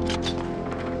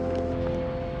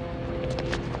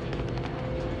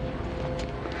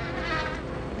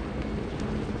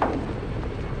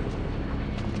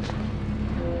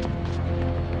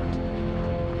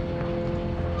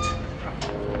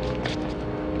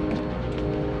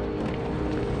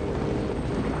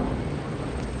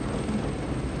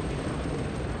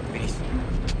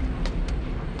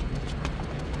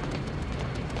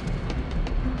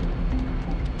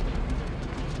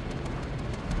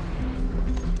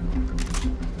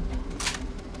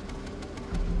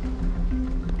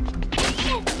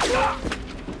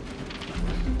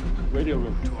 Radio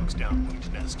room. 2 hawks down. Moving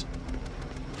to nest.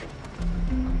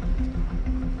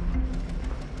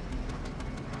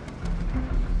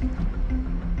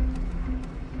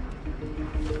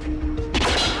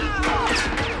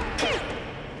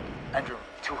 Andrew,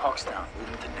 2 hawks down.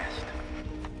 Moving to nest.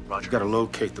 Roger. Got to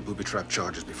locate the booby trap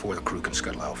charges before the crew can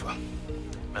scuttle Alpha.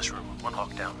 Mess room. 1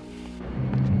 hawk down.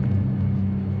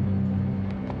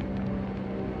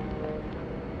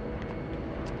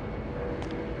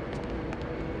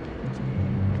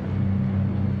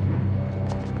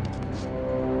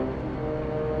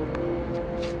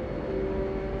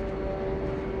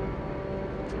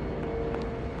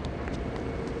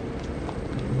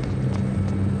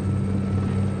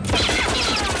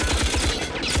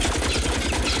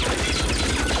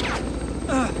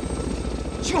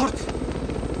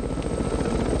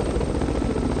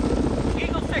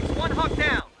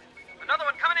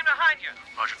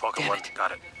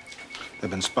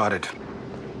 They've been spotted.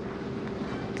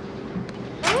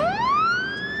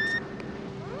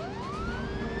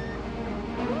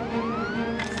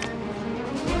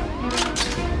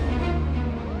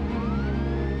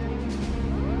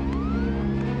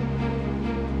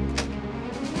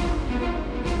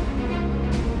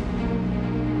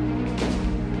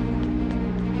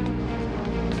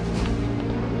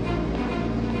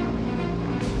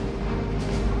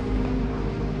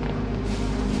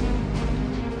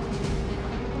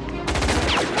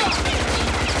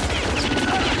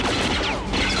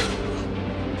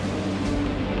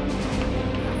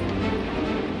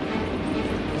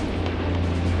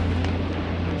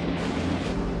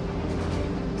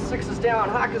 Six is down,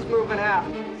 Hawk is moving out.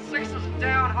 Six is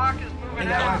down, Hawk is moving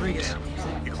out. Rodriguez.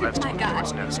 Let's go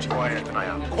towards nest. Quiet, and I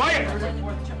am. Quiet!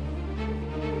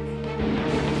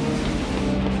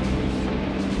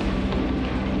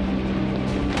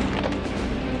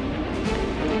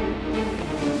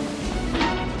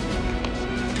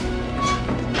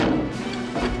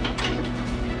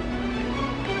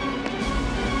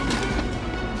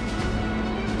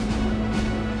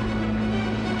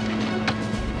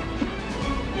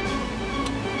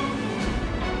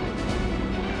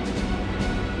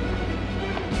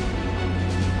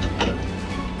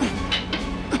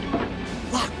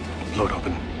 Load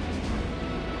open.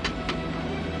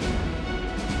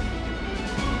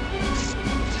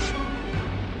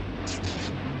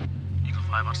 Eagle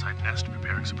 5 outside nest,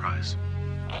 preparing surprise.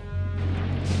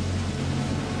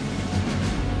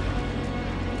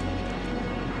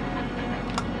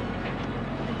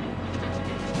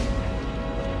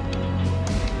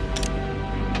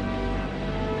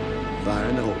 Fire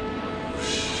in the hole.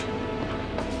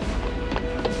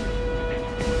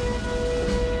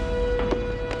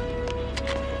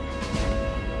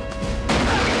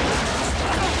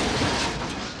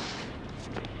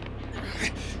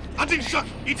 Antingschock!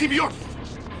 ETBR!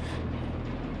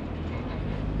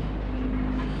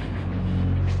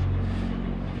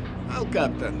 Well,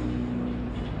 Captain.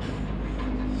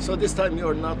 So this time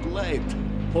you're not late.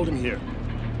 Hold him here.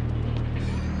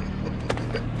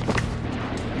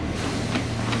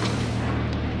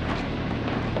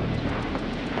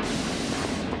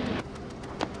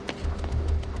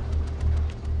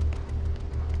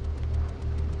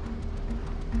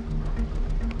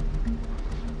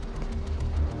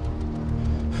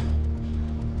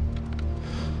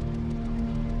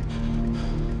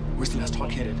 Where's the last hawk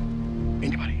headed?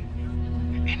 Anybody?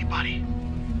 Anybody?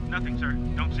 Nothing, sir.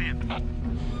 Don't see him.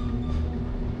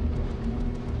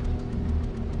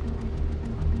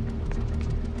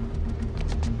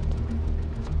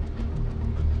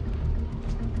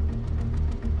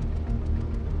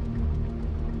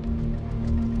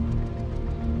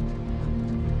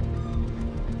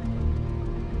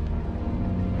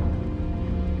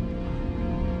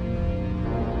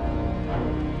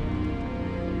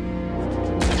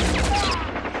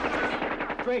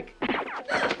 Drake. What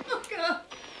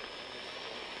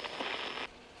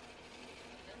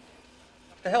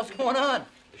the hell's going on?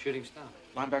 The shooting stopped.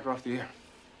 Linebacker off the air.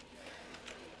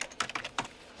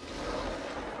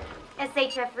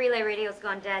 SHF relay radio's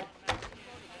gone dead.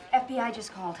 FBI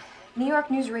just called. New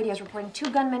York News Radio is reporting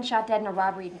 2 gunmen shot dead in a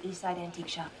robbery at an East Side antique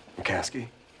shop. McCaskey?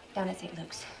 Down at St.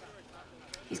 Luke's.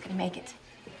 He's gonna make it.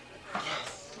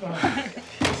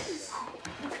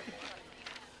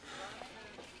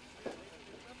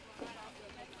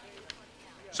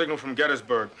 Signal from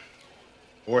Gettysburg.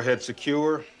 Warhead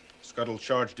secure. Scuttle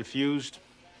charge diffused.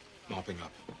 Mopping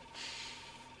up.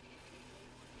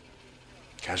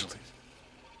 Casualties?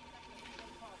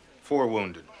 4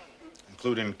 wounded,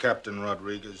 including Captain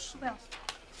Rodriguez. Who else?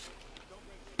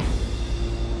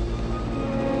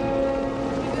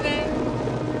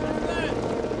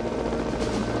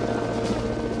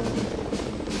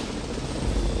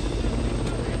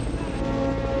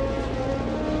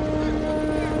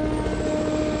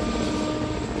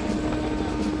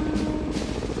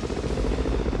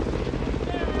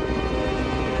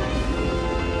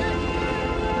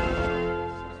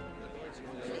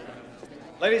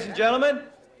 Ladies and gentlemen,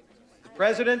 the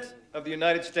President of the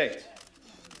United States.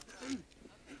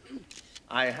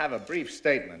 I have a brief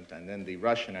statement, and then the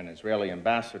Russian and Israeli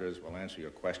ambassadors will answer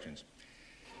your questions.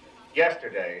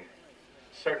 Yesterday,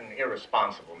 certain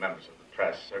irresponsible members of the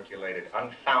press circulated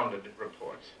unfounded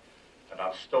reports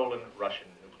about stolen Russian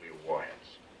nuclear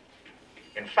warheads.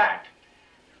 In fact,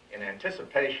 in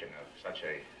anticipation of such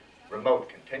a remote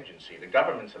contingency, the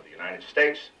governments of the United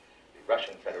States, the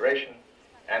Russian Federation,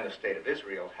 and the State of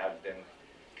Israel have been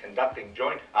conducting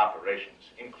joint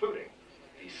operations, including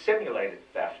the simulated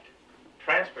theft,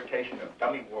 transportation of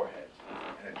dummy warheads,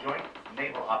 and a joint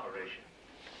naval operation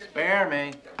Spare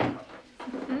me.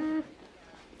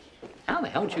 How the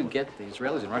hell did you get the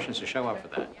Israelis and Russians to show up for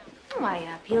that? Oh, I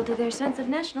appealed to their sense of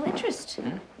national interest.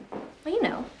 Well, you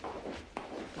know,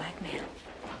 blackmail.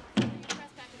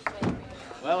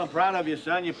 Well, I'm proud of you,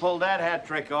 son. You pulled that hat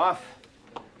trick off.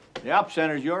 The op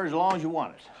center's yours as long as you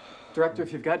want it. Director,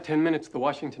 if you've got 10 minutes, the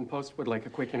Washington Post would like a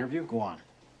quick interview. Go on.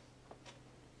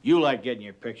 You like getting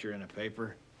your picture in the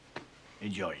paper.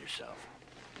 Enjoy yourself.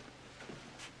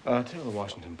 Tell the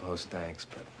Washington Post thanks,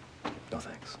 but no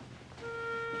thanks.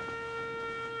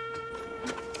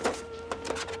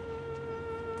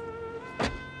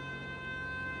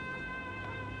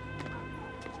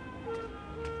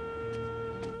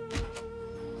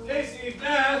 Casey,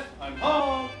 Beth, I'm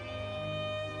home.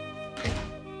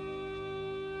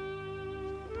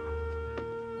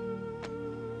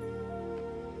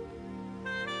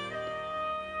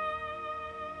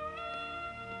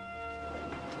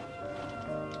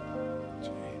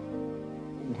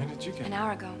 When did you get... An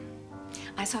hour ago.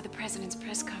 I saw the president's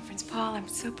press conference. Paul, I'm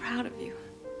so proud of you.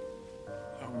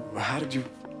 How did you...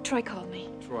 Troy called me.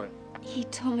 Troy. He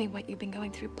told me what you've been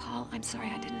going through. Paul, I'm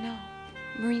sorry I didn't know.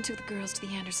 Maureen took the girls to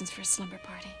the Andersons for a slumber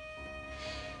party.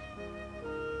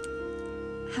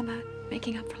 How about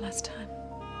making up for last time?